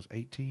 man. Until I was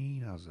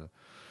 18. I was a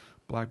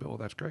black belt. Well,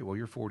 that's great. Well,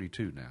 you're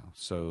 42 now.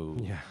 So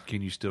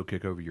can you still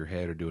kick over your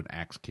head or do an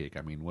axe kick?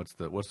 I mean, what's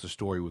the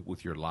story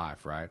with your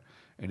life, right?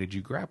 And did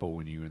you grapple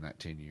when you were in that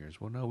 10 years?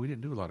 Well, no, we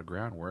didn't do a lot of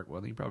groundwork.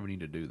 Well, then you probably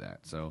need to do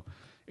that. So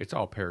it's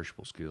all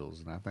perishable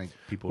skills, and I think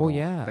people don't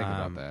think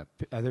about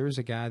that. There was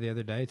a guy the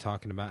other day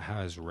talking about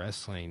how his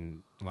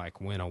wrestling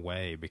like went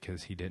away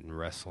because he didn't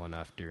wrestle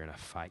enough during a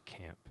fight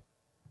camp.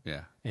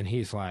 Yeah. And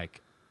he's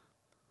like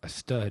a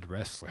stud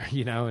wrestler,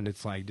 you know, and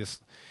it's like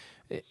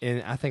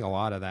and I think a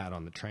lot of that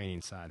on the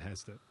training side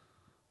has to,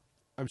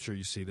 I'm sure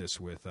you see this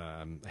with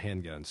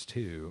handguns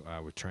too,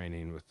 with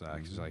training with,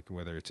 like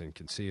whether it's in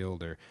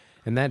concealed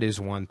and that is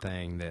one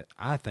thing that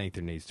I think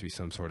there needs to be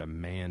some sort of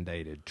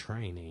mandated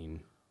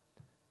training,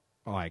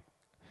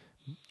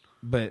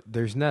 but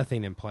there's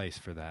nothing in place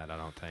for that, I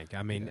don't think.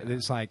 I mean,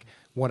 it's like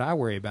what I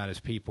worry about is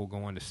people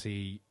going to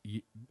see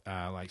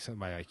like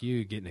somebody like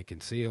you getting it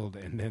concealed,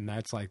 and then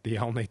that's like the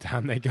only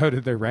time they go to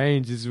the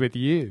range is with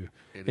you,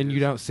 you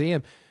don't see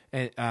them.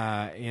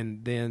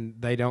 And then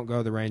they don't go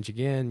to the range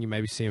again. You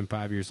maybe see them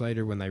 5 years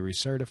later when they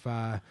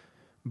recertify.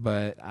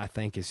 But I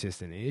think it's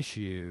just an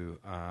issue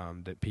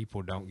that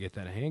people don't get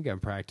that handgun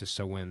practice.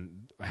 So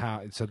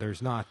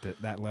there's not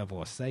that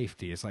level of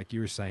safety. It's like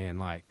you were saying,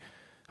 like,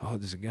 oh,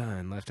 there's a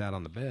gun left out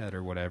on the bed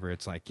or whatever.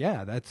 It's like,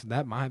 yeah,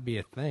 that might be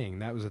a thing.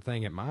 That was a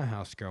thing at my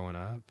house growing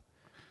up,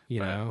 you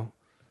know.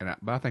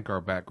 But I think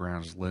our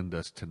backgrounds lend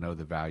us to know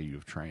the value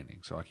of training.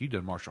 So, like, you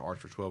did martial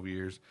arts for 12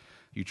 years.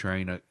 You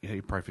train.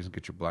 You probably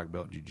get your black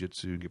belt in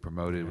jiu-jitsu and get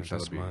promoted. Which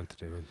this month,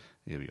 dude.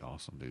 It'll be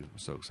awesome, dude. I'm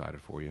so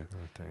excited for you. Oh,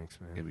 thanks,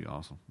 man. It'll be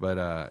awesome.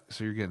 But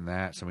so you're getting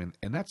that. So, I mean,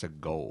 and that's a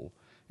goal.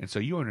 And so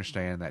you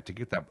understand that to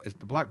get that,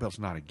 the black belt's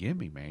not a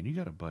gimme, man. You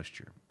got to bust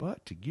your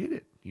butt to get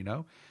it, you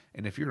know.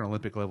 And if you're an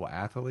Olympic level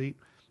athlete,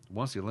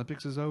 once the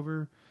Olympics is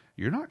over,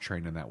 you're not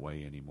training that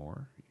way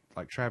anymore.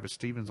 Like Travis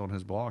Stevens on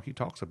his blog, he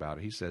talks about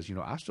it. He says,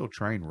 I still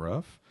train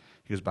rough.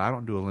 He goes, but I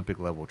don't do Olympic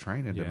level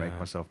training to make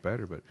myself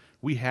better. But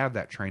we have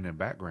that training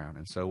background.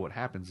 And so what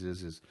happens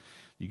is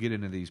you get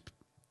into these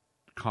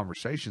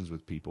conversations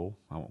with people.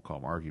 I won't call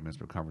them arguments,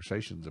 but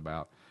conversations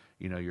about,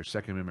 your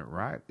Second Amendment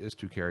right is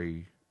to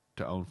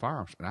own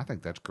firearms. And I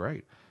think that's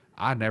great.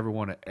 I never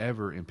want to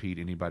ever impede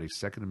anybody's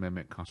Second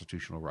Amendment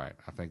constitutional right.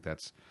 I think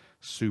that's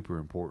super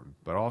important.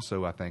 But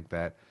also, I think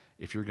that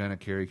if you're going to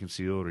carry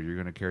concealed or you're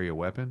going to carry a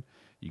weapon,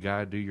 you got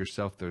to do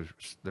yourself the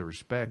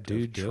respect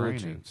Due of training.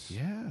 diligence.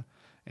 Yeah.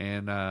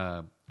 And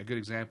a good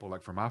example,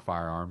 like for my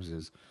firearms,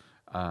 is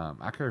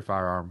I carry a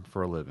firearm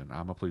for a living.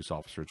 I'm a police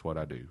officer. It's what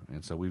I do.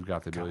 And so we've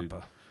got the ability.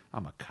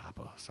 I'm a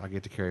COPPA, so I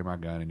get to carry my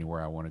gun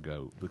anywhere I want to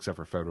go, except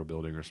for federal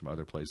building or some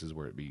other places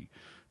where it'd be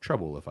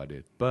trouble if I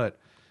did. But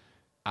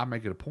I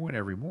make it a point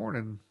every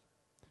morning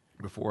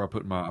before I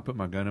put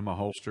my gun in my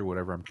holster,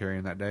 whatever I'm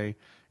carrying that day,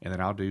 and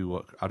then I'll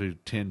do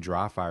 10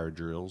 dry fire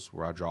drills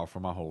where I draw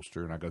from my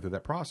holster and I go through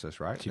that process.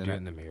 Right? Do you do it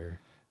in the mirror?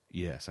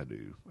 Yes, I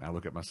do. I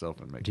look at myself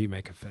and make. Do you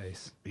make a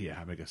face? Yeah,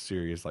 I make a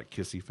serious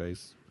kissy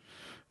face.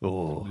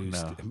 Oh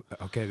no!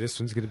 Okay, this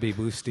one's going to be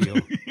blue steel.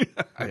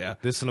 Yeah,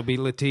 this one will be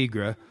La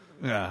Tigra.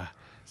 Yeah.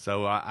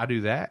 So I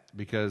do that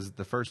because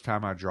the first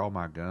time I draw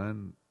my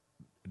gun,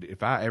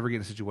 if I ever get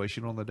in a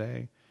situation on the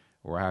day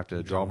where I have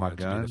to draw my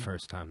gun, the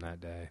first time that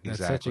day. That's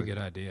exactly. such a good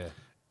idea.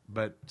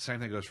 But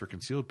same thing goes for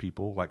concealed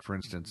people. Like for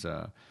instance,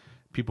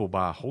 people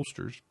buy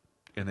holsters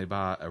and they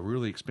buy a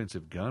really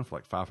expensive gun for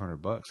like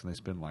 $500, and they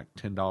spend like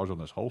 $10 on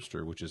this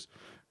holster, which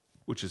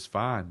is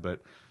fine.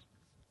 But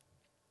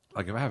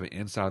like if I have an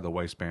inside the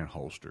waistband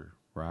holster,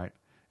 right?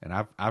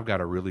 And I've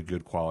got a really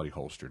good quality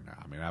holster now.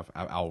 I mean,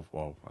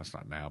 well, that's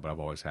not now, but I've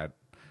always had.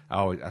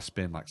 I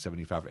spend like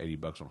 $75 to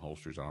 $80 on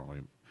holsters. I don't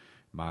really.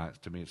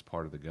 To me, it's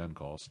part of the gun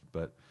cost.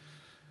 But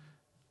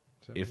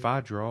if I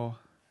draw,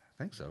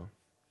 I think so.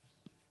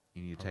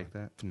 You need to take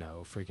that?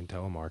 No, freaking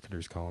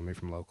telemarketers calling me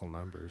from local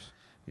numbers.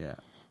 Yeah.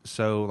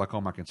 So like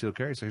on my concealed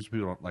carry, so here's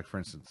people like for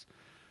instance,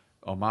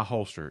 on my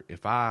holster,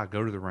 if I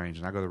go to the range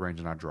and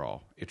I draw,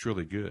 it's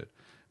really good.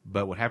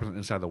 But what happens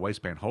inside the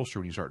waistband holster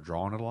when you start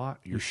drawing it a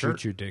lot, you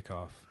shoot your dick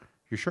off.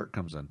 Your shirt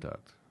comes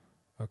untucked.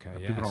 Okay,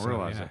 People don't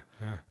realize that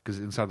because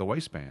it's inside the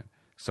waistband.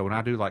 So when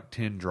I do like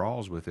 10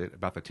 draws with it,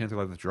 about the 10th or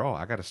 11th draw,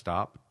 I got to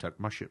stop, tuck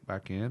my shit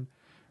back in,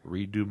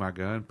 redo my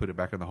gun, put it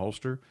back in the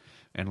holster,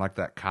 and like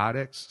that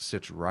Kydex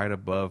sits right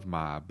above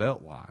my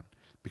belt line.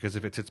 Because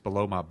if it sits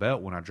below my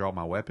belt when I draw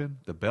my weapon,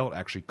 the belt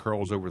actually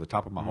curls over the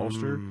top of my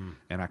holster,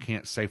 and I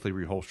can't safely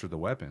reholster the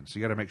weapon. So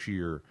you got to make sure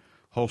your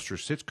holster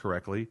sits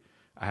correctly.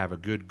 I have a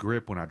good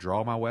grip when I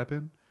draw my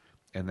weapon,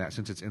 and that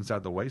since it's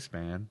inside the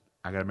waistband,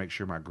 I got to make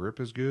sure my grip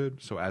is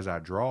good. So as I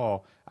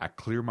draw, I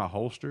clear my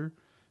holster.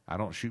 I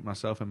don't shoot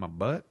myself in my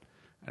butt,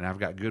 and I've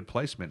got good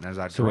placement. And as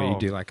I draw, so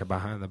what, you do like a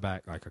behind the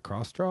back, like a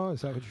cross draw?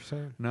 Is that what you're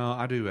saying? No,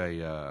 I do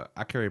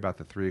I carry about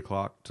the 3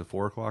 o'clock to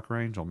 4 o'clock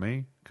range on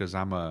me because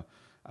I've got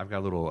a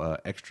little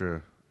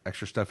extra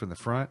stuff in the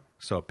front.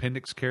 So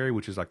appendix carry,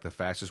 which is like the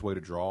fastest way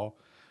to draw.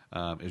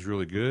 Is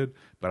really good,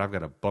 but I've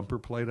got a bumper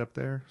plate up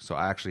there, so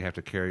I actually have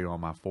to carry it on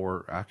my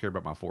I carry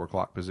about my 4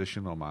 o'clock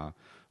position on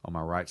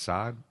my right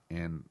side,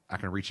 and I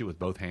can reach it with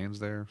both hands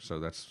there. So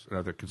that's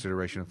another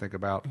consideration to think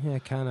about. Yeah,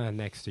 kind of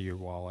next to your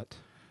wallet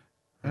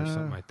or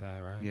something like that,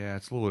 right? Yeah,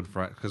 it's a little in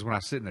front because when I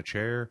sit in a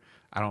chair,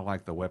 I don't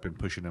like the weapon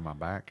pushing in my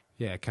back.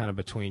 Yeah, kind of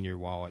between your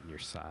wallet and your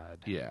side.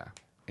 Yeah,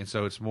 and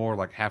so it's more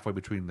like halfway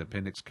between the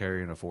appendix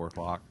carry and a 4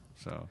 o'clock.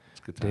 So it's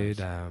good times.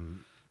 Dude,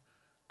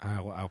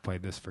 I'll play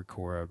this for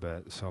Cora,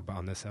 but so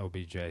on this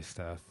LBJ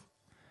stuff,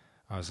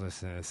 I was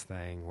listening to this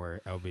thing where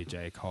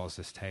LBJ calls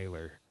this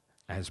Taylor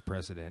as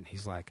president.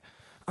 He's like,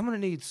 I'm going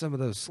to need some of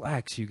those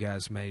slacks you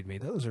guys made me.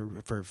 Those are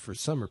for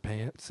summer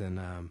pants,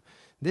 and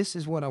this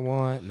is what I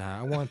want, and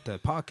I want the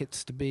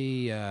pockets to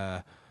be,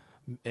 and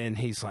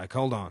he's like,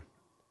 hold on.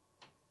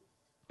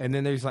 And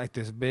then there's like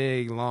this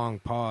big, long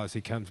pause.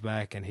 He comes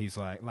back, and he's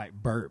like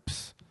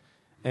burps,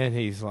 and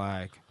he's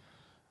like,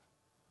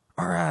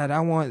 all right, I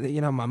want,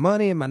 my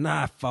money and my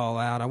knife fall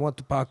out. I want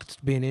the pockets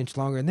to be an inch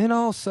longer. And then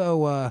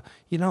also,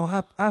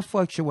 I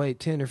fluctuate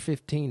 10 or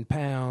 15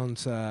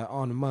 pounds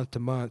on a month to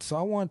month. So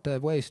I want the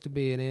waist to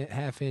be a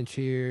half inch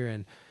here.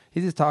 And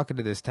he's just talking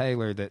to this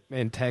tailor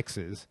in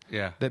Texas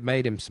that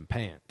made him some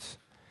pants.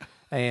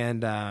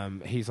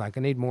 And he's like,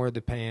 I need more of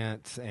the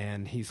pants.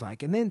 And he's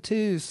like, and then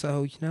too,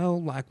 so,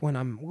 like when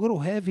I'm a little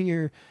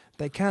heavier,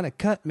 they kind of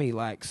cut me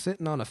like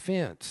sitting on a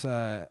fence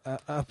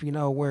up,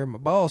 where my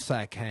ball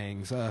sack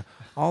hangs,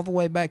 all the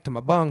way back to my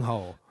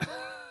bunghole.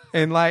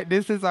 And like,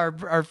 this is our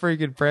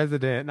freaking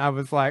president. And I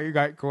was like,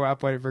 I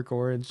played it for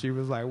Cora, and she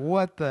was like,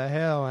 what the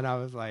hell? And I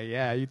was like,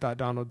 yeah, you thought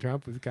Donald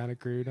Trump was kind of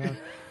crude, huh?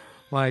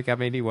 Like, I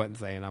mean, he wasn't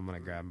saying I'm going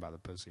to grab him by the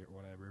pussy or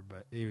whatever,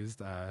 but he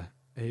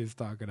was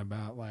talking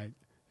about like,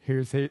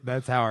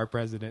 that's how our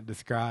president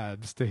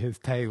describes to his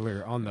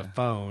tailor on the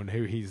phone,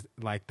 who he's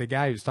like, the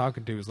guy he's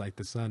talking to is like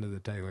the son of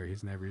the tailor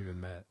he's never even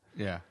met.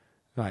 Yeah.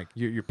 Like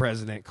your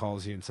president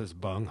calls you and says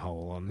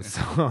bunghole on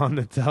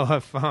the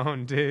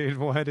telephone, dude.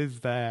 What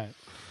is that?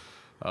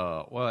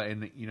 Well,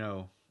 and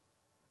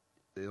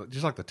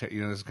just like this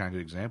is kind of a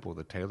good example of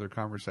the Taylor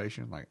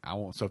conversation. Like, I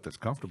want stuff that's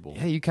comfortable.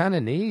 Yeah, you kind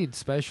of need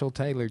special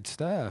tailored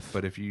stuff.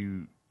 But if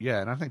and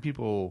I think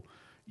people,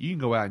 you can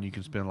go out and you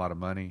can spend a lot of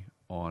money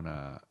on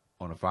a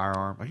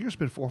firearm. Like, you can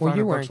spend $400 or $500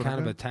 you're wearing on kind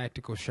of gun. a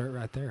tactical shirt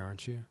right there,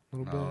 aren't you? A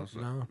little No, bit. it's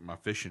No. my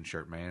fishing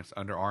shirt, man. It's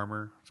Under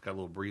Armour. It's got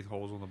little breathe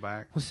holes on the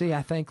back. Well, see,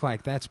 I think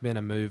like that's been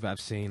a move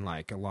I've seen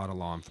like a lot of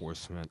law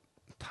enforcement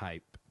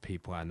type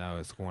people I know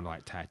is going to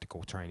like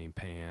tactical training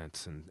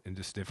pants and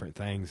just different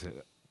things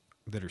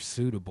that are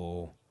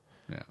suitable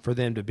Yeah. for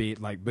them to be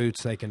like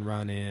boots they can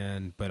run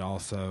in, but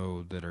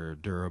also that are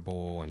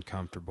durable and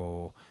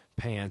comfortable,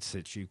 pants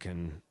that you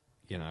can,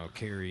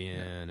 carry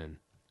in.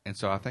 And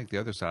so I think the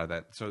other side of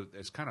that, so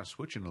it's kind of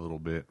switching a little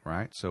bit,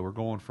 right? So we're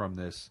going from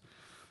this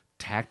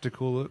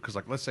tactical look, because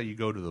like let's say you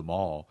go to the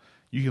mall,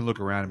 you can look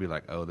around and be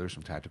like, oh, there's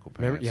some tactical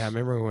pants.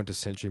 Remember we went to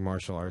Century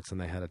Martial Arts and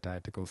they had a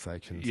tactical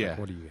section. It's like,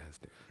 what do you guys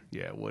do?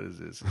 Yeah, what is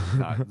this?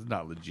 It's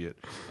not legit.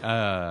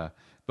 But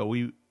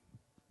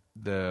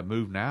the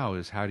move now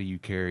is, how do you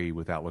carry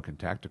without looking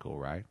tactical,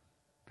 right?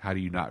 How do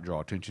you not draw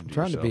attention to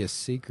Trying yourself? to be a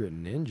secret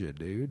ninja,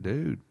 dude.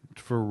 Dude,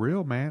 for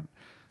real, man.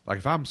 Like,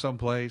 if I'm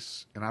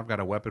someplace and I've got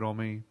a weapon on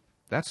me,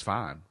 that's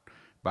fine.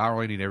 But I don't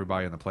really need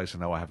everybody in the place to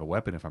know I have a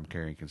weapon if I'm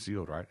carrying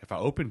concealed, right? If I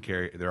open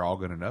carry, they're all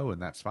going to know,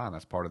 and that's fine.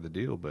 That's part of the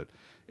deal. But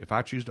if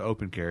I choose to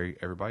open carry,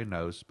 everybody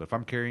knows. But if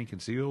I'm carrying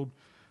concealed,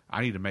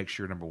 I need to make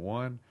sure, number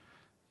one,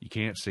 you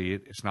can't see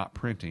it. It's not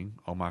printing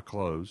on my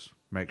clothes.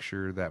 Make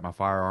sure that my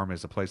firearm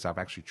is a place I've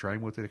actually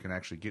trained with it. I can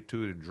actually get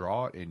to it and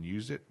draw it and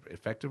use it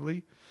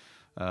effectively.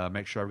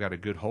 Make sure I've got a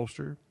good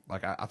holster.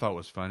 Like, I thought it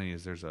was funny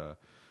is there's the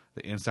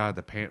inside of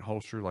the pant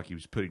holster, like you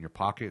just put it in your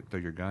pocket, throw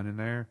your gun in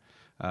there.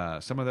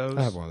 Some of those.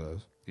 I have one of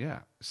those.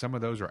 Yeah. Some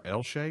of those are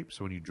L-shaped,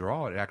 so when you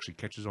draw it, it actually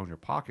catches on your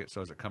pocket.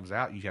 So as it comes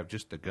out, you have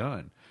just the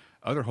gun.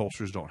 Other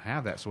holsters don't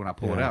have that, so when I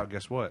pull it out,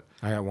 guess what?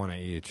 I got one of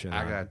each. And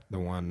I got the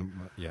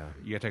one, yeah.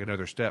 You got to take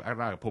another step. I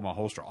got to pull my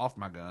holster off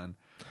my gun.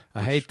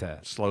 I hate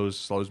that.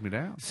 Slows me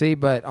down. See,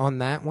 but on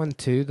that one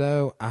too,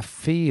 though, I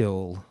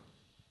feel.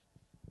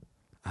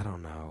 I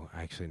don't know.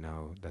 Actually,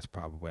 no. That's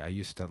probably. I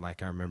used to I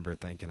remember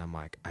thinking, I'm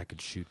like, I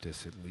could shoot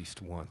this at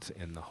least once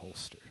in the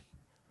holster.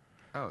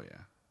 Oh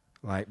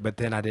yeah. But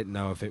then I didn't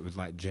know if it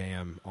would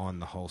jam on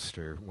the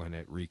holster when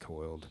it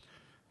recoiled.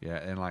 Yeah,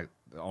 and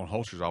on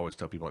holsters, I always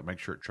tell people make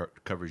sure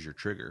it covers your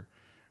trigger,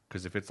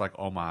 because if it's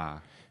on my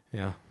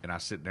and I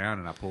sit down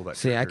and I pull that.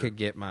 See, trigger, I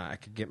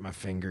could get my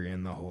finger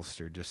in the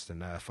holster just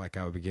enough. I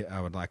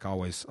would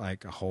always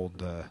hold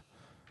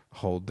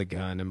the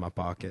gun in my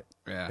pocket.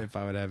 Yeah. If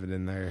I would have it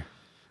in there.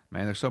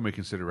 Man, there's so many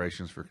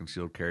considerations for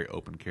concealed carry,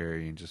 open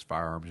carry, and just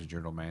firearms in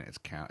general. Man,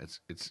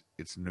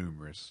 it's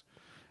numerous,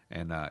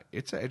 and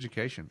it's an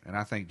education. And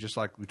I think just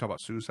like we talked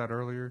about suicide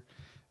earlier,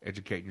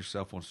 educating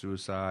yourself on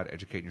suicide,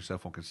 educating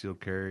yourself on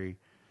concealed carry,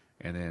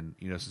 and then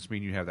since me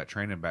and you have that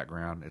training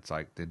background, it's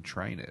then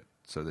train it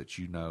so that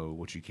you know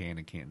what you can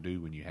and can't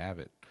do when you have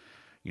it.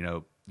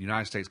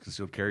 United States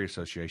Concealed Carry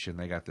Association,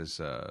 they got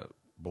this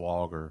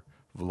blog or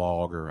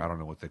vlog, or I don't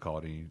know what they call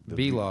it. The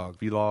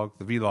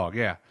vlog,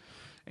 yeah.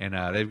 And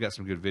they've got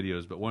some good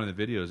videos, but one of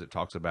the videos it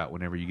talks about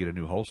whenever you get a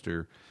new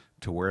holster,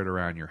 to wear it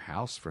around your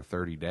house for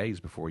 30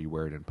 days before you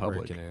wear it in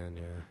public. Break it in,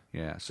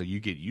 Yeah, so you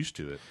get used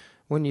to it.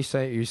 When you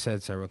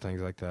said several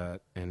things like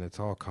that, and it's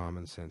all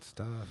common sense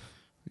stuff.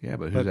 Yeah,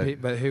 but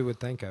who would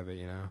think of it?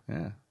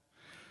 Yeah,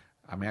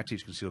 I mean, I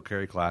teach concealed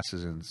carry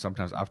classes, and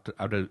sometimes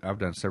I've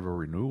done several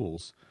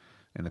renewals,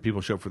 and the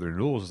people show up for the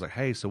renewals. It's like,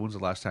 hey, so when's the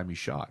last time you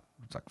shot?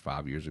 It's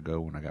 5 years ago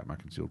when I got my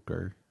concealed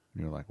carry.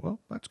 And you're like, well,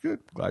 that's good.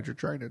 Glad you're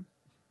training.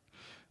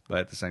 But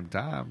at the same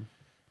time,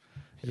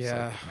 it's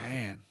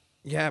man.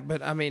 Yeah,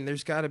 but I mean,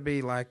 there's got to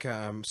be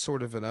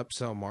sort of an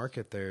upsell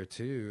market there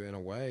too, in a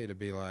way, to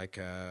be like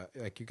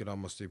you could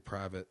almost do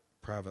private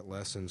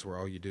lessons where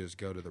all you do is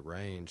go to the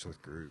range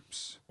with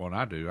groups. Well, and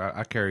I do.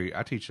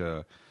 I teach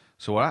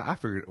So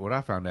what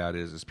I found out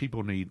is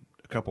people need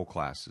a couple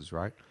classes,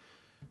 right?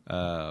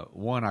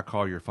 One I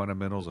call your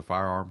fundamentals of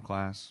firearm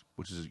class,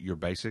 which is your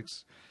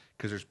basics,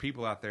 because there's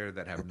people out there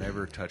that have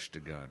never touched a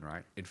gun,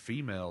 right? And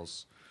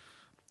females,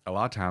 a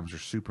lot of times, are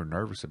super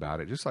nervous about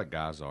it, just like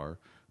guys are.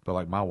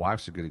 But my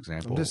wife's a good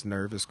example. I'm just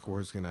nervous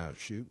Cora's going to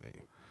outshoot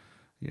me.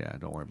 Yeah,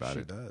 don't worry about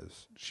it. She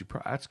does.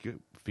 That's good.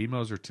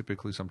 Females are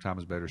typically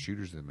sometimes better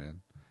shooters than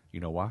men. You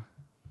know why?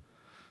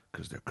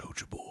 Because they're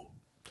coachable.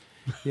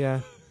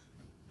 Yeah.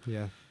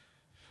 Yeah.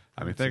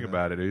 I mean, think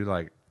about it, dude.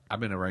 I've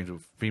been arranged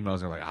with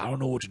females, and they're like, I don't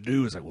know what to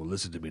do. It's like, well,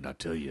 listen to me and I'll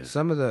tell you.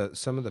 Some of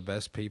the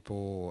best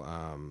people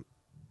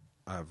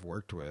I've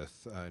worked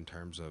with in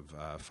terms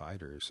of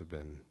fighters have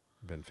been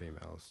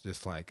females,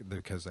 just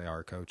because they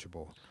are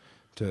coachable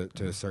to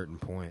a certain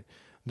point.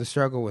 The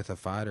struggle with a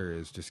fighter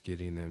is just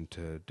getting them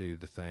to do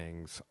the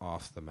things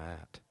off the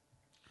mat.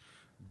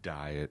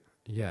 Diet.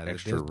 Yeah,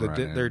 extra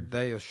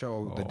they'll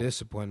show the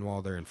discipline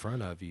while they're in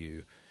front of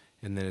you,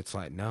 and then it's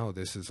like, no,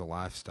 this is a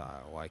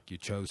lifestyle. You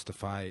chose to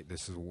fight.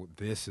 This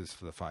is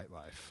for the fight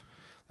life.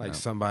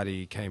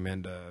 Somebody came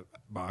into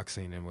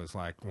boxing and was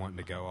wanting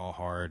to go all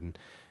hard,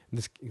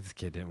 This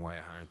kid didn't weigh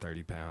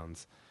 130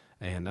 pounds.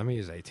 And I mean,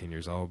 he was 18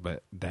 years old,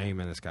 but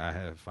Damon, this guy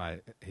had a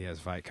fight. He has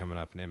a fight coming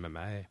up in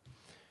MMA.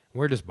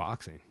 We're just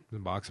boxing. The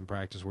boxing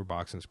practice. We're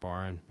boxing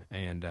sparring.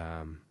 And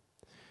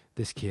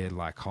this kid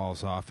like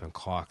hauls off and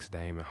clocks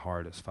Damon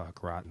hard as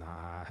fuck right in the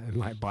eye and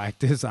like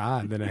blacked his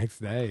eye the next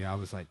day. I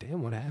was like,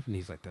 damn, what happened?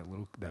 He's like, that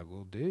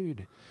little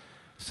dude.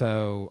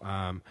 So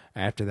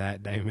after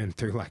that, Damon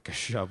threw like a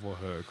shovel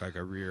hook, like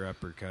a rear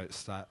uppercut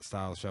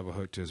style shovel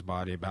hook to his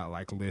body, about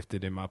like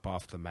lifted him up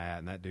off the mat,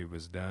 and that dude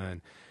was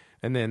done.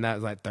 And then that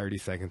was like 30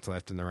 seconds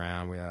left in the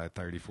round. We had a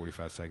 30,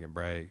 45-second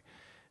break.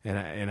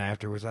 And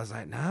afterwards, I was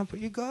like, nah, put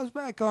your gloves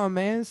back on,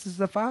 man. This is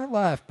the fight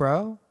life,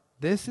 bro.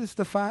 This is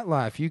the fight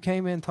life. You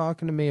came in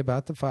talking to me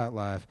about the fight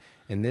life,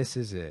 and this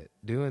is it.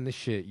 Doing the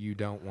shit you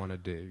don't want to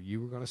do.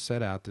 You were going to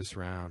set out this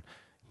round.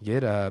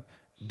 Get up.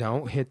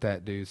 Don't hit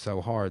that dude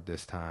so hard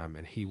this time,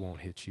 and he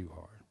won't hit you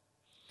hard.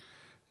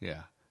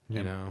 Yeah.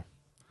 You know?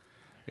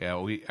 Yeah,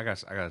 I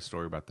got a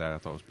story about that I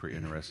thought was pretty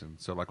interesting.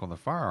 So, like, on the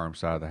firearm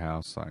side of the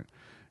house, like,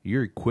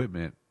 your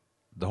equipment,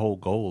 the whole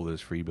goal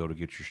is for you to be able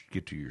to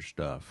get to your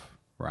stuff,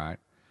 right?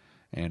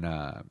 And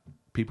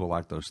people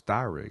like those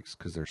thigh rigs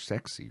because they're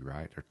sexy,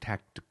 right? They're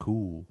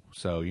tactical.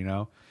 So, you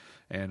know,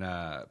 and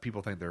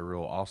people think they're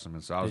real awesome.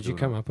 And so I was Did you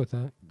come up with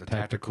that? the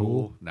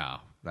tactical? No,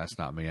 that's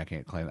not me. I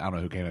can't claim. I don't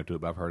know who came up to it,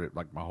 but I've heard it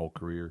like my whole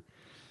career.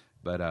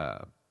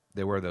 But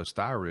they wear those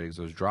thigh rigs,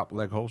 those drop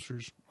leg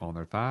holsters on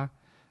their thigh.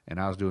 And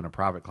I was doing a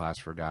private class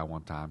for a guy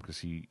one time because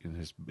he and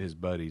his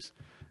buddies,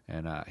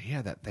 and he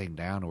had that thing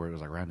down to where it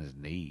was like around his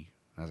knee.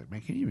 I was like,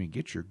 man, can you even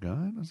get your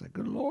gun? I was like,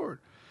 good Lord.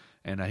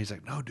 And he's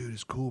like, no, dude,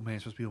 it's cool, man.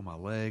 It's supposed to be on my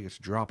leg. It's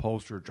a drop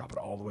holster. Drop it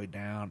all the way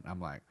down. I'm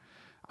like,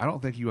 I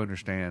don't think you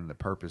understand the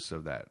purpose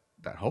of that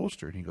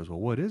holster. And he goes, well,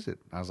 what is it?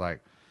 I was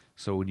like,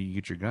 so when you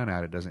get your gun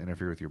out, it doesn't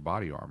interfere with your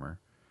body armor.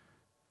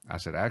 I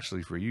said,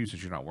 actually, for you,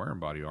 since you're not wearing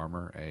body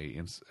armor,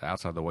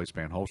 outside the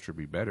waistband holster would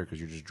be better because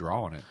you're just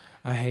drawing it.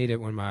 I hate it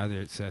when my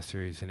other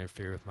accessories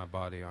interfere with my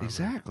body armor.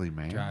 Exactly,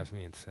 man. It drives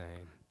me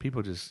insane.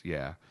 People just,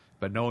 yeah.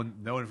 But knowing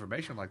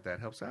information like that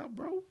helps out,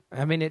 bro.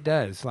 I mean, it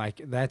does.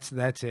 Like, that's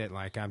it.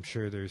 Like, I'm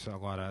sure there's a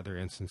lot of other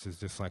instances,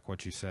 just like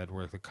what you said,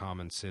 where the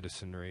common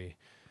citizenry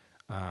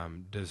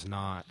does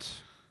not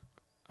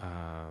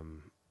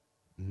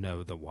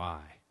know the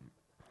why.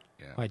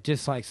 Yeah. Like,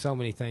 just like so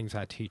many things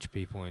I teach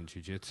people in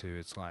jiu-jitsu,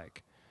 it's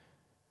like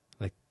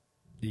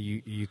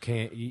you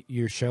can't,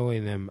 you're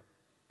showing them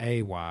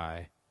a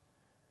why,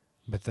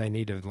 but they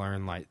need to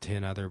learn like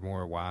 10 other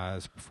more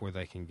whys before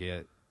they can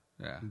get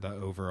the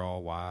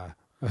overall why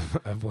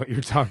of what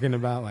you're talking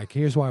about. Like,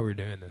 here's why we're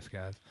doing this,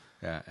 guys.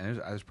 Yeah, and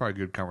there's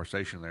probably a good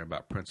conversation there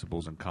about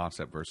principles and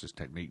concept versus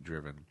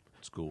technique-driven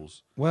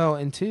schools. Well,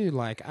 and two,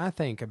 like, I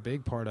think a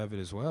big part of it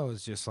as well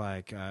is just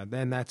like,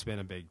 then that's been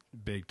a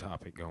big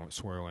topic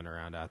swirling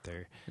around out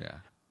there. Yeah.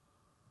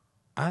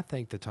 I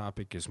think the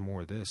topic is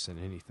more this than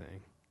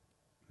anything.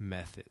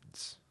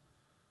 Methods.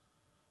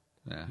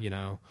 Yeah. You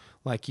know,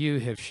 like you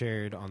have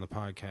shared on the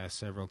podcast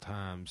several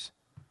times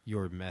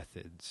your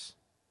methods.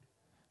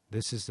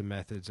 This is the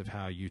methods of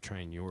how you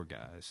train your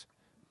guys.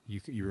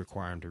 You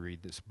require them to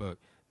read this book.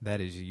 That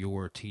is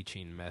your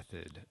teaching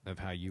method of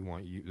how you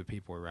want the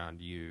people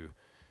around you,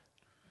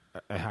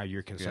 how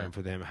you're concerned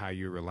for them, how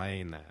you're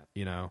relaying that,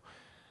 you know.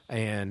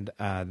 And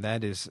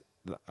that is,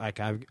 like,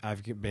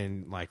 I've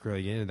been, like,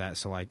 really into that.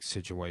 So, like,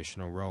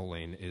 situational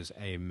rolling is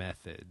a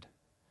method.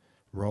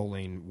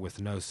 Rolling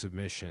with no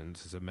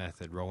submissions is a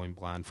method. Rolling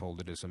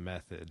blindfolded is a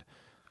method.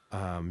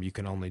 You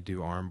can only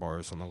do arm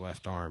bars on the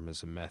left arm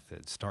is a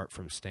method. Start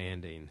from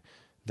standing.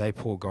 They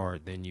pull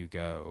guard, then you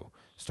go.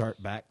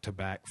 Start back to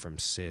back from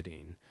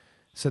sitting.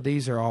 So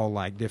these are all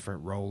like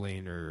different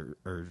rolling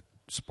or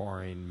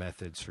sparring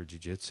methods for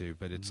jiu-jitsu,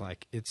 but it's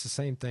like it's the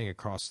same thing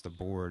across the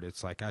board.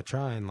 It's like I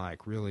try and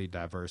like really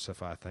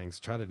diversify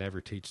things. Try to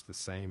never teach the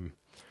same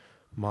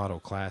model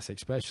class,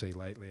 especially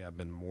lately. I've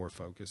been more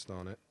focused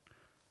on it.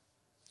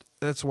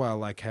 That's why I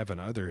like having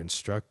other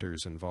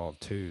instructors involved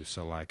too.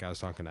 So like I was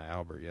talking to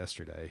Albert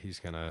yesterday. He's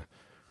going to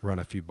run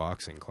a few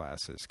boxing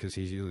classes because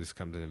he usually just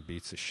comes in and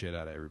beats the shit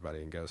out of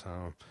everybody and goes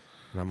home.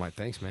 And I'm like,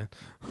 thanks, man.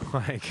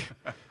 Like,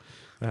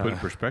 put in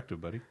perspective,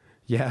 buddy.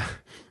 Yeah,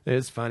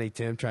 it's funny.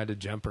 Tim tried to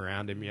jump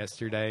around him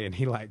yesterday, and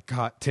he like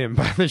caught Tim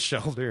by the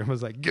shoulder and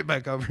was like, "Get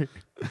back over here,"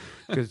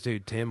 because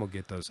dude, Tim will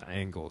get those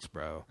angles,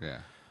 bro.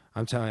 Yeah,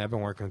 I'm telling you, I've been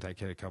working with that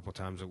kid a couple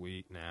times a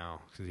week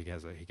now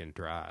because he can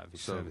drive.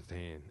 He's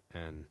 17,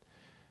 and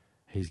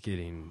he's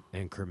getting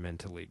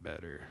incrementally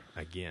better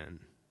again.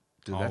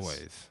 Dude,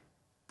 always.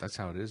 That's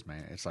how it is,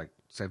 man. It's like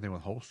same thing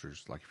with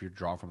holsters. Like if you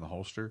draw from the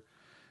holster,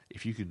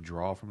 if you can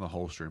draw from the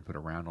holster and put a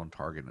round on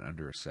target in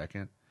under a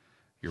second,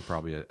 you're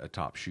probably a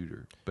top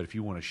shooter. But if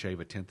you want to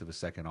shave a tenth of a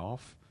second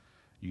off,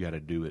 you got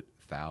to do it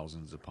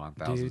thousands upon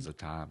thousands of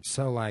times.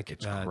 So like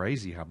it's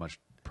crazy how much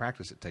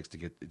practice it takes to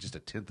get just a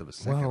tenth of a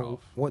second off.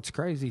 What's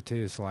crazy too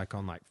is like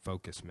on like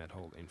focus mid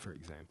holding, for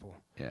example.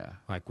 Yeah.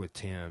 Like with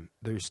Tim,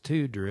 there's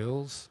 2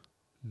 drills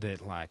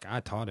that like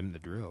I taught him the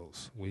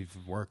drills. We've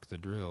worked the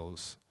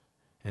drills,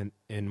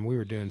 and we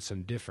were doing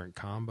some different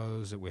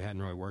combos that we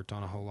hadn't really worked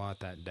on a whole lot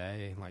that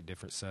day, like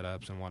different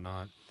setups and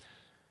whatnot.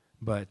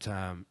 But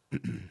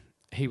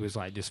he was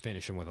like just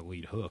finishing with a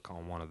lead hook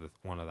on one of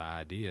the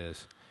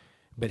ideas,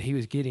 but he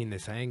was getting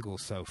this angle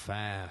so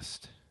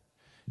fast.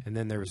 And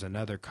then there was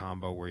another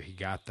combo where he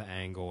got the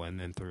angle and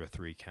then threw a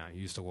 3 count. He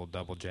used a little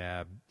double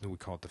jab. We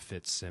call it the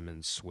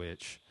Fitzsimmons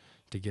switch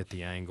to get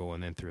the angle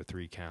and then threw a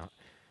 3 count.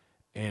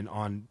 And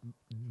on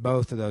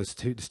both of those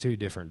two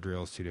different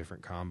drills, 2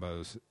 different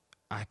combos,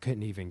 I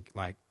couldn't even,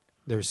 like,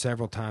 there were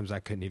several times I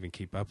couldn't even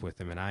keep up with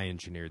him, and I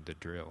engineered the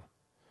drill.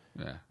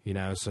 Yeah. You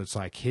know, so it's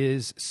like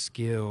his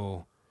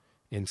skill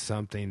in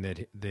something that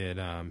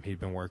he'd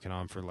been working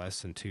on for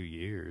less than 2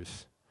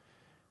 years.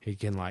 He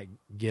can, like,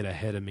 get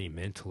ahead of me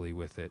mentally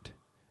with it.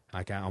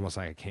 Like, almost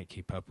like I can't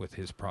keep up with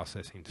his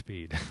processing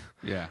speed.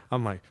 Yeah.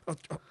 I'm like, oh.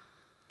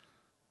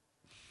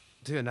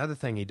 Dude, another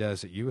thing he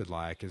does that you would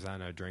like is, I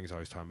know Dring's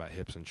always talking about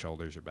hips and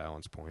shoulders or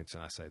balance points,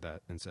 and I say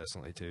that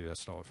incessantly too. I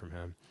stole it from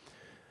him.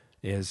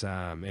 Is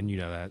and you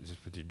know that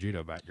just with your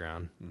judo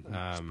background.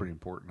 It's pretty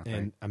important, I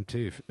think. And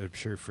I'm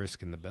sure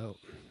frisking the belt.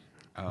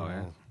 Oh,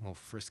 yeah. Well,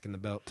 frisking the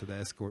belt to the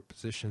escort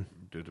position.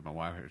 Do it to my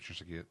wife here just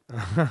to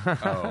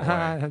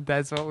get.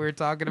 That's what we were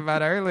talking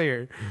about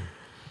earlier.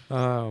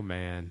 Oh,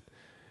 man.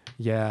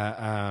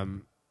 Yeah.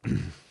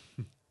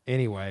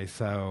 Anyway,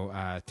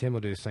 so Tim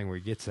will do this thing where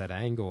he gets that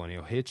angle and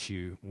he'll hit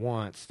you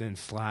once, then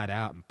slide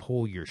out and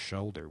pull your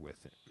shoulder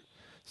with it.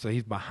 So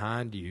he's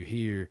behind you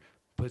here,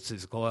 puts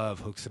his glove,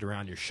 hooks it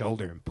around your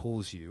shoulder, and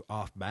pulls you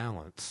off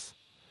balance,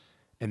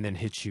 and then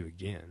hits you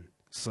again.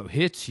 So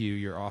hits you,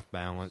 you're off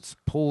balance,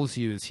 pulls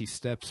you as he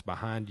steps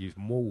behind you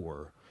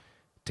more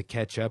to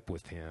catch up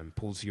with him,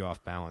 pulls you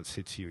off balance,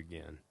 hits you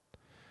again.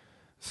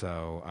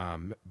 So,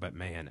 but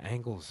man,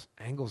 angles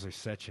are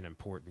such an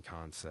important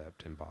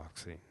concept in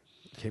boxing,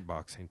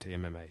 kickboxing to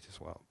MMA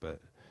as well.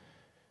 But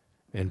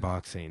in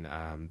boxing,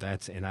 and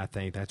I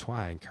think that's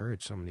why I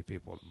encourage so many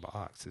people to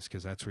box, is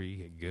because that's where you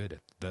get good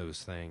at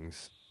those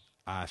things.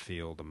 I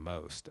feel the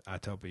most. I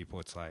tell people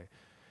it's like,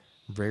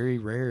 very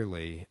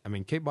rarely, I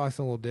mean, kickboxing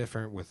a little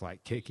different with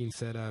like kicking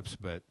setups,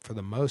 but for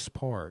the most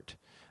part,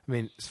 I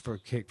mean, for a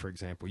kick, for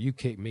example, you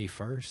kick me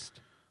first,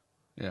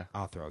 Yeah.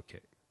 I'll throw a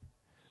kick.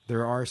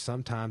 There are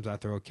sometimes I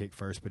throw a kick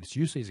first, but it's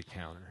usually as a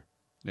counter.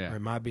 Yeah. Or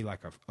it might be like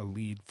a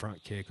lead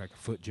front kick, like a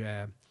foot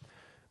jab.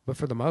 But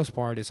for the most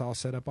part, it's all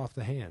set up off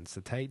the hands.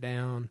 The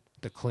takedown,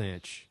 the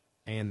clinch,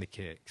 and the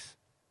kicks.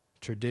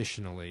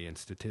 Traditionally and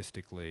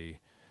statistically,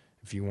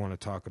 if you want to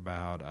talk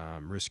about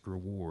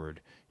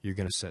risk-reward, you're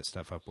going to set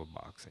stuff up with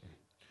boxing.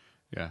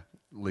 Yeah.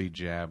 Lead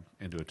jab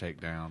into a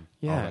takedown.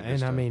 Yeah,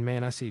 and I mean,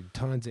 man, I see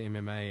tons of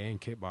MMA and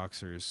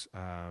kickboxers,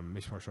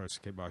 mixed martial arts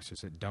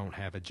kickboxers that don't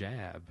have a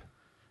jab.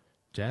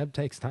 Jab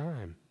takes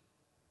time.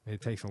 It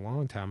takes a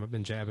long time. I've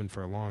been jabbing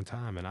for a long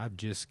time, and I've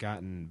just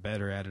gotten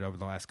better at it over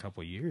the last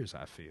couple of years,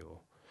 I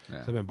feel.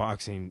 Yeah. So I've been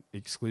boxing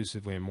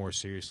exclusively and more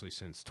seriously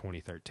since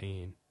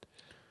 2013.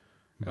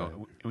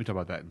 We talk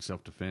about that in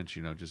self-defense,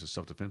 just a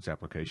self-defense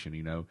application,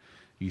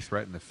 you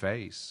threaten the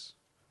face,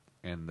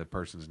 and the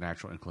person's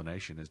natural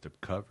inclination is to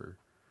cover.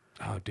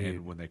 Oh, dude.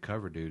 And when they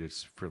cover, dude,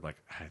 it's for like,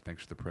 hey,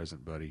 thanks for the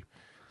present, buddy.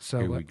 So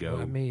here we go.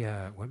 Let me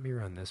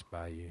run this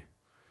by you.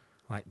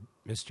 Like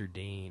Mr.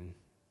 Dean,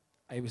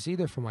 it was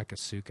either from like a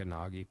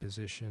Sukanagi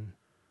position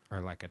or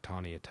like a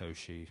Tani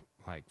Itoshi,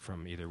 like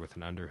from either with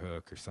an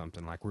underhook or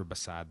something. Like we're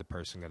beside the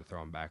person, going to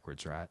throw him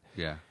backwards, right?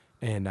 Yeah.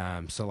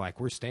 And so like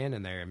we're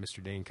standing there, and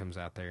Mr. Dean comes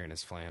out there in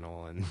his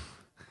flannel and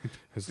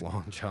his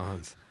long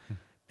johns,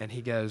 and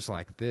he goes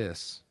like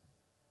this.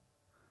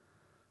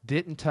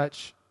 Didn't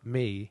touch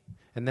me,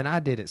 and then I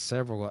did it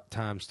several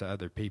times to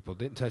other people.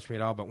 Didn't touch me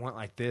at all, but went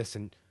like this,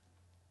 and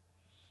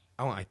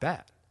I went like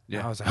that. Yeah.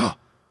 And I was like, oh.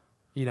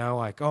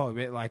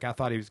 Like I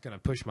thought he was going to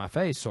push my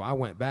face, so I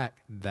went back.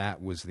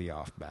 That was the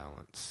off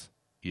balance.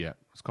 Yeah,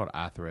 it's called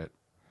eye threat.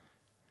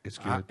 It's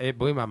good. It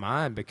blew my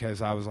mind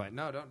because I was like,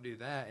 no, don't do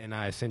that. And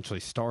I essentially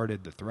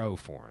started the throw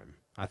for him.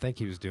 I think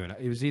he was doing it.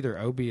 It was either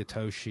Obi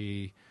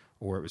Itoshi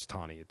or it was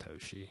Tani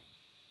Itoshi.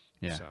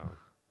 Yeah. So.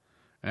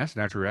 And that's a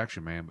natural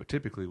reaction, man. But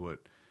typically what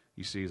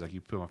you see is like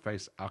you put my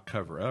face, I'll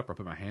cover up, or I'll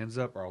put my hands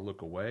up, or I'll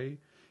look away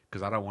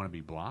because I don't want to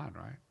be blind,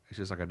 right? It's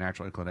just like a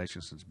natural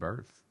inclination since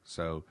birth.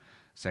 So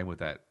same with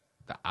that,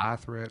 the eye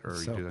threat or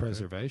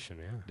self-preservation,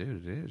 yeah.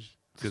 Dude, it is.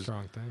 It's a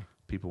strong thing.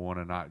 People want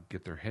to not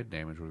get their head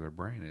damaged where their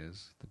brain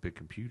is, the big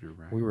computer,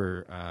 right? We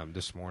were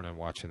this morning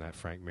watching that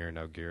Frank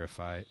Mir-Nogueira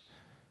fight.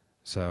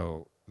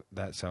 So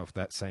that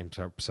same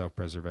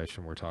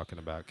self-preservation we're talking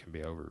about can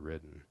be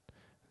overridden.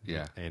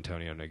 Yeah.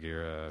 Antonio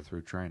Nogueira,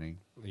 through training.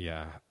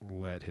 Yeah,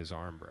 let his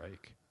arm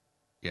break.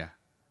 Yeah.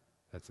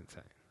 That's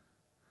insane.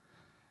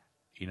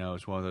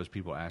 It's one of those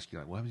people ask you,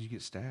 like, what happens if you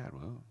get stabbed?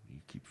 Well, you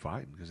keep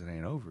fighting because it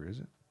ain't over, is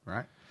it?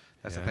 Right?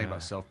 That's the thing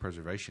about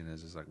self-preservation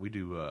is like we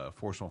do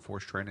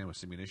force-on-force training with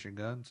simunition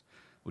guns,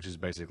 which is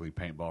basically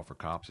paintball for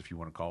cops, if you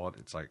want to call it.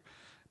 It's like,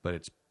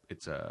 but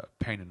it's a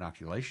pain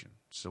inoculation.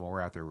 So when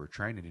we're out there, we're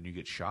training, and you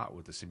get shot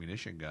with a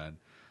simunition gun,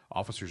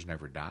 officers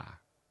never die,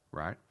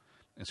 right?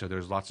 And so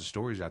there's lots of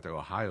stories out there.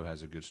 Ohio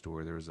has a good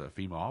story. There was a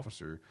female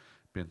officer,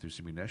 been through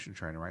some munition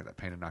training, right? That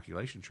pain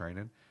inoculation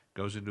training,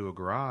 goes into a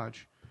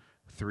garage,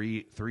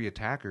 three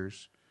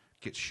attackers,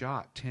 gets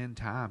shot 10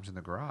 times in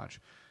the garage,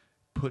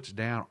 puts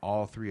down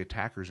all 3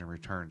 attackers and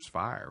returns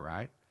fire,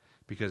 right?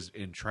 Because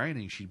in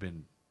training, she'd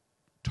been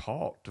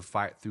taught to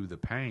fight through the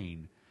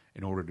pain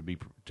in order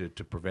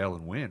to prevail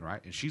and win,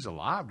 right? And she's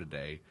alive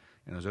today.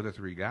 And those other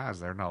 3 guys,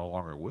 they're no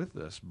longer with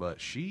us. But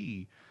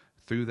she,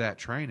 through that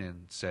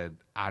training, said,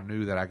 I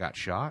knew that I got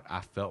shot. I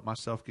felt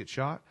myself get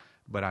shot,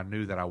 but I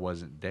knew that I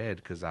wasn't dead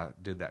because I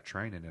did that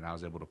training and I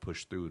was able to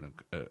push through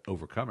and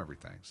overcome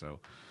everything.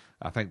 So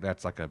I think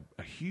that's like a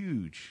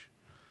huge,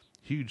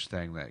 huge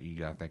thing that you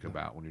got to think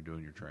about when you're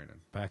doing your training.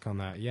 Back on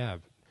that, yeah.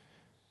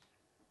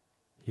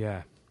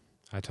 Yeah,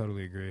 I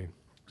totally agree.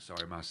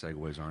 Sorry, my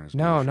segues aren't as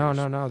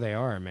No, they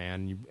are,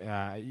 man.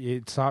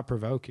 It's thought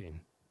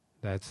provoking.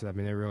 They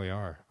really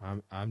are.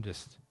 I'm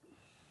just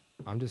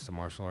a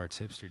martial arts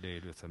hipster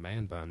dude with a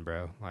man bun,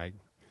 bro. Like,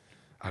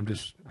 I'm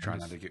just trying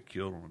not to get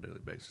killed on a daily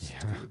basis.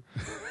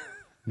 Yeah.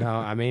 No,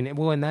 I mean,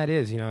 and that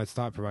is, it's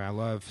thought provoking. I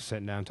love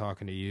sitting down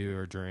talking to you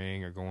or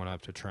Dring or going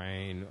up to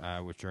train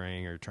with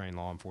Dring or train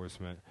law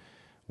enforcement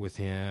with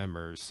him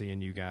or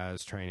seeing you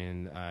guys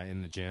training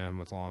in the gym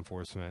with law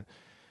enforcement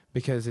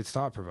because it's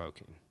thought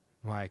provoking.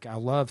 Like, I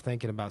love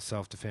thinking about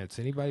self-defense.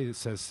 Anybody that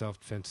says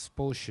self-defense is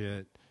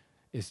bullshit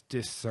is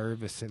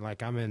disservice.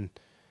 Like, I'm in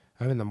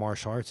the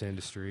martial arts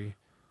industry,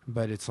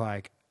 but it's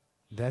like,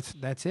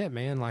 that's it,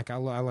 man. Like, I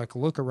like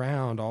look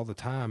around all the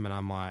time and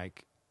I'm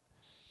like,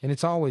 and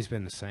it's always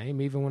been the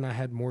same. Even when I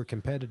had more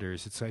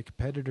competitors, it's like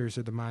competitors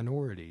are the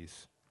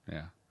minorities.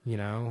 Yeah.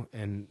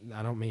 And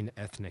I don't mean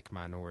ethnic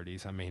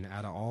minorities. I mean,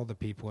 out of all the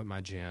people at my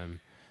gym,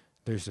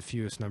 there's the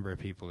fewest number of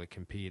people that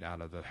compete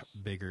out of the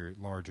bigger,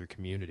 larger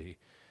community.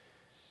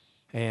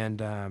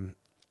 And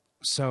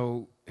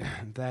so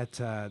that's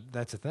a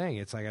thing.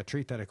 It's like I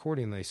treat that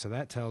accordingly. So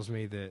that tells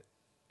me that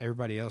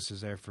everybody else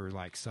is there for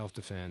like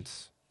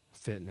self-defense,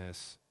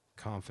 fitness,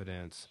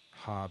 confidence,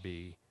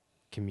 hobby,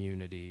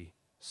 community,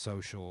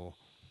 social,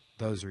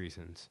 those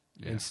reasons,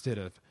 instead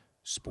of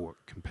sport,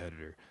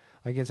 competitor.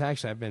 Like, it's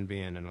actually, I've been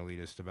being an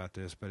elitist about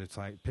this, but it's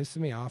like pisses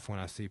me off when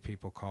I see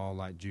people call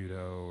like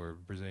judo or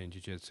Brazilian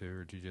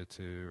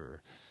jiu-jitsu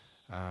or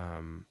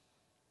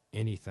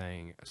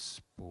anything a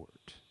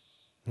sport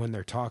when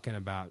they're talking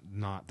about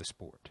not the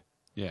sport.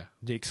 Yeah.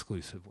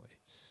 Exclusively.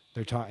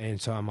 They're talking,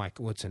 and so I'm like,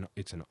 it's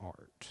an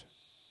art.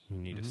 You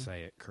need to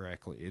say it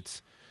correctly.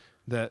 It's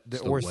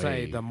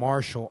say the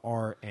martial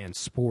art and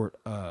sport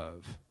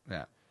of.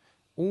 Yeah.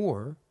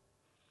 Or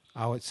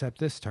I'll accept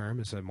this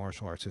term as a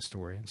martial arts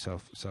historian,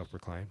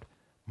 self-proclaimed,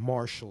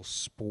 martial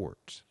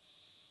sport.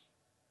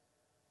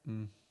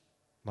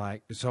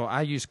 Like, so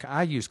I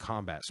use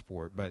combat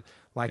sport, but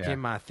like in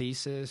my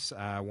thesis,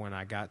 when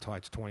I got to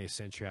like the 20th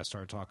century, I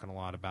started talking a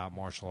lot about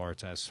martial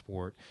arts as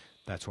sport.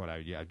 That's what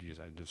I'd use.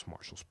 I'd just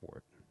martial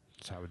sport.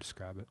 That's how I would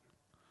describe it.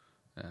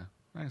 Yeah,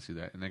 I can see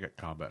that. And they got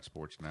combat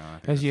sports now.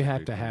 Because you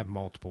have to have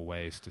multiple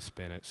ways to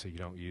spin it, so you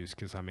don't use.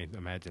 Because I mean,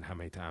 imagine how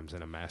many times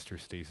in a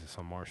master's thesis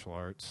on martial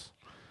arts,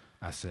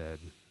 I said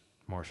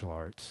martial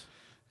arts.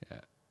 Yeah.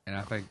 And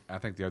I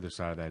think the other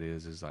side of that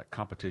is like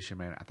competition,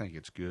 man. I think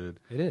it's good.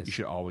 It is. You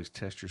should always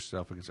test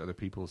yourself against other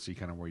people to see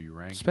kind of where you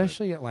rank.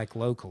 Especially at like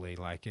locally,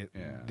 like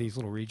these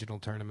little regional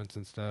tournaments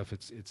and stuff.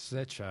 It's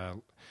such a,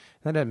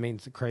 that doesn't mean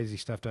crazy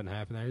stuff doesn't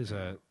happen. There's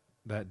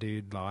that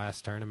dude the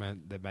last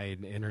tournament that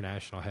made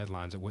international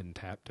headlines that wouldn't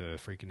tap to a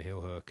freaking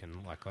heel hook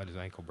and like let his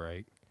ankle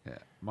break. Yeah.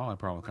 My only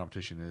problem with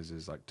competition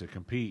is like to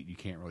compete, you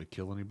can't really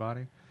kill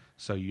anybody.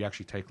 So you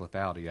actually take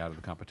lethality out of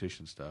the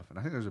competition stuff. And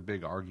I think there's a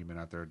big argument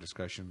out there,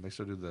 discussion. They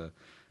still do the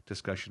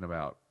discussion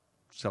about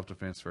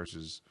self-defense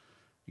versus,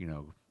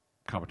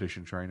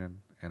 competition training.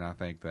 And I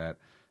think that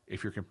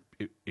if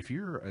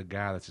you're a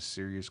guy that's a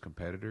serious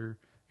competitor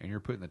and you're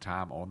putting the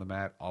time on the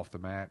mat, off the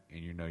mat,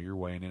 and you're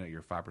weighing in at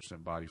your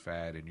 5% body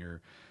fat and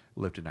you're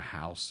lifting a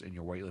house in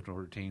your weightlifting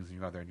routines and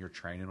you're out there and you're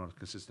training on a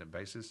consistent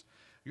basis,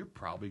 you're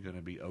probably going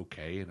to be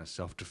okay in a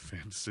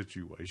self-defense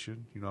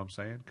situation. You know what I'm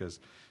saying? Because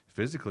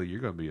physically, you're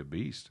going to be a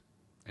beast.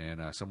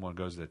 And someone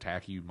goes to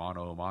attack you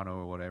mano a mano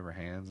or whatever,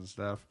 hands and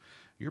stuff,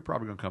 you're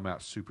probably going to come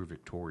out super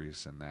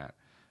victorious in that.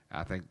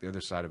 I think the other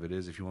side of it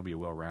is if you want to be a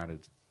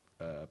well-rounded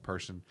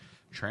person,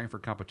 train for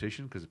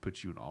competition because it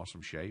puts you in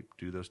awesome shape.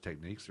 Do those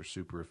techniques. They're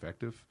super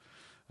effective.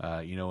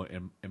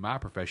 In my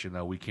profession,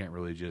 though, we can't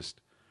really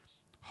just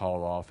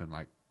haul off and,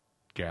 like,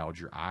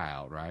 gouge your eye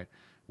out, right?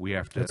 We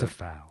have to. That's a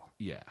foul.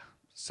 Yeah.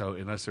 So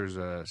unless there's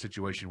a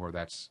situation where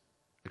that's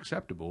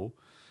acceptable,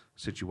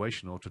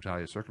 situational,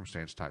 totality of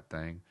circumstance type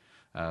thing,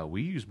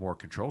 we use more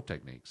control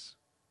techniques.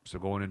 So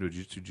going into a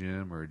jiu-jitsu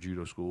gym or a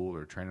judo school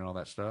or training all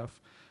that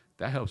stuff,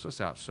 that helps us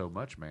out so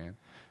much, man.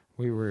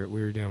 We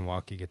were doing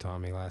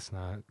Wakigatami last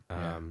night,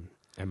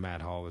 and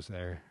Matt Hall was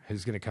there.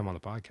 He's going to come on the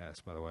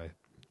podcast, by the way.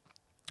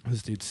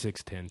 This dude's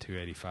 6'10",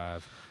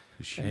 285.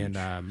 It's huge. And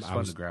It's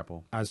fun to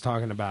grapple. I was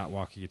talking about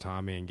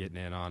Wakigatami and getting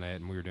in on it,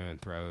 and we were doing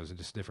throws and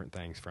just different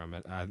things from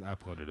it. I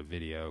uploaded a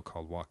video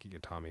called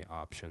Wakigatami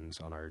Options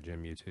on our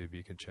gym YouTube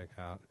you can check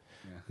out.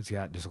 Yeah. It's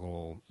got just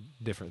little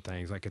different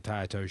things like a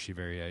Taitoshi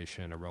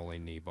variation, a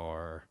rolling knee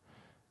bar,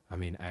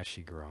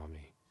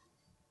 Ashigurami.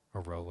 A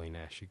rolling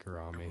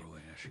Ashigurami.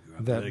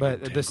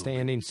 But the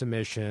standing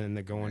submission,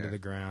 the going to the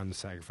ground, the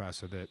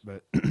sacrifice with it.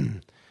 But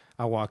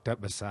I walked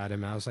up beside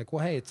him, and I was like,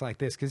 well, hey, it's like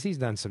this, because he's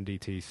done some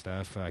DT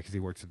stuff, because he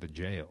works at the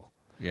jail.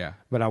 Yeah.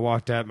 But I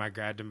walked up, and I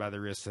grabbed him by the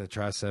wrist of the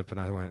tricep,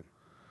 and I went,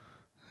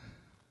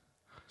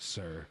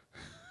 sir,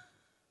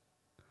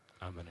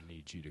 I'm going to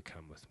need you to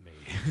come with me.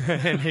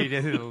 And he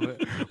just,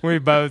 we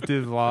both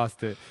just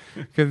lost it.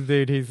 Because,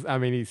 dude, he's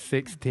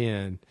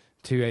 6'10",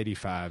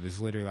 285 is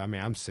literally,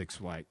 I'm 6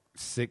 foot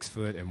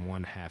and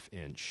 1/2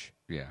 inch.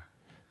 Yeah.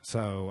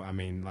 So,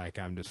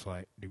 I'm just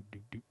like, doop,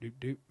 doop, doop, doop,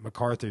 doop.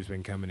 MacArthur's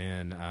been coming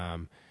in.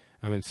 I've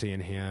been seeing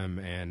him,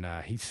 and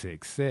he's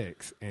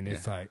 6'6", and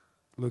it's like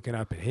looking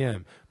up at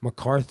him.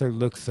 MacArthur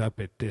looks up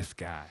at this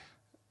guy.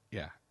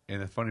 Yeah.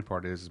 And the funny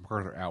part is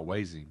MacArthur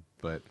outweighs him,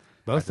 but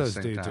both those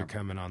dudes are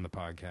coming on the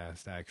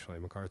podcast, actually.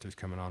 MacArthur's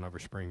coming on over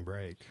spring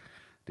break.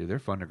 Dude, they're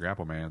fun to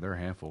grapple, man. They're a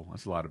handful.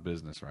 That's a lot of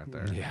business right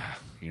there. Yeah.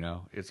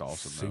 It's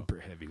awesome, Super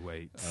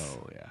heavyweights.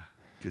 Oh, yeah.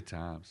 Good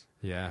times.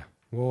 Yeah.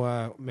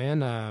 Well,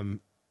 man,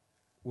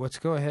 let's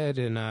go ahead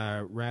and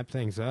wrap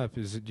things up.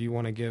 Do you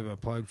want to give a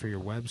plug for your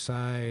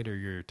website or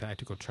your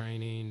tactical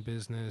training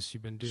business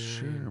you've been doing?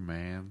 Sure,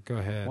 man. Go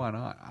ahead. Why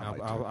not?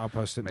 I'll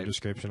post it in the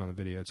description on the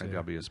video, too. Maybe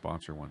I'll be a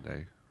sponsor one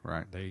day,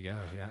 right? There you go.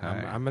 Yeah,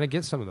 Right. I'm going to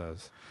get some of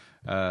those.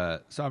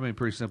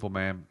 Pretty simple,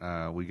 man.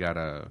 We got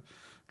a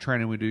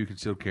training we do,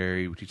 concealed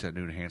carry. We teach that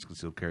new enhanced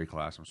concealed carry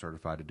class. I'm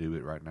certified to do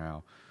it right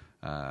now.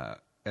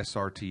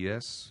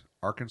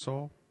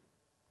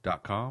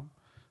 SRTSarkansas.com.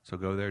 So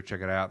go there,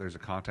 check it out. There's a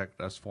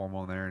contact us form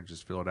on there, and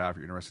just fill it out if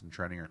you're interested in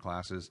training our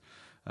classes.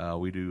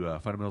 We do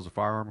fundamentals of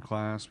firearm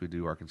class. We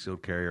do our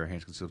concealed carry, our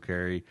enhanced concealed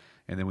carry,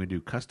 and then we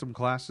do custom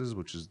classes,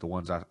 which is the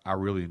ones I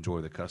really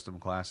enjoy, the custom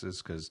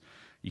classes, because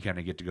you kind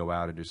of get to go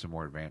out and do some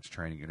more advanced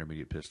training,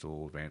 intermediate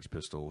pistol, advanced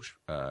pistol,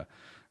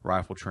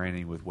 rifle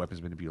training with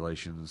weapons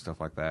manipulations and stuff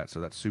like that.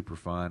 So that's super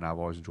fun. I've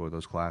always enjoyed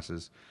those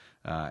classes,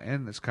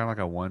 and it's kind of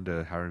like a one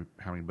to how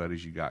many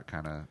buddies you got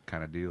kind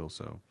of deal.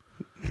 So.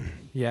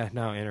 Yeah,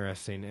 no,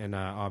 interesting. And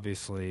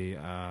obviously,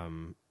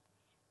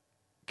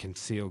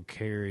 concealed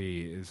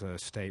carry is a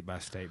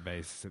state-by-state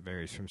basis. It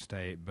varies from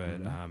state. But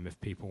if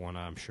people want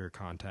to, I'm sure,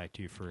 contact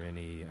you for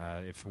any,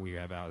 if we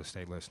have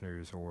out-of-state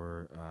listeners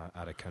or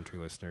out-of-country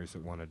listeners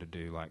that wanted to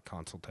do, like,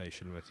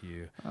 consultation with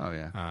you. Oh,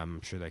 yeah.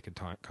 I'm sure they could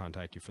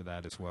contact you for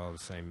that as well, the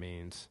same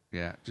means.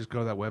 Yeah, just go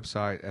to that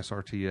website,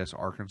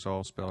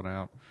 SRTSarkansas, spelled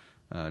out,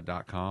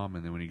 .com,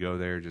 and then when you go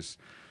there, just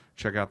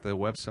check out the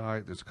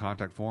website. There's a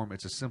contact form.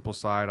 It's a simple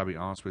site, I'll be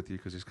honest with you,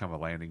 because it's kind of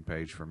a landing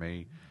page for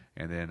me.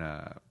 And then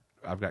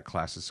I've got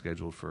classes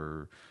scheduled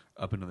for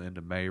up until the end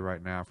of May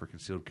right now for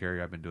concealed carry.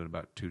 I've been doing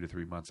about 2 to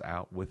 3 months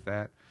out with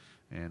that.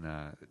 And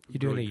you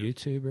doing a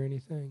YouTube or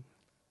anything?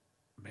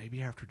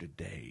 Maybe after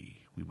today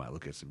we might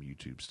look at some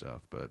YouTube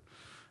stuff, but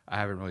I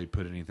haven't really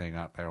put anything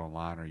out there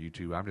online or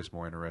YouTube. I'm just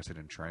more interested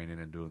in training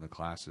and doing the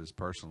classes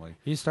personally.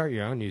 You start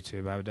your own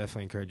YouTube. I would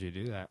definitely encourage you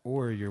to do that.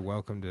 Or you're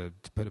welcome to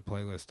put a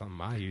playlist on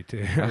my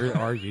YouTube, or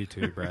our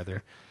YouTube,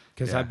 rather.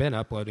 Because I've been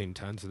uploading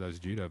tons of those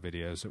judo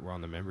videos that were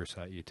on the member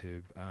site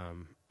YouTube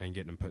and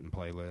getting them put in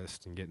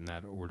playlists and getting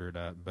that ordered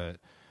up. But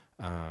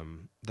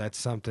that's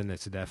something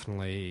that's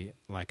definitely,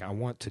 like, I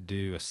want to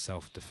do a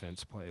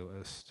self-defense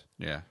playlist.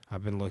 Yeah.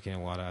 I've been looking at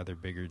a lot of other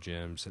bigger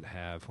gyms that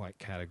have, like,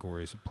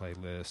 categories of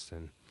playlists,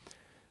 and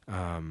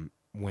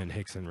when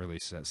Hickson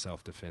releases that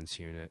self-defense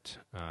unit,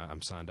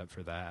 I'm signed up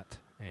for that,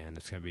 and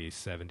it's going to be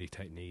 70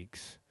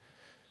 techniques.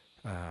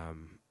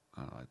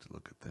 I'd like to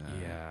look at that.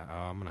 Yeah,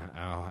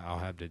 I'll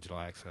have digital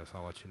access.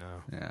 I'll let you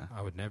know. Yeah,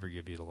 I would never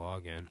give you the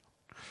login.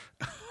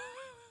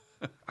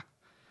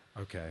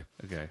 Okay.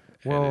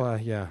 Well,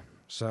 yeah.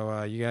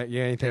 So you got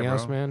anything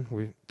else,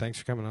 man? Thanks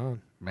for coming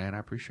on. Man, I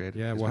appreciate it.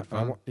 Yeah,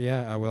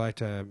 I would like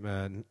to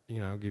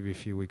give you a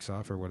few weeks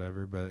off or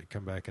whatever, but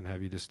come back and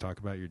have you just talk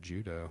about your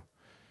judo.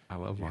 I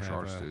love martial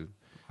arts, dude.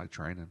 I like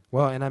training.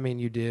 Well, and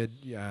you did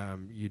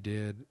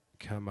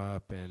come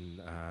up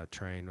and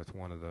train with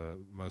one of the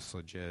most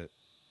legit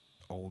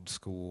old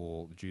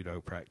school judo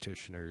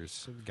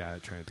practitioners, the guy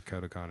that trained at the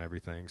Kodokan and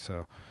everything.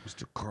 So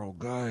Mr. Carl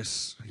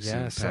Geis. He's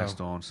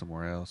passed on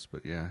somewhere else,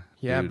 but yeah.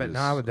 Yeah, but no,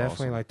 I would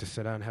definitely like to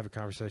sit down and have a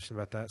conversation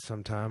about that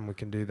sometime. We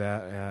can do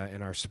that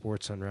in our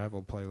Sports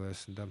Unraveled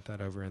playlist and dump that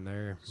over in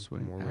there.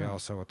 Sweet. Where we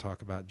also will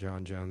talk about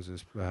John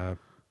Jones's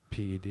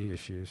PED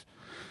issues.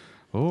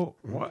 Oh,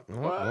 what?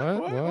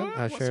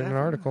 I shared an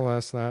article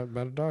last night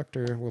about a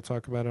doctor. We'll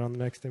talk about it on the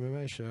next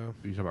MMA show.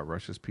 You talking about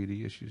Russia's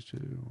PD issues too?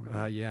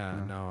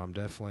 I'm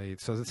definitely.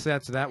 So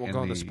that will go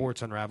on the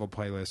Sports Unraveled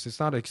playlist. It's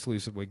not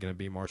exclusively going to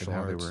be martial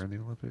arts. They were in the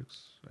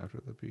Olympics after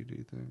the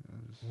PD thing.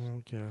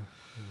 Yeah.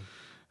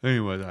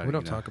 Anyway, we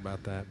don't talk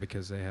about that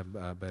because they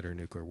have better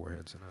nuclear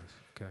warheads than us.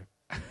 Okay.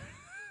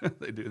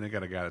 They do. And they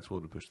got a guy that's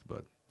willing to push the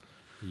button.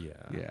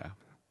 Yeah.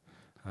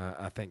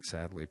 I think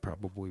sadly,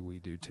 probably we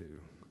do too.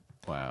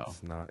 Wow.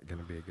 It's not going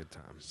to be a good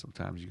time.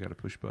 Sometimes you got to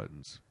push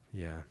buttons.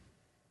 Yeah.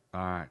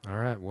 All right. All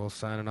right. Well,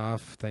 signing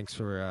off. Thanks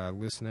for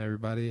listening,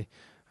 everybody.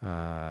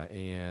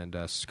 And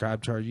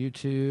subscribe to our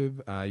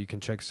YouTube. You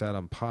can check us out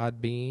on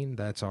Podbean.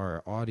 That's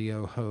our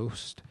audio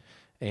host.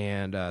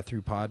 And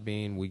through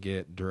Podbean, we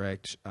get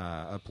direct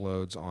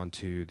uploads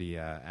onto the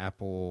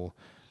Apple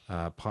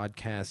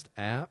podcast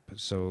app.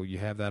 So you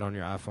have that on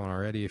your iPhone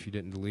already. If you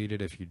didn't delete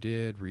it, if you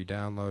did,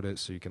 re-download it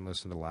so you can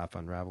listen to Life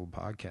Unraveled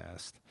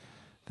podcast.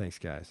 Thanks,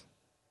 guys.